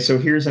 Okay, so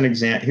here's an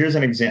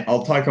example.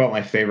 I'll talk about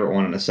my favorite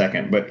one in a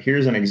second, but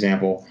here's an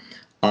example.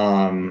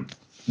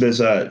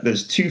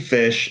 There's two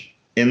fish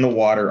in the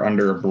water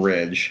under a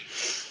bridge,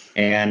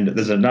 and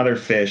there's another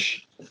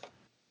fish,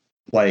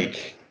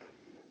 like,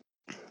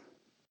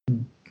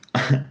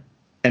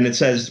 and it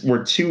says,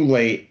 "We're too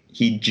late,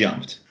 he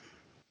jumped."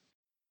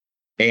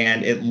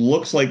 And it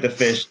looks like the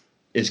fish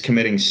is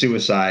committing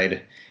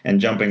suicide and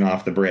jumping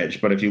off the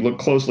bridge. But if you look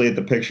closely at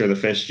the picture, the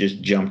fish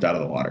just jumped out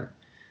of the water.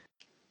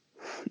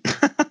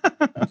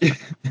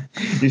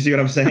 You see what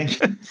I'm saying?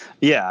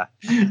 Yeah.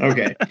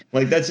 Okay.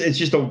 Like, it's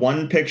just a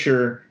one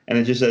picture, and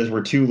it just says,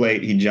 "We're too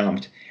late, he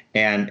jumped."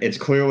 And it's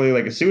clearly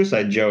like a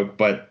suicide joke,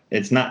 but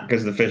it's not,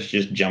 because the fish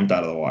just jumped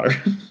out of the water.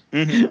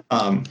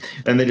 Mm-hmm.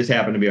 And they just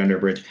happened to be under a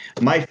bridge.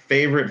 My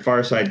favorite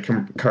Far Side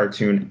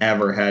cartoon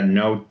ever had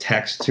no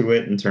text to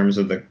it in terms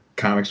of the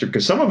comic strip,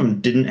 because some of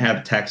them didn't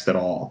have text at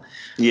all.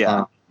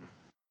 Yeah.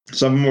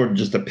 Some of them were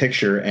just a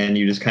picture, and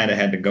you just kind of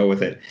had to go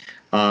with it.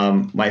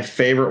 My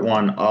favorite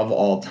one of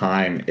all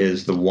time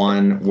is the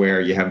one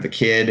where you have the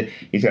kid.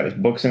 He's got his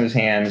books in his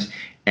hands,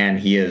 and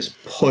he is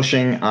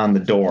pushing on the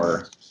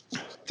door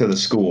to the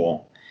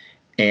school,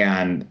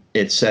 and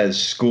it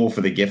says "School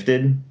for the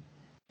Gifted."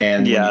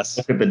 And yes,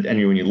 when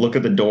you look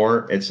at the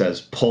door, it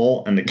says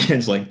 "pull," and the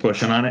kid's like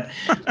pushing on it.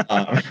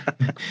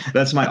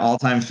 That's my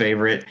all-time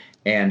favorite.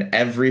 And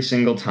every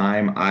single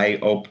time I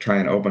try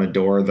and open a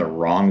door the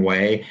wrong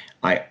way,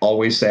 I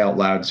always say out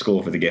loud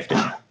 "School for the Gifted."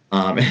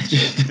 I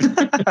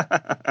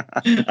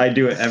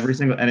do it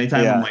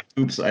anytime. I'm like,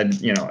 "Oops,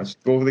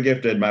 School for the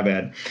Gifted." My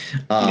bad.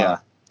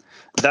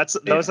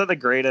 Those are the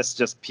greatest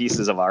just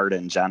pieces of art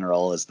in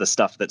general, is the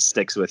stuff that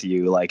sticks with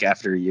you like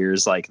after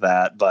years like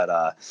that.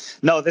 But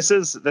no, this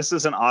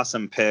is an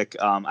awesome pick.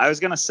 I was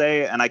gonna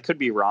say, and I could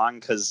be wrong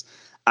because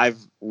I've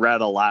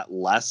read a lot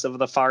less of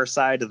The Far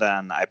Side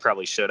than I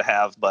probably should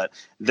have, but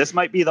this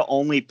might be the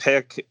only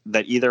pick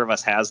that either of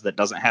us has that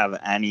doesn't have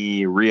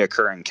any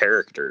reoccurring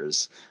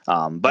characters.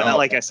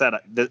 Like I said,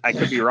 I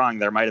could be wrong.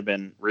 There might have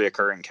been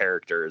reoccurring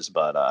characters,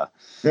 but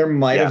there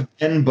might have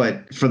been,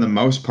 but for the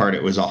most part,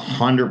 it was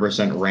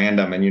 100%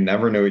 random, and you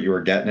never knew what you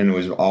were getting, and it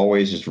was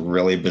always just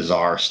really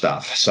bizarre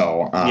stuff.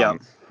 So,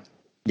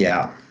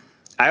 yeah.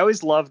 I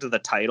always loved the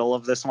title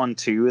of this one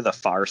too, The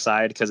Far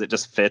Side, because it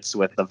just fits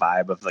with the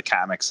vibe of the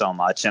comic so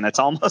much, and it's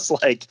almost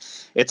like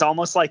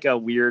a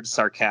weird,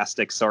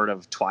 sarcastic sort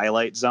of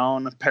Twilight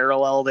Zone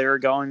parallel they were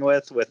going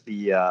with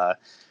the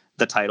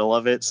title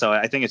of it. So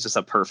I think it's just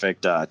a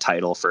perfect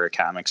title for a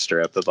comic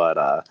strip.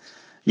 But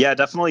yeah,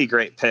 definitely a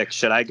great pick.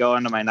 Should I go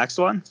into my next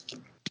one?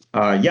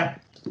 Yeah.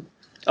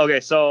 Okay,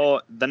 so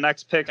the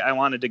next pick I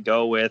wanted to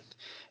go with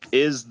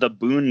is The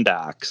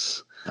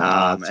Boondocks,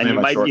 and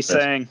you might be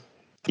saying.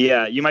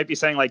 Yeah, you might be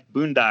saying, like,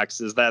 Boondocks,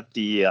 is that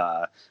the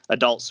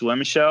Adult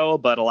Swim show?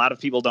 But a lot of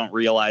people don't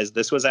realize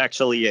this was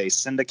actually a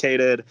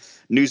syndicated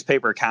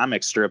newspaper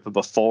comic strip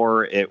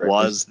before it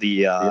was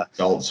the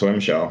Adult Swim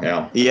show.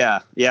 Yeah,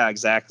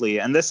 exactly.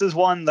 And this is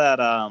one that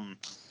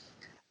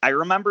I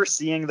remember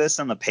seeing this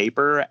in the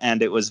paper,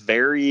 and it was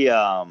very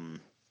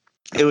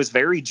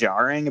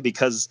jarring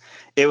because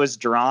it was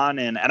drawn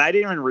in, and I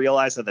didn't even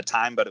realize at the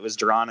time, but it was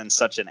drawn in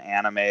such an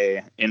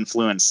anime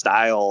influenced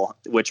style,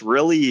 which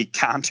really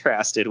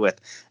contrasted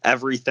with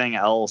everything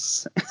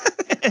else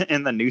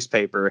in the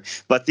newspaper.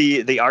 But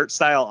the art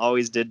style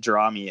always did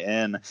draw me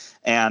in.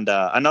 And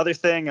another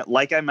thing,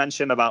 like I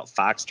mentioned about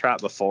Foxtrot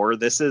before,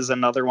 this is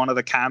another one of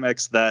the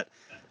comics that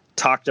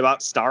talked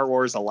about Star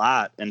Wars a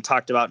lot and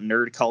talked about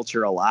nerd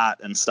culture a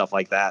lot and stuff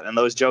like that. And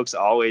those jokes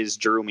always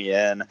drew me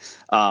in.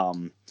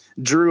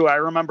 Drew, I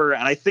remember,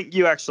 and I think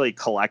you actually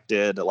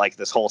collected like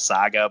this whole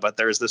saga, but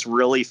there's this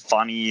really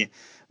funny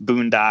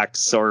Boondocks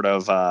sort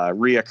of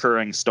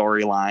reoccurring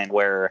storyline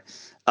where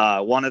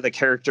one of the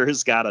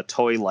characters got a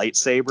toy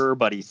lightsaber,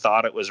 but he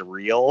thought it was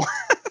real.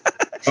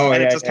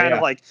 And it just kind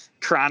of like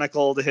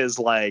chronicled his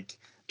like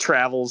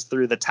travels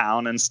through the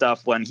town and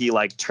stuff when he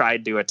like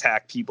tried to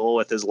attack people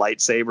with his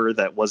lightsaber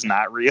that was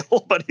not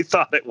real, but he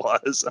thought it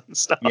was and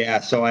stuff. Yeah.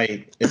 To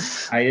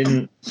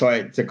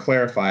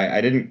clarify,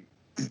 I didn't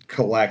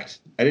cut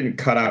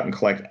out and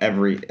collect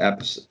every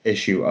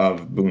issue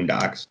of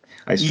Boondocks.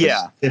 I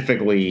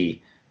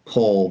specifically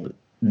pulled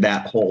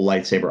that whole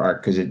lightsaber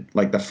arc because it,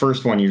 like, the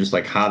first one you're just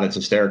like, that's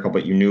hysterical,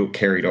 but you knew it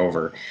carried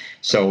over.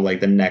 So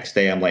like the next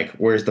day I'm like,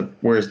 where's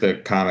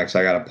the comics?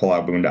 I got to pull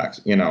out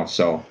Boondocks,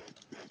 so.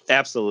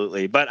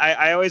 Absolutely. But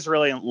I always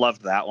really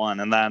loved that one.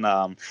 And then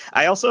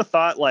I also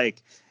thought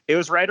like it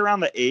was right around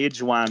the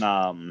age when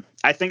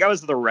I think I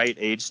was the right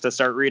age to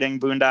start reading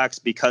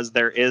Boondocks because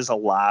there is a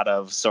lot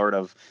of sort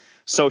of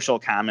social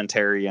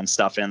commentary and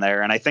stuff in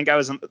there. And I think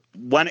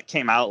when it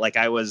came out, like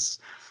I was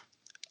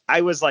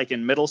like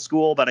in middle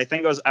school, but I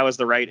think I was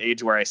the right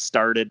age where I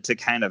started to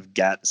kind of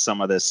get some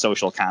of this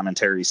social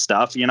commentary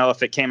stuff.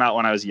 If it came out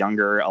when I was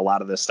younger, a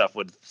lot of this stuff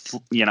would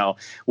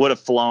have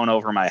flown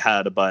over my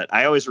head, but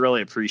I always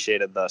really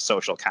appreciated the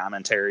social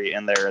commentary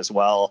in there as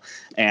well.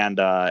 And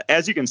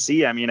as you can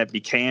see, I mean, it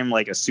became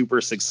like a super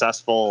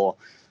successful,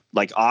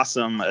 like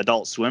awesome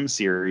Adult Swim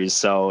series.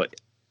 So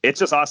it's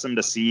just awesome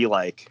to see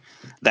like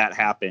that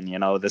happen.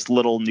 This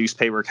little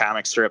newspaper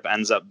comic strip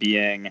ends up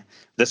being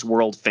this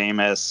world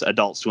famous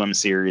Adult Swim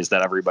series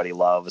that everybody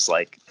loves.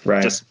 Like,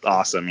 just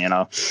awesome,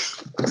 Yeah,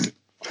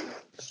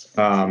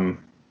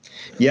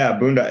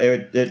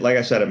 Boondocks. It like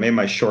I said, it made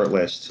my short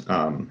list.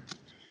 But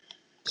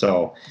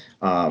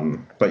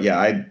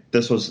yeah,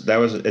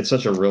 it's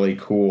such a really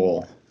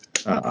cool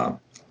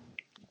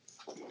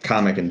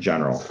comic in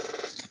general.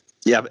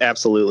 Yeah,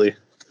 absolutely.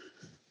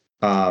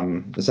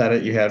 Is that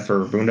it you had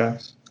for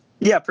Boondocks?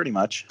 Yeah, pretty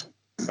much.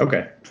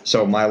 Okay,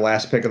 so my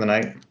last pick of the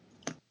night.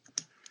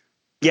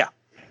 Yeah.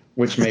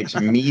 Which makes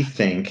me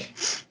think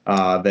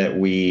that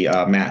we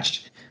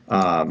matched,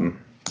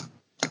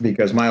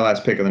 because my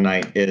last pick of the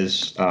night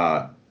is,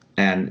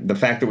 and the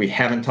fact that we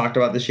haven't talked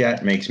about this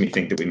yet makes me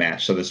think that we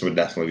matched. So this would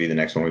definitely be the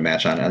next one we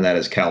match on, and that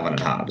is Calvin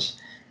and Hobbes.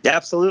 Yeah,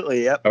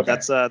 absolutely. Yep. Okay.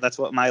 That's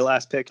what my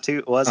last pick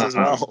too was as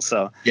well.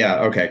 So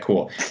yeah. Okay.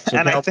 Cool. So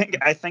and I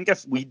think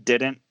if we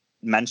didn't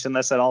mention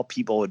this at all,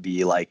 people would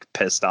be like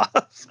pissed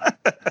off.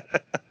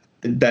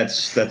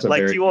 That's a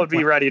like very people would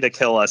be ready to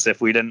kill us if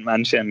we didn't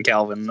mention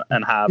Calvin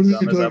and Hobbes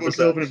on this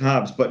episode. Calvin and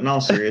Hobbes, but in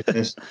all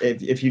seriousness,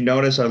 if you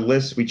notice our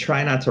list, we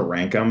try not to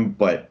rank them,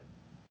 but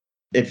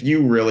if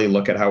you really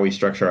look at how we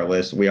structure our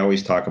list, we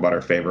always talk about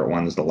our favorite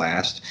ones the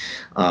last.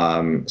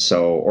 Or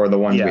the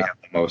ones we have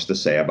the most to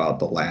say about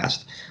the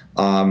last.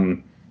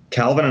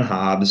 Calvin and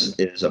Hobbes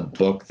is a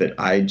book that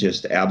I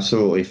just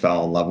absolutely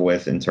fell in love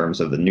with in terms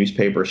of the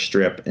newspaper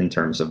strip, in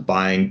terms of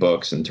buying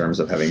books, in terms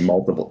of having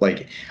multiple.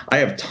 Like, I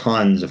have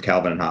tons of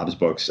Calvin and Hobbes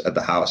books at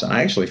the house, and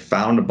I actually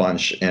found a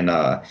bunch in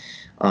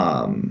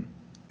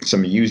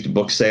some used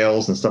book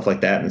sales and stuff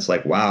like that. And it's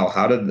like, wow,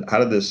 how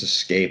did this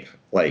escape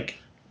like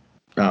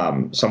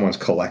someone's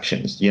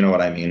collections? You know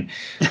what I mean?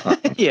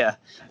 Yeah.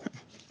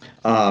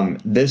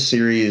 This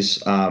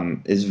series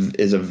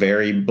is a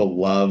very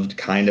beloved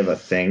kind of a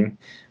thing.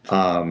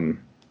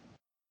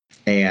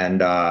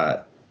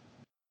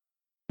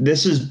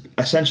 This is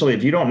essentially,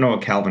 if you don't know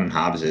what Calvin and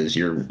Hobbes is,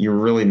 you're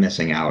really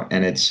missing out.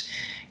 And it's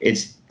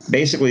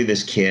basically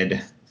this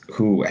kid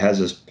who has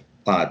this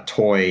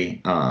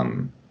toy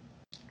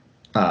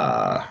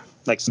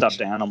like stuffed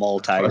animal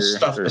tiger.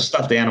 A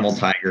stuffed animal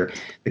tiger.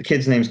 The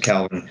kid's name's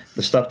Calvin.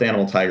 The stuffed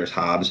animal tiger's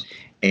Hobbes.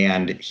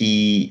 And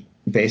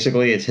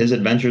basically it's his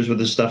adventures with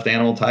his stuffed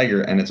animal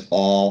tiger, and it's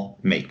all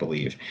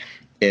make-believe.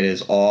 It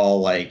is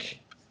all like,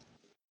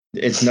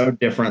 it's no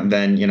different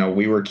than,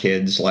 we were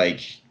kids,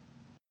 like,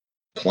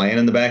 playing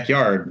in the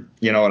backyard.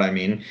 You know what I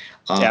mean?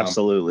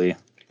 Absolutely.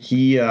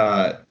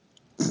 The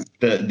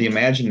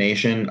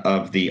imagination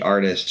of the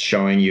artist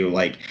showing you,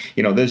 like,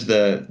 there's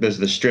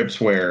the strips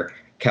where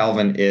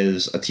Calvin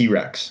is a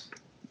T-Rex.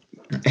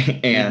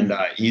 And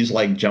he's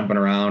like jumping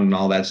around and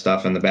all that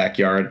stuff in the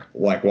backyard,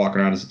 like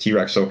walking around as a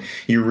T-Rex. So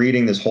you're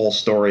reading this whole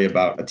story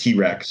about a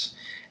T-Rex,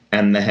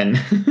 and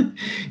then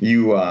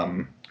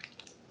you're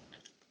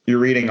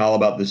reading all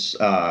about this.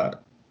 You're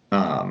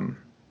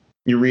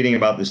reading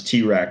about this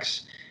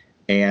T-Rex,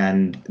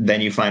 and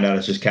then you find out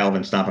it's just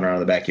Calvin stomping around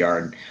in the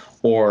backyard.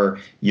 Or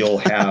you'll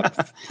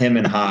have him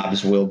and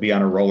Hobbes will be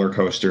on a roller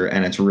coaster,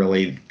 and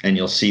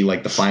you'll see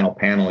like the final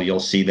panel, you'll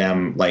see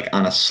them like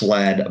on a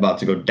sled about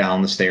to go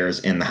down the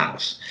stairs in the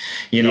house.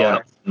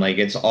 Like,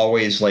 it's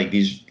always like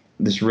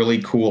this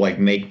really cool, like,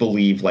 make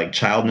believe, like,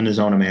 child in his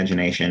own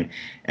imagination.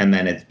 And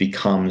then it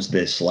becomes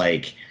this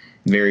like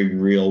very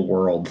real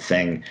world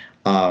thing.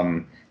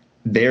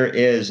 There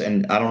is,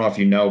 and I don't know if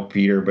you know,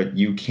 Peter, but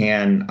you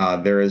can,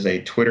 there is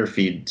a Twitter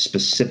feed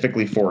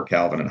specifically for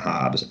Calvin and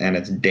Hobbes, and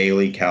it's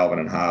daily Calvin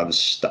and Hobbes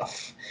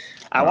stuff.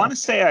 I want to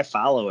say I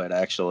follow it,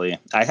 actually.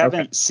 I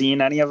haven't seen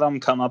any of them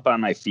come up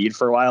on my feed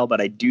for a while, but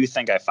I do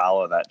think I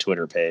follow that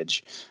Twitter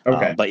page.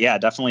 Okay. But yeah,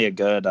 definitely a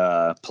good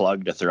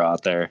plug to throw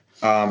out there.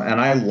 And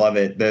I love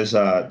it.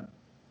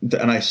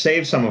 And I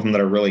saved some of them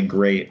that are really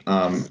great.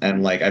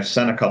 And like, I've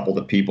sent a couple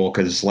to people,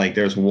 because like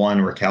there's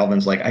one where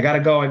Calvin's like, I gotta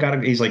go.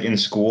 He's like in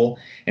school,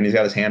 and he's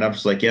got his hand up.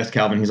 She's like, yes,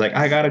 Calvin. He's like,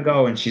 I gotta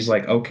go. And she's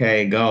like,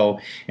 okay, go.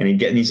 And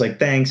he's like,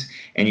 thanks.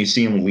 And you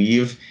see him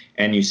leave,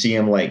 and you see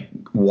him like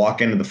walk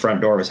into the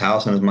front door of his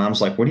house, and his mom's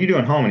like, what are you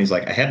doing home? And he's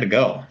like, I had to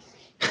go.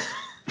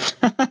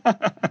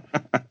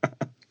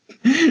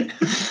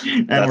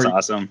 That's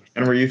awesome.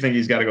 And where you think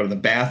he's got to go to the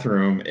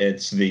bathroom,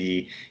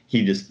 he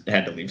just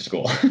had to leave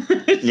school.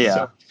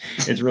 Yeah.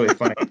 So it's really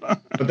funny.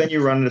 But then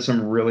you run into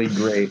some really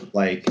great,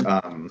 like,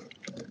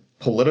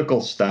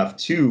 political stuff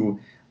too,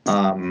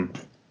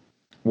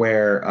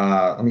 where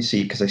let me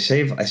see, because I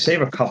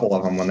save a couple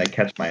of them when they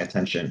catch my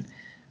attention.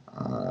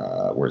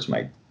 Where's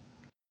my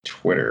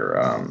Twitter?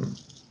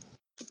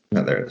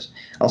 No, there it is.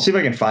 I'll see if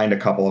I can find a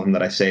couple of them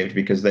that I saved,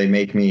 because they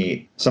make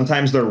me.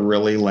 Sometimes they're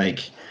really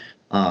like.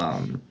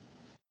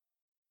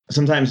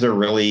 Sometimes they're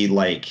really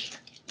like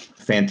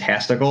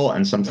fantastical,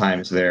 and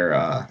sometimes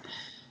they're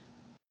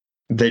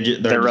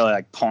really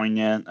like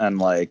poignant and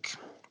like.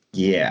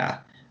 Yeah.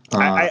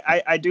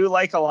 I do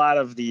like a lot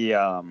of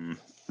the.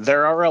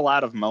 There are a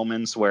lot of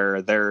moments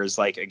where there's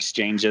like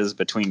exchanges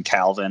between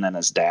Calvin and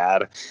his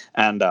dad,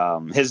 and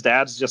his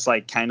dad's just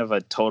like kind of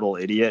a total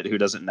idiot who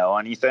doesn't know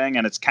anything.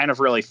 And it's kind of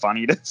really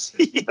funny to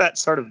see that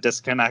sort of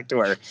disconnect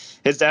where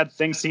his dad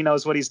thinks he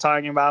knows what he's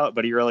talking about,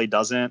 but he really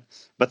doesn't.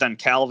 But then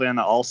Calvin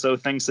also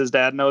thinks his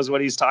dad knows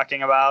what he's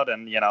talking about.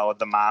 And,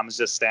 the mom's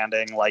just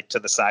standing like to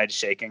the side,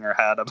 shaking her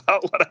head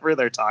about whatever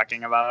they're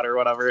talking about or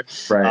whatever.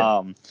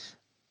 Right.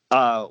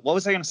 What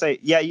was I going to say?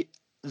 Yeah.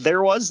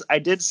 I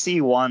did see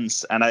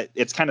once, and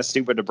it's kind of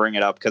stupid to bring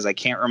it up because I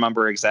can't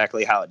remember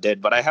exactly how it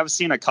did, but I have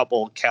seen a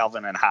couple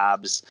Calvin and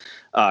Hobbes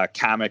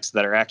comics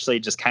that are actually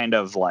just kind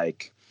of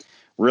like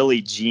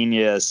really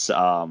genius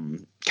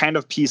kind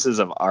of pieces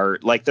of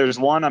art. Like there's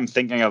one I'm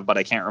thinking of, but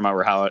I can't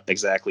remember how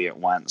exactly it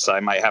went. So I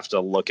might have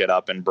to look it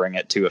up and bring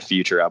it to a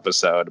future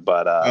episode.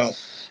 But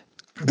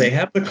they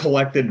have the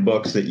collected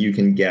books that you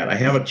can get. I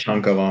have a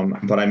chunk of them,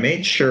 but I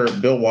made sure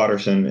Bill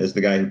Watterson is the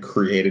guy who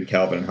created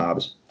Calvin and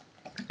Hobbes.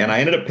 And I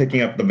ended up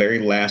picking up the very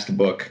last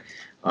book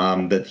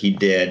that he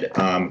did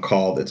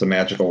called "It's a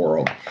Magical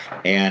World,"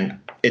 and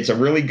it's a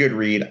really good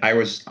read. I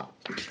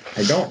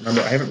don't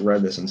remember. I haven't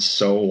read this in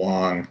so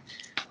long,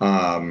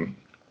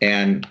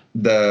 and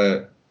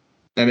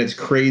it's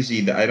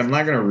crazy that I'm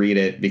not going to read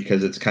it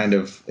because it's kind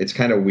of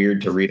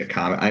weird to read a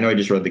comic. I know I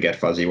just read the Get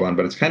Fuzzy one,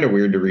 but it's kind of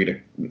weird to read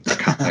a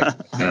comic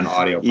and an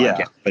audio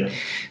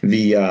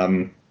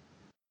podcast.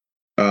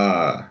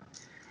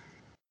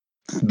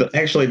 But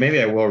actually,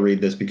 maybe I will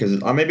read this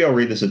because maybe I'll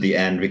read this at the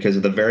end because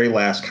of the very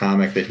last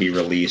comic that he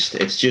released.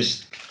 It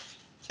just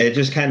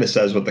kind of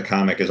says what the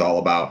comic is all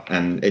about,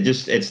 and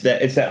it's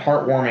that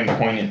heartwarming,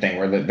 poignant thing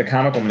where the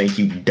comic will make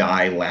you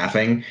die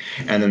laughing,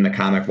 and then the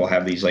comic will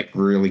have these like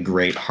really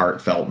great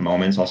heartfelt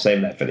moments. I'll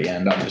save that for the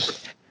end. I'll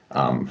just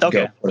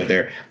go put it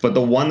there. But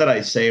the one that I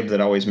saved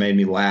that always made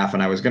me laugh,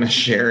 and I was going to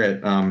share it,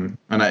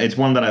 it's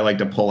one that I like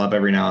to pull up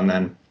every now and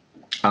then.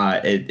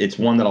 It's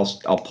one that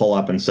I'll pull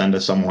up and send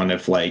to someone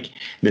if like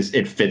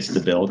it fits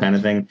the bill kind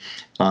of thing,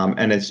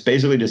 and it's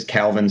basically just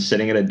Calvin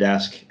sitting at a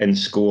desk in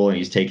school and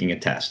he's taking a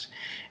test.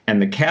 And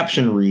the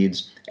caption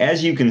reads,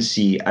 "As you can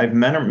see, I've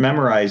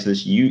memorized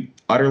this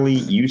utterly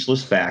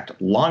useless fact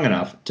long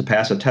enough to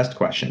pass a test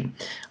question.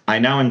 I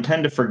now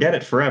intend to forget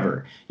it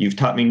forever. You've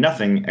taught me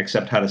nothing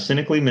except how to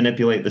cynically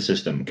manipulate the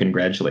system.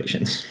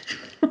 Congratulations."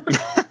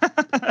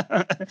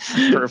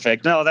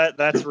 Perfect. No,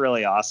 that's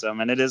really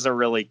awesome. And it is a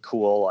really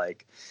cool,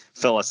 like,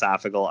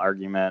 philosophical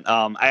argument.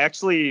 I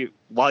actually,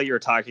 while you were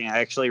talking, I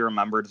actually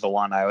remembered the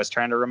one I was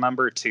trying to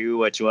remember too,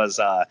 which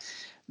was,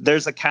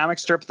 there's a comic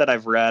strip that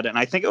I've read, and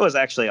I think it was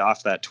actually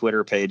off that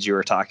Twitter page you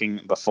were talking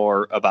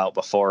before,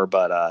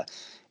 but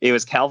it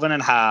was Calvin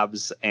and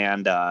Hobbes,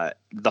 and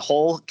the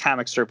whole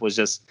comic strip was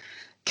just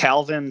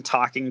Calvin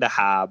talking to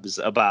Hobbes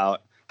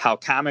about how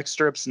comic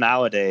strips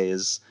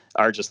nowadays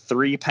are just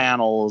 3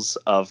 panels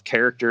of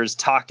characters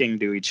talking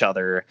to each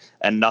other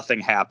and nothing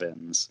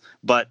happens.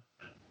 But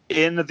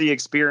in the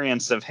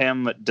experience of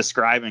him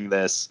describing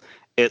this,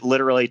 it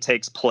literally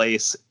takes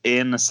place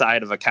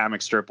inside of a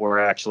comic strip where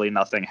actually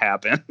nothing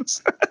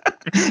happens.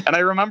 And I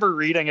remember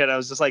reading it. I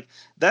was just like,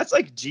 that's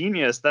like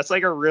genius. That's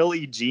like a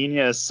really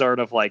genius sort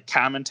of like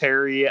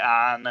commentary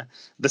on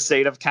the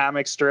state of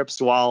comic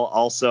strips while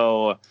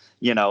also,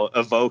 you know,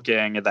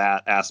 evoking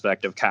that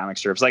aspect of comic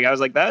strips. Like, I was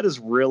like, that is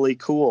really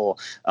cool.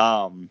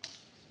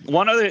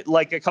 One other,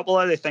 like a couple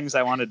other things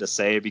I wanted to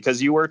say,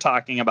 because you were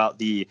talking about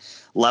the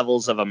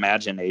levels of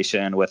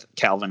imagination with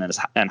Calvin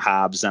and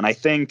Hobbes. And I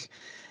think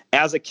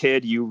as a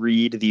kid, you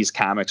read these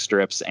comic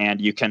strips and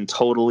you can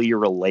totally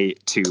relate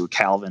to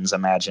Calvin's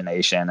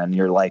imagination. And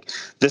you're like,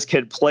 this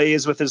kid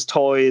plays with his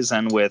toys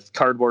and with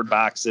cardboard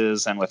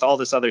boxes and with all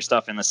this other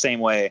stuff in the same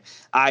way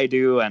I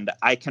do. And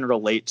I can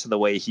relate to the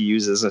way he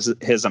uses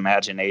his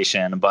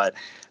imagination. But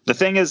the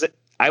thing is,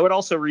 I would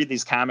also read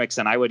these comics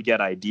and I would get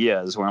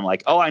ideas where I'm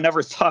like, oh, I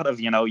never thought of,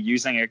 you know,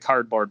 using a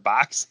cardboard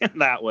box in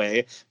that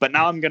way, but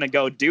now I'm going to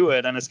go do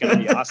it and it's going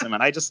to be awesome.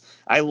 And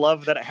I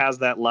love that it has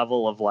that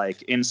level of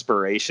like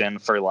inspiration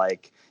for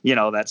like, you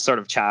know, that sort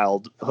of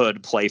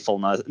childhood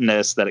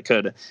playfulness that it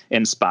could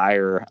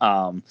inspire.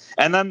 And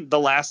then the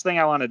last thing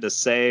I wanted to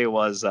say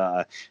was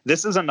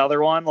this is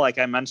another one, like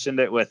I mentioned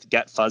it with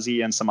Get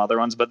Fuzzy and some other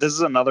ones, but this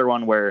is another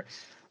one where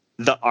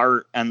the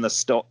art and the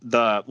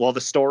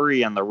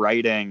story and the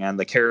writing and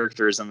the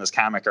characters in this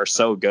comic are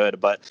so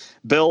good, but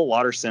Bill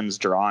Watterson's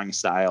drawing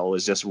style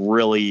is just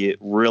really,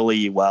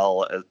 really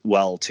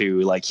well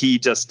too. Like, he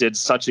just did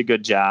such a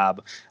good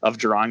job of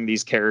drawing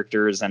these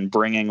characters and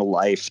bringing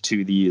life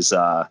to these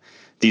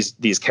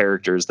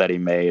characters that he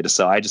made.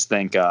 So I just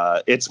think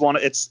it's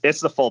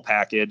the full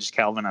package.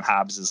 Calvin and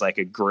Hobbes is like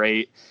a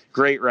great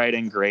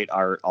writing, great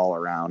art all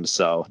around.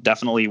 So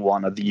definitely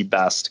one of the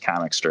best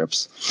comic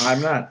strips.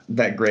 I'm not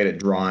that great at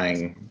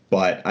drawing,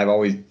 but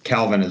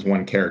Calvin is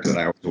one character that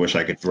I always wish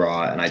I could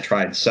draw, and I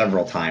tried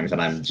several times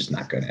and I'm just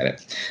not good at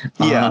it.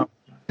 Yeah.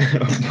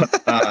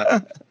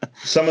 A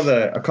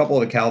couple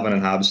of the Calvin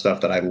and Hobbes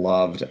stuff that I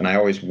loved and I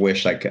always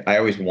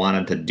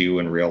wanted to do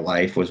in real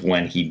life was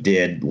when he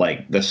did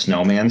like the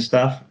snowman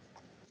stuff.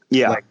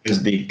 Yeah. Like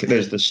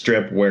there's the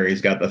strip where he's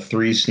got the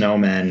 3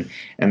 snowmen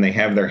and they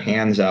have their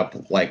hands up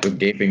like with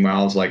gaping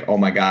mouths like, oh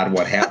my God,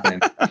 what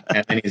happened?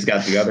 And then he's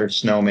got the other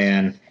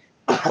snowman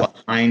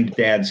behind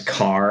Dad's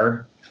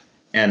car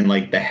and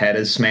like the head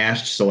is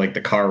smashed, so like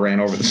the car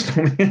ran over the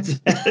snowman's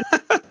head.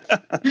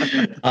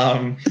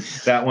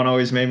 That one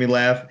always made me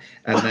laugh.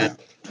 And then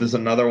there's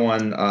another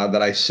one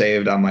that I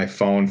saved on my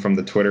phone from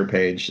the Twitter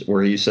page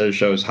where he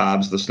shows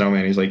Hobbes the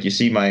snowman. He's like, you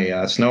see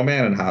my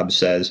snowman? And Hobbes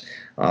says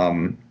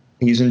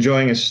he's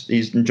enjoying a snowman.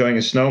 He's enjoying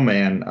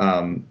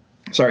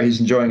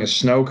a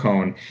snow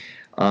cone.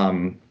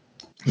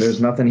 There's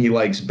nothing he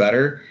likes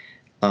better.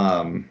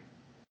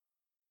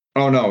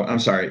 Oh, no, I'm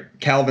sorry.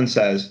 Calvin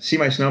says, see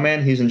my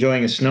snowman? He's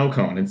enjoying a snow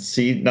cone. And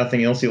see,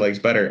 nothing else he likes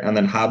better. And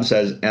then Hobbes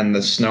says, and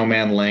the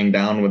snowman laying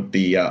down with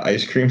the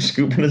ice cream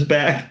scoop in his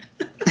back.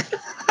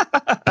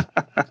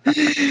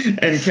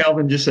 And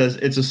Calvin just says,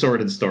 it's a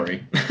sordid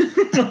story.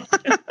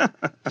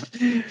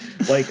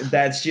 Like,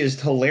 that's just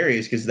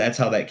hilarious because that's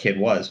how that kid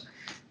was.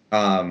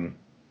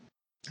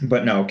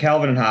 But no,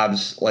 Calvin and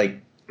Hobbes,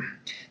 like,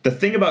 the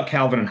thing about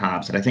Calvin and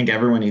Hobbes that I think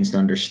everyone needs to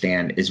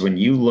understand is when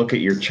you look at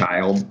your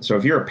child. So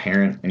if you're a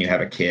parent and you have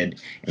a kid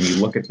and you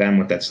look at them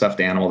with that stuffed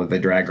animal that they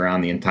drag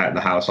around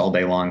the house all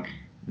day long,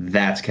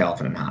 that's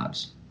Calvin and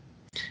Hobbes.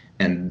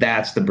 And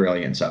that's the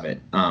brilliance of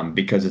it,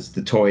 because it's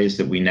the toys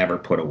that we never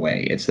put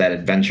away. It's that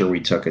adventure we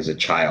took as a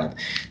child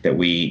that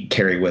we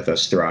carry with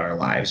us throughout our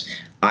lives.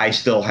 I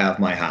still have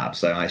my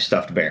Hobbes, my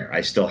stuffed bear.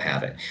 I still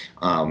have it.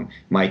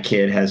 My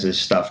kid has his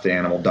stuffed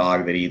animal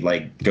dog that he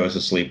goes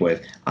to sleep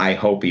with. I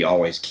hope he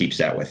always keeps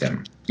that with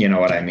him. You know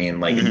what I mean?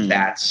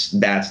 That's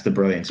the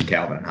brilliance of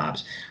Calvin and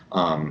Hobbes.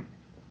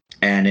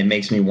 And it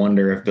makes me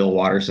wonder if Bill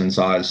Watterson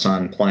saw his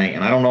son playing,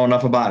 and I don't know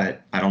enough about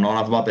it. I don't know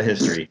enough about the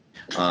history.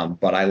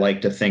 But I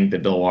like to think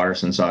that Bill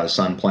Watterson saw his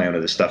son playing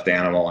with a stuffed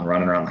animal and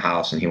running around the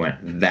house, and he went,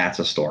 "That's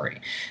a story,"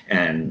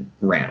 and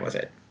ran with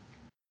it.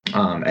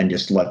 And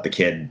just let the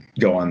kid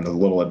go on the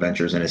little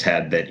adventures in his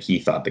head that he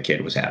thought the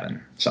kid was having.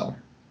 So,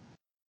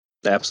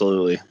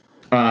 absolutely.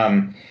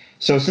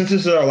 So since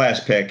this is our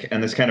last pick,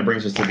 and this kind of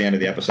brings us to the end of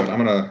the episode,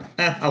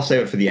 I'll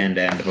save it for the end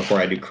before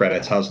I do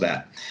credits. How's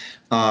that?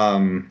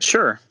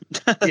 Sure.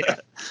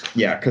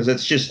 yeah, because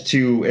it's just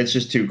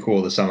too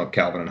cool to sum up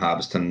Calvin and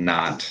Hobbes to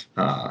not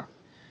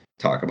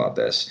talk about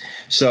this.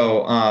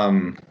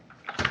 So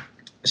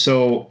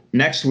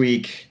next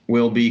week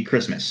will be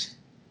Christmas.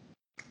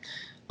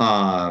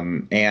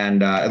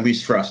 And at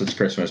least for us, it's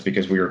Christmas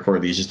because we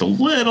record these just a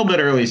little bit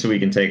early so we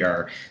can take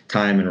our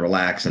time and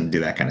relax and do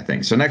that kind of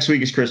thing. So next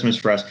week is Christmas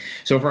for us.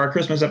 So for our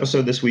Christmas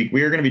episode this week,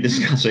 we are going to be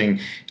discussing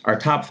our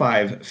top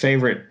 5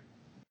 favorite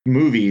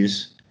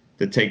movies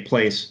that take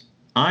place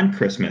on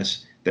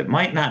Christmas that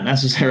might not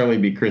necessarily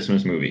be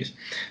Christmas movies.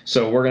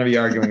 So we're going to be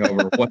arguing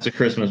over what's a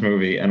Christmas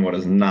movie and what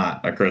is not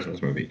a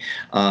Christmas movie.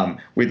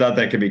 We thought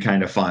that could be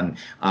kind of fun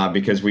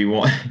because we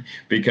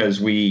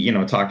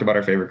talked about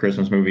our favorite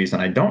Christmas movies,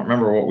 and I don't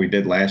remember what we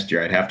did last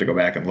year. I'd have to go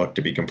back and look,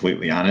 to be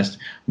completely honest.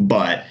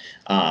 But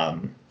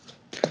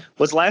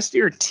was last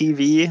year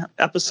TV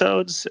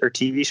episodes or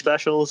TV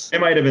specials?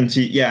 It might have been.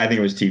 I think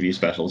it was TV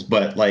specials.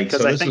 But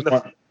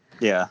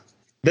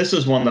this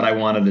is one that I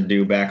wanted to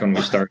do back when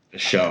we started the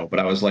show, but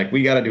I was like,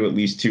 we got to do at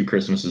least 2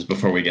 Christmases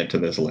before we get to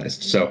this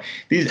list. So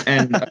these,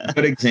 and a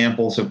good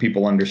example so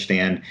people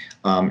understand,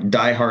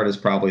 Die Hard is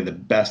probably the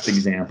best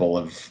example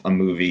of a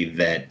movie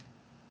that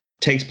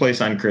takes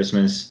place on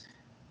Christmas.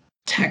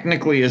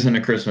 Technically isn't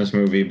a Christmas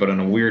movie, but in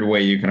a weird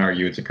way, you can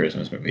argue it's a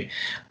Christmas movie.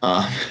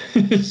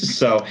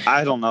 So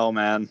I don't know,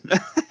 man.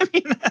 I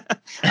mean,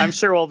 I'm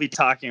sure we'll be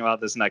talking about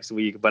this next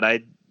week, but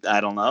I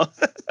don't know.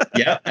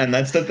 Yeah, and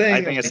that's the thing.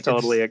 I think it's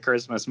totally a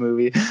Christmas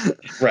movie.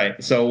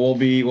 Right. So we'll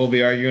be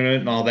arguing it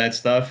and all that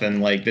stuff.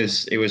 And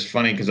it was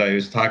funny because I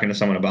was talking to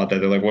someone about that.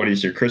 They're like, "What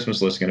is your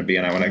Christmas list going to be?"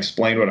 And when I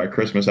explained what our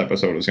Christmas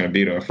episode was going to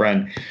be to a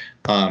friend,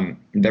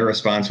 their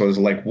response was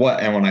like,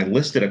 "What?" And when I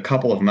listed a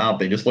couple of them out,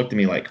 they just looked at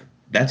me like,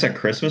 "That's a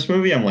Christmas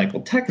movie?" I'm like,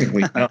 "Well,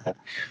 technically no,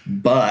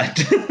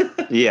 but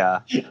yeah.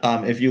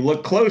 If you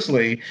look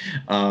closely,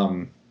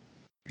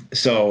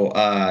 So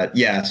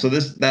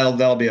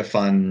that'll be a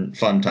fun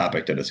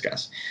topic to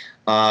discuss.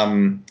 All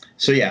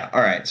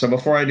right. So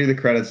before I do the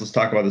credits, let's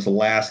talk about this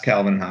last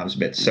Calvin and Hobbes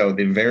bit. So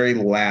the very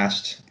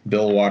last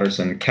Bill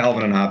Watterson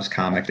Calvin and Hobbes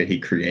comic that he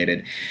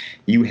created,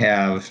 you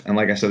have, and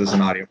like I said, this is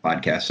an audio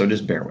podcast, so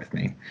just bear with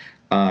me.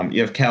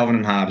 You have Calvin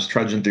and Hobbes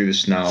trudging through the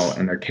snow,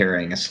 and they're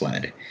carrying a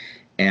sled.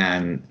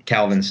 And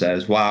Calvin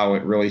says, "Wow,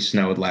 it really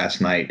snowed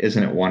last night.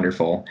 Isn't it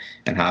wonderful?"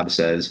 And Hobbes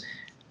says,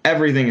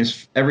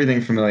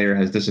 Everything familiar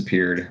has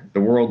disappeared.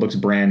 The world looks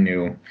brand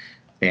new."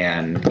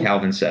 And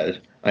Calvin says,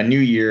 "A new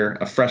year,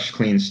 a fresh,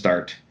 clean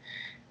start."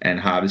 And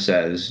Hobbes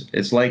says,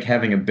 "It's like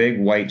having a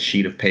big white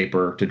sheet of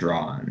paper to draw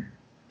on."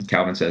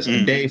 Calvin says,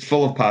 "A day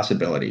full of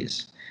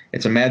possibilities.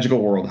 It's a magical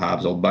world,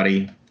 Hobbes, old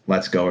buddy.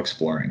 Let's go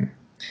exploring."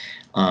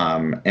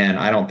 And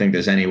I don't think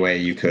there's any way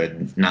you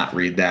could not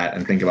read that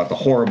and think about the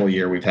horrible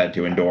year we've had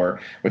to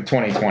endure with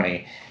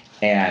 2020,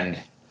 and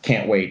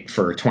can't wait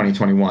for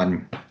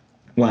 2021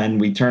 when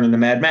we turn into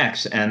Mad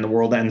Max and the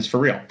world ends for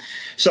real.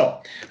 So,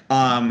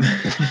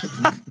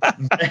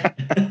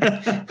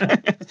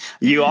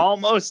 you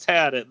almost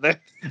had it there.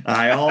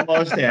 I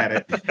almost had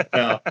it.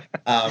 No,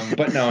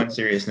 but no, in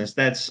seriousness,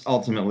 that's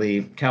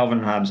ultimately, Calvin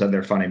and Hobbes had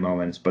their funny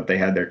moments, but they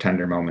had their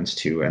tender moments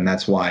too. And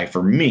that's why,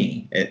 for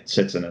me, it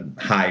sits in a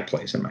high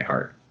place in my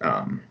heart.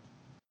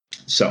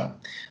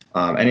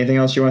 Anything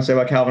else you want to say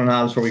about Calvin and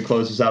Hobbes before we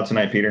close this out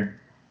tonight, Peter?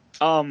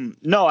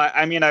 No,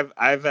 I mean,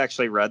 I've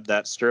actually read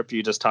that strip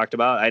you just talked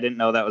about. I didn't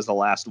know that was the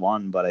last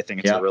one, but I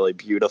think it's a really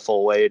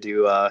beautiful way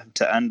to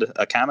end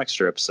a comic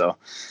strip. So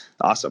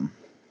awesome.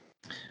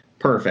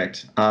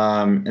 Perfect.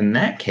 In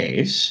that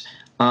case,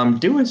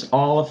 do us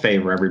all a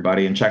favor,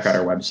 everybody, and check out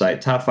our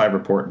website,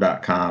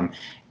 top5report.com.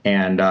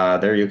 And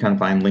there you can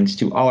find links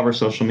to all of our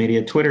social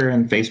media, Twitter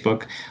and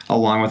Facebook,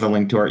 along with a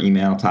link to our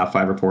email,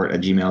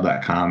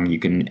 top5report@gmail.com. You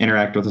can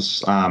interact with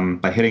us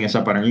by hitting us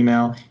up on our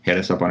email, hit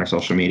us up on our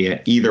social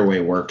media. Either way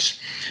works.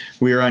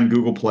 We are on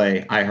Google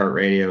Play,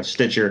 iHeartRadio,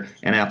 Stitcher,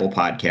 and Apple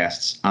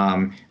Podcasts.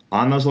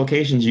 on those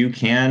locations, you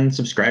can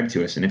subscribe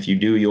to us. And if you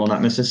do, you will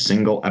not miss a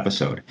single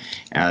episode.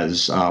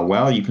 As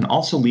well, you can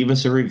also leave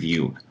us a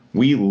review.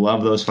 We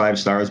love those 5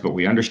 stars, but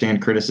we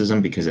understand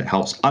criticism because it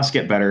helps us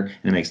get better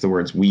and it makes the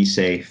words we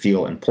say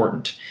feel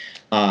important.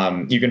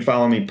 You can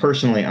follow me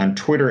personally on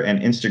Twitter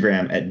and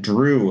Instagram at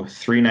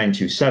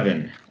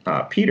Drew3927.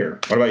 Peter,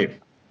 what about you?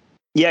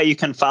 Yeah, you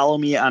can follow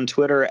me on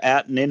Twitter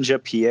at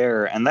Ninja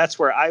Pierre, and that's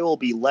where I will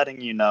be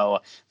letting you know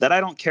that I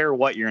don't care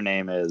what your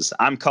name is.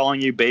 I'm calling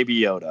you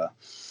Baby Yoda.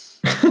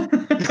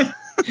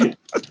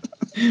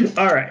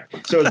 All right.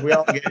 So as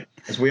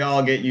we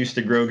all get used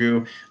to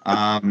Grogu,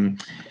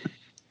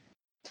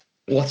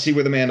 let's see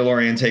where the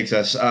Mandalorian takes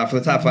us. For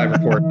the Top 5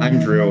 report,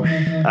 I'm Drew.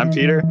 I'm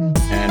Peter.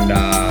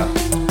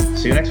 And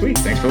see you next week.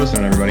 Thanks for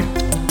listening,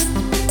 everybody.